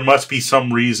 There must be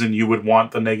some reason you would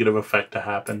want the negative effect to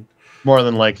happen. More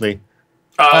than likely.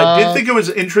 I did think it was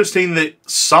interesting that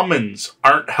summons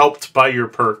aren't helped by your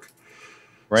perk.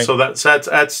 Right. So that's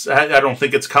I don't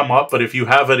think it's come up, but if you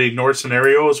have it ignore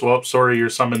scenarios, well, sorry, your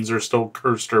summons are still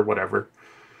cursed or whatever.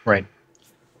 Right.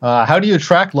 How do you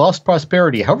track lost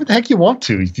prosperity? However the heck you want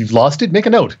to. If you've lost it, make a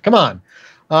note. Come on.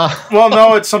 Well,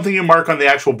 no, it's something you mark on the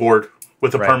actual board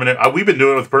with a Right. permanent. We've been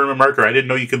doing it with a permanent marker. I didn't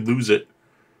know you could lose it.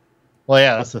 Well,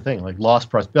 yeah, that's the thing. Like lost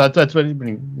prosperity. That's what.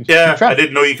 Yeah, I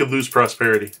didn't know you could lose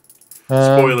prosperity.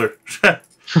 Spoiler.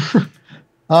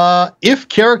 If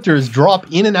characters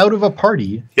drop in and out of a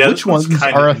party, which ones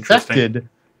are affected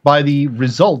by the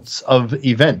results of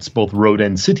events, both road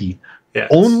and city? Yes.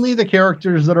 Only the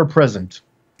characters that are present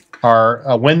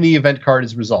are when the event card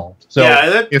is resolved. So yeah,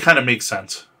 that kind of makes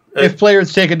sense. If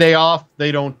players take a day off,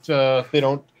 they don't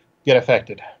get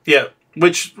affected. Yeah,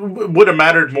 which would have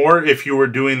mattered more if you were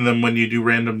doing them when you do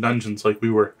random dungeons like we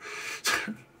were.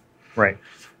 Right.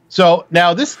 So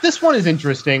now this one is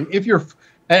interesting. If you're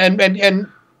and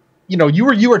you know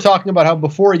you were talking about how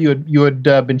before you had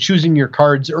been choosing your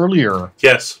cards earlier.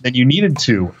 Yes. Than you needed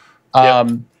to.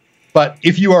 Yep. But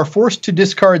if you are forced to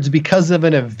discards because of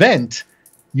an event,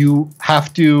 you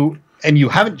have to, and you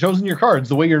haven't chosen your cards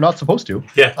the way you're not supposed to.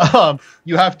 Yeah.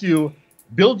 You have to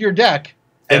build your deck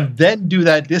and then do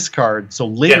that discard. So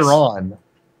later on,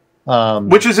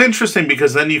 which is interesting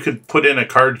because then you could put in a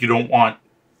card you don't want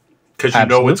because you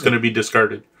know it's going to be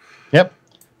discarded. Yep.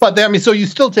 But I mean, so you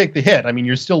still take the hit. I mean,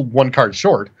 you're still one card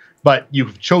short, but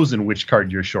you've chosen which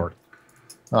card you're short.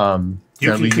 You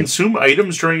can consume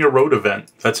items during a road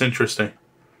event. That's interesting.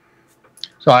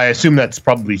 So I assume that's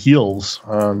probably heals.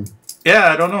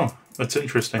 Yeah, I don't know. That's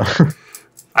interesting.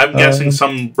 I'm guessing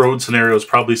some road scenarios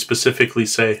probably specifically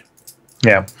say.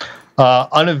 Yeah.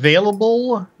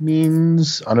 Unavailable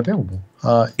means unavailable.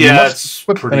 Yeah, it's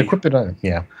equip it item.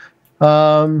 Yeah.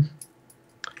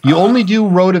 You only do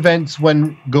road events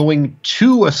when going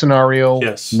to a scenario,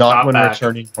 not when back.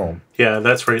 Returning home. Yeah,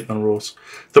 that's right in the rules.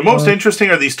 The most interesting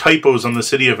are these typos on the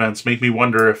city events. Make me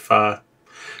wonder if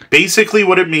basically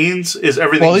what it means is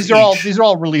everything. Well, these are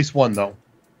all release one though.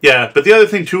 Yeah, but the other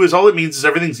thing too is all it means is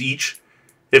everything's each.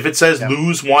 If it says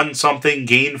lose 1 something,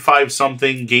 gain 5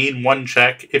 something, gain 1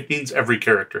 check, it means every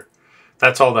character.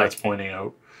 That's all that's pointing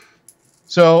out.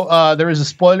 So there is a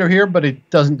spoiler here, but it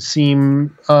doesn't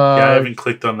seem. I haven't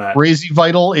clicked on that. Crazy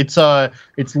vital. It's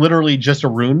literally just a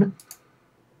rune.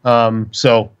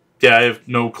 So. Yeah, I have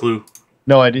no clue.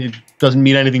 No, it doesn't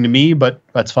mean anything to me, but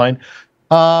that's fine.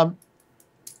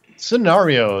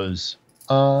 Scenarios.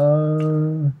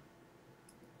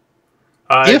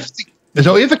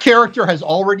 If a character has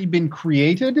already been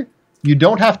created, you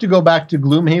don't have to go back to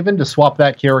Gloomhaven to swap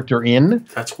that character in.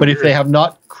 That's weird. But if they have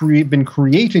not been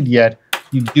created yet,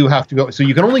 you do have to go. So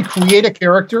you can only create a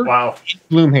character in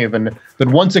Gloomhaven, but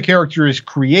once a character is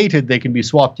created, they can be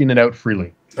swapped in and out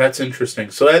freely. That's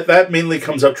interesting. So that mainly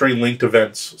comes up during linked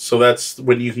events. So that's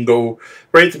when you can go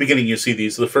right at the beginning. You see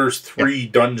these. The first 3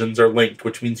 dungeons are linked,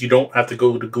 which means you don't have to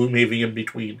go to Gloomhaven in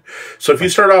between. So if you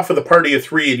start off with a party of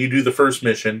 3 and you do the first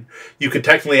mission, you could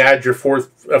technically add your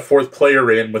fourth player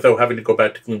in without having to go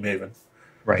back to Gloomhaven.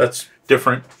 Right. That's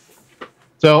different.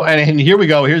 So and here we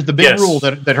go. Here's the big rule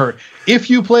that hurt. If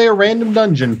you play a random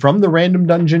dungeon from the random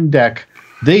dungeon deck,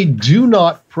 they do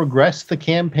not progress the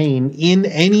campaign in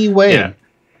any way. Yeah.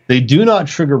 They do not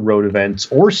trigger road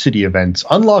events or city events,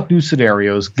 unlock new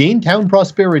scenarios, gain town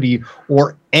prosperity,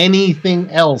 or anything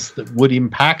else that would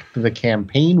impact the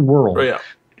campaign world. Oh, yeah.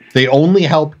 They only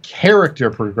help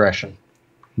character progression,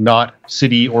 not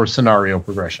city or scenario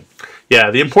progression.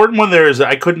 Yeah, the important one there is that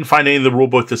I couldn't find any of the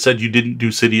rulebook that said you didn't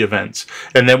do city events.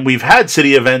 And then we've had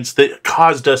city events that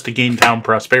caused us to gain town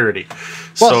prosperity.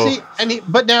 Well,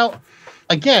 but now,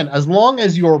 again, as long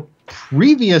as your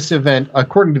previous event,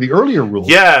 according to the earlier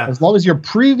rules, as long as your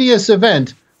previous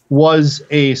event was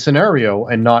a scenario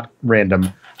and not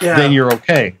random, then you're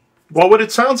okay. Well, what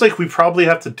it sounds like we probably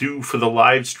have to do for the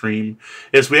live stream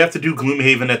is we have to do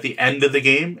Gloomhaven at the end of the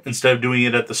game instead of doing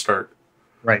it at the start.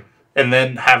 Right. And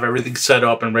then have everything set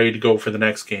up and ready to go for the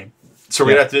next game. So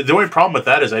we have to. The only problem with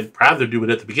that is I'd rather do it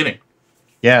at the beginning.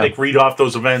 Yeah. Like read off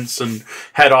those events and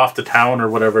head off to town or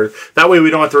whatever. That way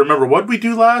we don't have to remember what we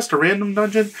do last, a random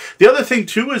dungeon. The other thing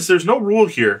too is there's no rule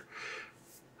here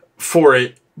for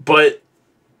it, but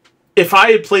if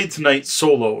I had played tonight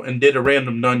solo and did a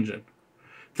random dungeon,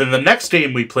 then the next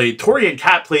game we played, Tori and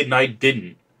Kat played and I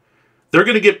didn't. They're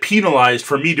going to get penalized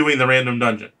for me doing the random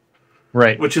dungeon.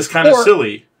 Right. Which is kind of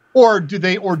silly. Or do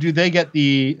they get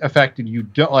the effect that you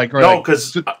don't like? No,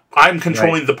 because I'm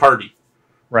controlling the party.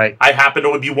 Right. I happen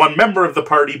to be one member of the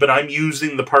party, but I'm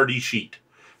using the party sheet.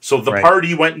 So the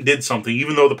party went and did something,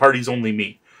 even though the party's only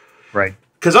me. Right.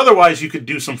 Because otherwise you could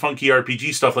do some funky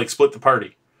RPG stuff like split the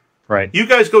party. Right. You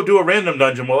guys go do a random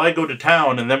dungeon while I go to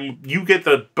town, and then you get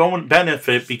the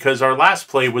benefit because our last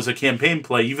play was a campaign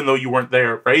play, even though you weren't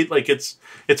there, right? Like, it's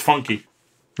funky.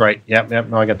 Right. Yep.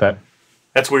 No, I get that.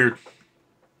 That's weird.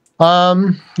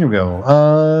 Here we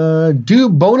go. Do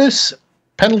bonus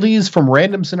penalties from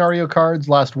random scenario cards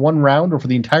last one round or for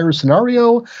the entire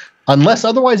scenario? Unless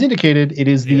otherwise indicated, it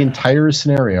is the entire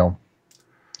scenario.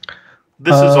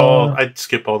 This is all... I'd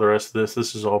skip all the rest of this.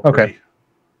 This is all pretty... Okay.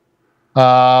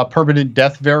 Permanent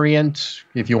death variant.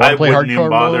 If you want to play hardcore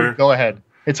mode, go ahead.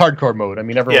 It's hardcore mode. I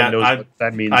mean, everyone knows what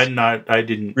that means. I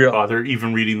didn't bother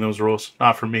even reading those rules.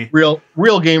 Not for me. Real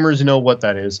gamers know what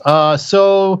that is.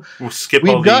 So we'll skip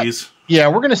all these. Yeah,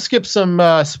 we're going to skip some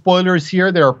spoilers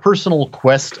here. There are personal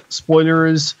quest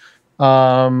spoilers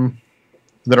that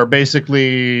are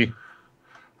basically...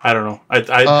 I don't know.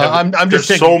 I'm just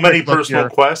there's so many personal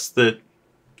quests that...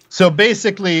 So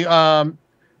basically,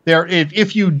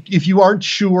 if you aren't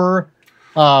sure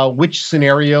which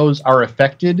scenarios are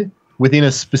affected within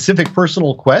a specific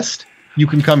personal quest, you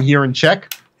can come here and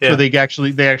check. Yeah. So they actually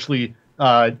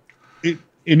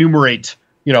enumerate.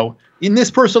 In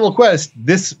this personal quest,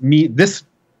 this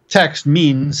text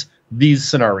means these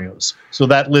scenarios. So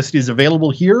that list is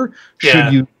available here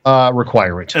should you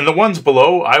require it. And the ones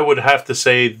below, I would have to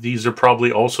say these are probably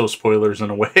also spoilers in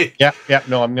a way. Yeah.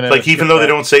 No, I'm gonna even though they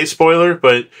don't say spoiler,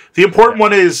 but the important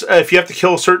one is if you have to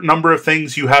kill a certain number of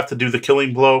things, you have to do the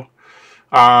killing blow.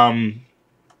 Your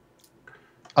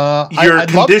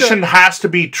condition has to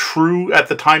be true at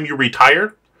the time you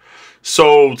retire.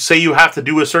 So say you have to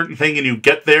do a certain thing and you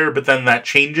get there, but then that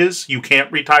changes. You can't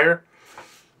retire.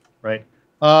 Right.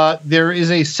 There is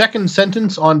a second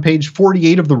sentence on page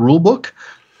 48 of the rulebook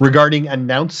regarding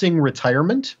announcing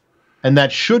retirement. And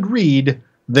that should read,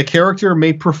 the character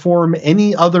may perform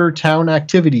any other town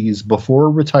activities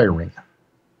before retiring.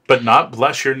 But not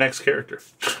bless your next character.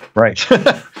 Right.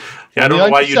 I don't know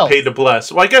why you'd pay to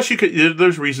bless. Well, I guess you could.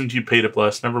 There's reasons you'd pay to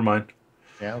bless. Never mind.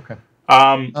 Yeah, okay.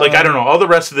 I don't know. All the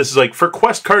rest of this is like, for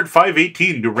quest card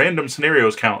 518, do random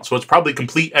scenarios count? So it's probably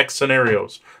complete X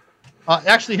scenarios.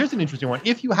 Actually, here's an interesting one.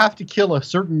 If you have to kill a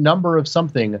certain number of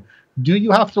something, do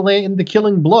you have to lay in the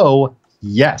killing blow?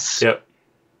 Yes. Yep.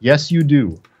 Yes, you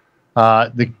do.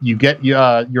 You get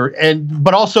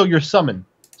but also your summon.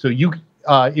 So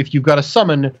if you've got a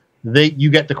summon, you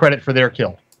get the credit for their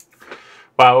kill.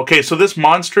 Wow. Okay. So this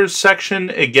monsters section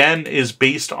again is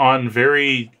based on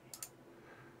very.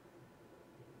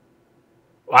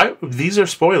 These are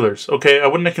spoilers. Okay, I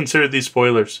wouldn't have considered these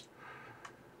spoilers.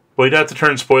 We'd have to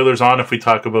turn spoilers on if we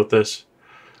talk about this.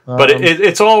 But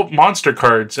it's all monster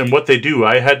cards and what they do.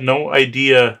 I had no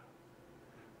idea.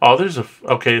 Oh,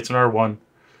 okay, it's an R1.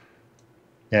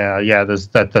 Yeah.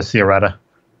 That's the errata.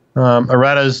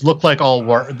 Erratas look like all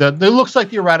it looks like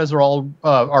the erratas are all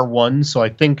R1. So I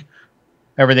think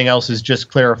everything else is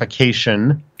just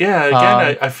clarification. Yeah.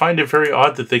 Again, I find it very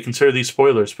odd that they consider these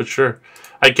spoilers, but sure.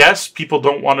 I guess people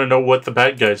don't want to know what the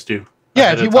bad guys do.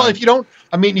 Yeah, if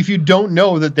you don't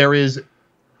know that there is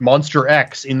Monster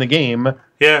X in the game.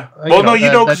 Yeah.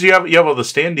 Because you have all the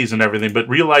standees and everything, but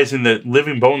realizing that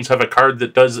Living Bones have a card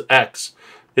that does X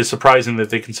is surprising that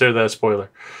they consider that a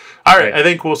spoiler. All right, I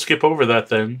think we'll skip over that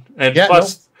then. And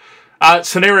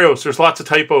scenarios, there's lots of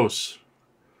typos.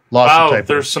 Lots of typos.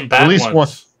 There's some bad ones. One.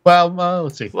 Well,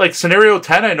 let's see. Like scenario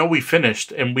 10, I know we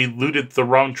finished and we looted the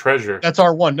wrong treasure. That's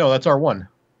R1. No, that's R1.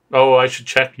 Oh, I should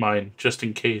check mine just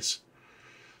in case.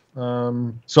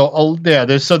 There's a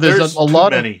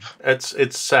lot many.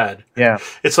 It's sad. Yeah.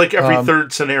 It's like every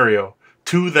third scenario.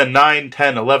 2, then 9,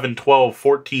 10, 11, 12,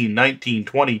 14, 19,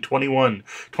 20, 21,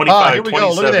 25, here we 27.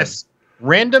 Go. Look at this.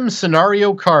 Random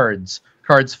scenario cards.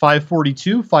 Cards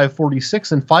 542,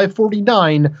 546, and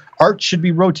 549. Art should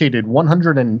be rotated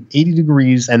 180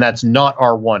 degrees, and that's not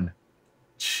R1.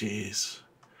 Jeez.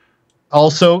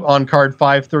 Also, on card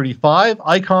 535,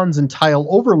 icons and tile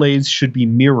overlays should be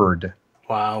mirrored.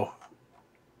 Wow.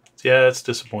 Yeah, that's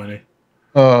disappointing.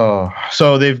 Oh,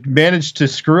 so they've managed to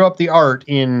screw up the art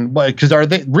in... Because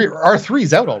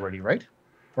R3's out already, right?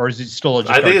 Or is it still...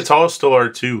 I think it's all still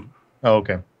R2. Oh,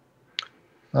 okay.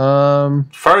 As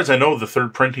far as I know, the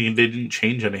third printing, they didn't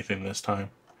change anything this time.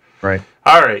 Right.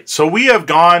 All right. So we have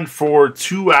gone for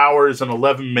 2 hours and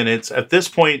 11 minutes. At this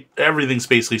point, everything's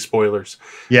basically spoilers.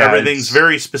 Yeah. Everything's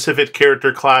very specific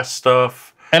character class stuff.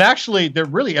 And actually,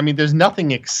 there's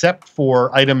nothing except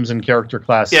for items and character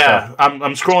class stuff. Yeah, I'm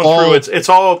scrolling through.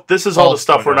 This is all the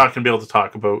stuff we're not going to be able to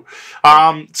talk about.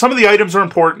 Some of the items are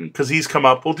important because these come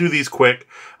up. We'll do these quick.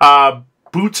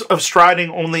 Boots of Striding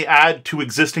only add to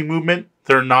existing movement.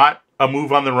 They're not a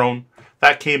move on their own.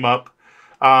 That came up.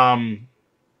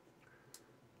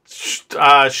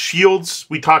 Shields,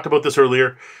 we talked about this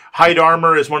earlier. Hide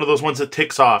armor is one of those ones that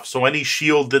ticks off. So any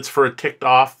shield that's for a ticked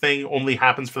off thing only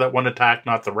happens for that one attack,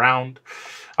 not the round.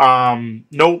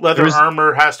 No leather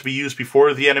armor has to be used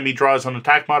before the enemy draws an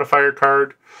attack modifier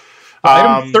card.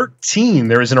 Item 13,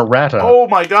 there is an errata. Oh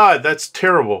my god, that's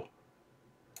terrible.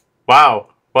 Wow.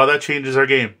 Well, that changes our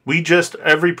game.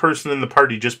 Every person in the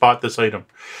party just bought this item.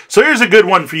 So here's a good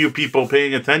one for you people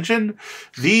paying attention.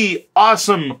 The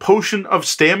awesome Potion of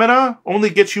Stamina only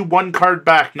gets you 1 card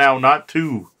back now, not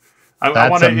 2. I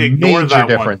want to ignore that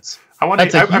difference. One.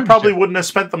 I probably wouldn't have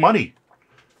spent the money.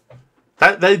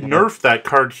 They nerfed that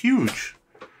card huge.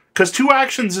 Because 2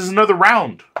 actions is another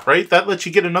round, right? That lets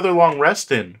you get another long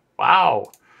rest in.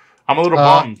 Wow. I'm a little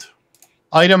bummed.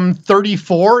 Item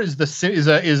 34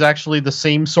 is actually the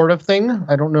same sort of thing.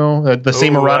 I don't know the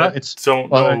same errata.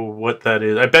 Don't know what that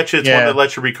is. I bet you it's one that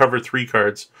lets you recover 3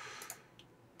 cards.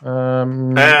 I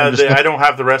don't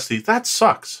have the rest of these. That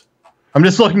sucks. I'm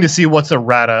just looking to see what's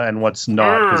errata and what's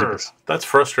not. That's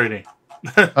frustrating.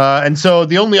 And so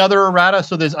the only other errata,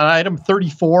 so there's an item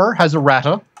 34 has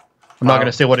errata. I'm not going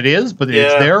to say what it is, but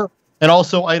it's there. And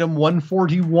also, item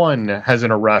 141 has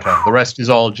an errata. The rest is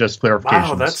all just clarifications.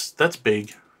 Wow, that's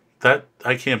big.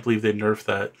 I can't believe they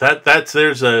nerfed that.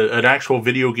 There's an actual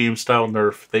video game style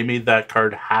nerf. They made that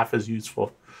card half as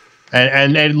useful.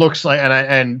 And it looks like,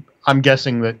 and I'm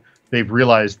guessing that they've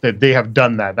realized that they have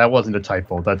done that. That wasn't a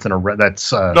typo. That's an errata.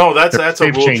 That's a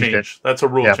rule change. That's a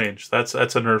rule change. That's a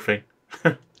nerfing.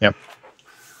 Yep.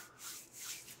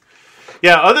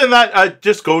 Yeah, other than that,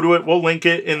 just go to it. We'll link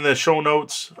it in the show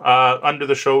notes under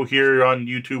the show here on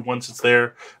YouTube once it's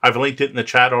there. I've linked it in the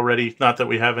chat already. Not that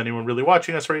we have anyone really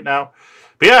watching us right now.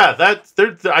 But yeah,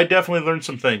 I definitely learned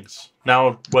some things.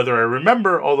 Now, whether I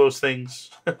remember all those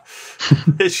things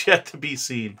is yet to be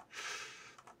seen.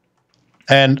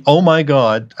 And oh my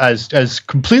god, as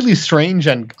completely strange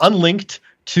and unlinked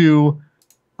to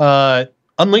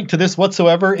this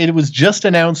whatsoever, it was just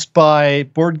announced by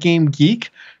Board Game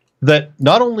Geek that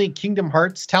not only Kingdom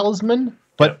Hearts Talisman,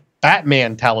 but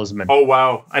Batman Talisman. Oh,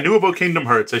 wow. I knew about Kingdom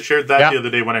Hearts. I shared that the other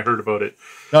day when I heard about it.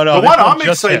 No, the one I'm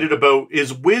excited about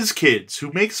is WizKids,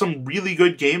 who make some really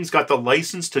good games, got the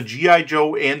license to G.I.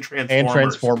 Joe and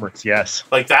Transformers. Yes.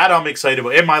 Like that I'm excited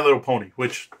about. And My Little Pony,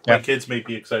 which my kids may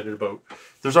be excited about.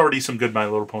 There's already some good My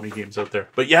Little Pony games out there.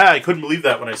 But yeah, I couldn't believe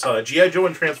that when I saw it. G.I. Joe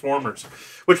and Transformers.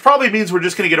 Which probably means we're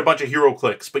just going to get a bunch of hero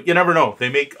clicks. But you never know. They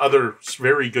make other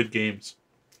very good games.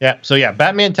 Yeah, so yeah,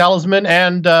 Batman Talisman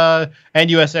and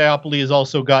USAopoly has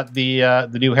also got the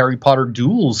new Harry Potter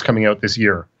Duels coming out this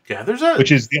year. Yeah,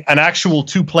 which is an actual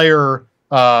 2-player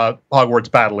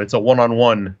Hogwarts battle. It's a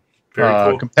 1-on-1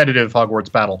 competitive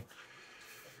Hogwarts battle.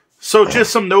 So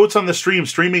just some notes on the stream.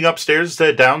 Streaming upstairs instead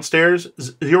of downstairs,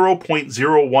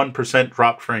 0.01%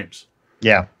 dropped frames.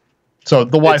 Yeah. So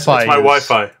the Wi-Fi it's my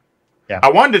Wi-Fi. Yeah. I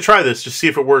wanted to try this to see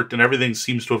if it worked, and everything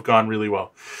seems to have gone really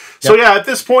well. So yeah, at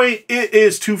this point, it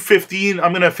is 2:15.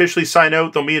 I'm going to officially sign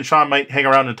out, though me and Sean might hang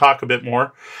around and talk a bit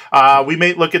more. We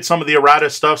may look at some of the errata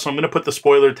stuff, so I'm going to put the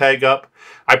spoiler tag up.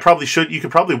 I probably should. You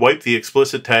could probably wipe the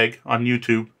explicit tag on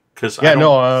YouTube, because I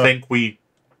don't think we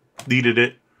needed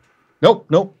it. Nope.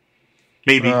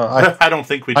 Maybe. I don't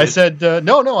think we did. I said,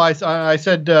 no. I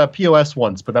said POS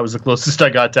once, but that was the closest I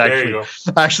got to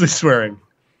actually swearing.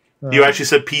 You actually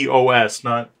said POS,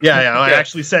 not... Yeah, I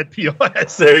actually said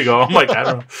POS. There you go. I'm like, I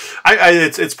don't know.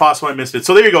 It's possible I missed it.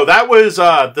 So there you go. That was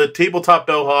the Tabletop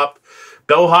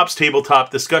Bellhop's Tabletop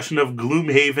discussion of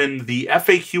Gloomhaven, the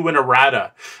FAQ and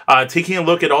errata. Taking a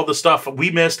look at all the stuff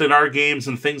we missed in our games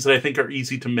and things that I think are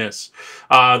easy to miss.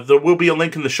 There will be a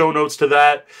link in the show notes to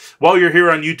that. While you're here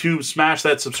on YouTube, smash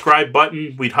that subscribe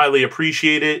button. We'd highly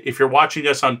appreciate it. If you're watching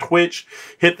us on Twitch,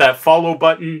 hit that follow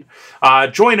button.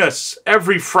 Join us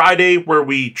every Friday where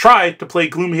we try to play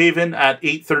Gloomhaven at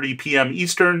 8:30 p.m.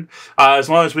 Eastern, as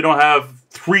long as we don't have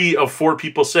 3 of 4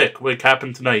 people sick, like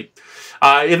happened tonight.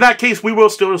 In that case, we will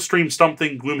still stream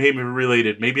something Gloomhaven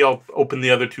related. Maybe I'll open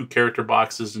the other 2 character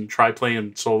boxes and try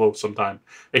playing solo sometime.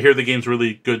 I hear the game's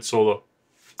really good solo.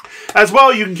 As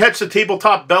well, you can catch the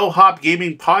Tabletop Bellhop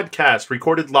Gaming Podcast,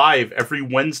 recorded live every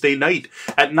Wednesday night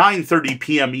at 9:30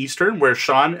 p.m. Eastern, where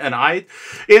Sean and I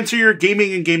answer your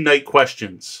gaming and game night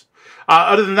questions.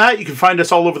 Other than that, you can find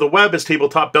us all over the web as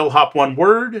Tabletop Bellhop, one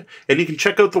word, and you can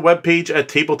check out the webpage at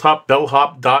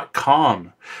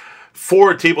tabletopbellhop.com.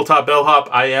 For Tabletop Bellhop,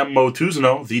 I am Mo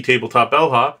Tuzano, the Tabletop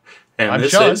Bellhop, and I'm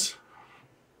Sean.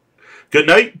 Good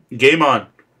night, game on.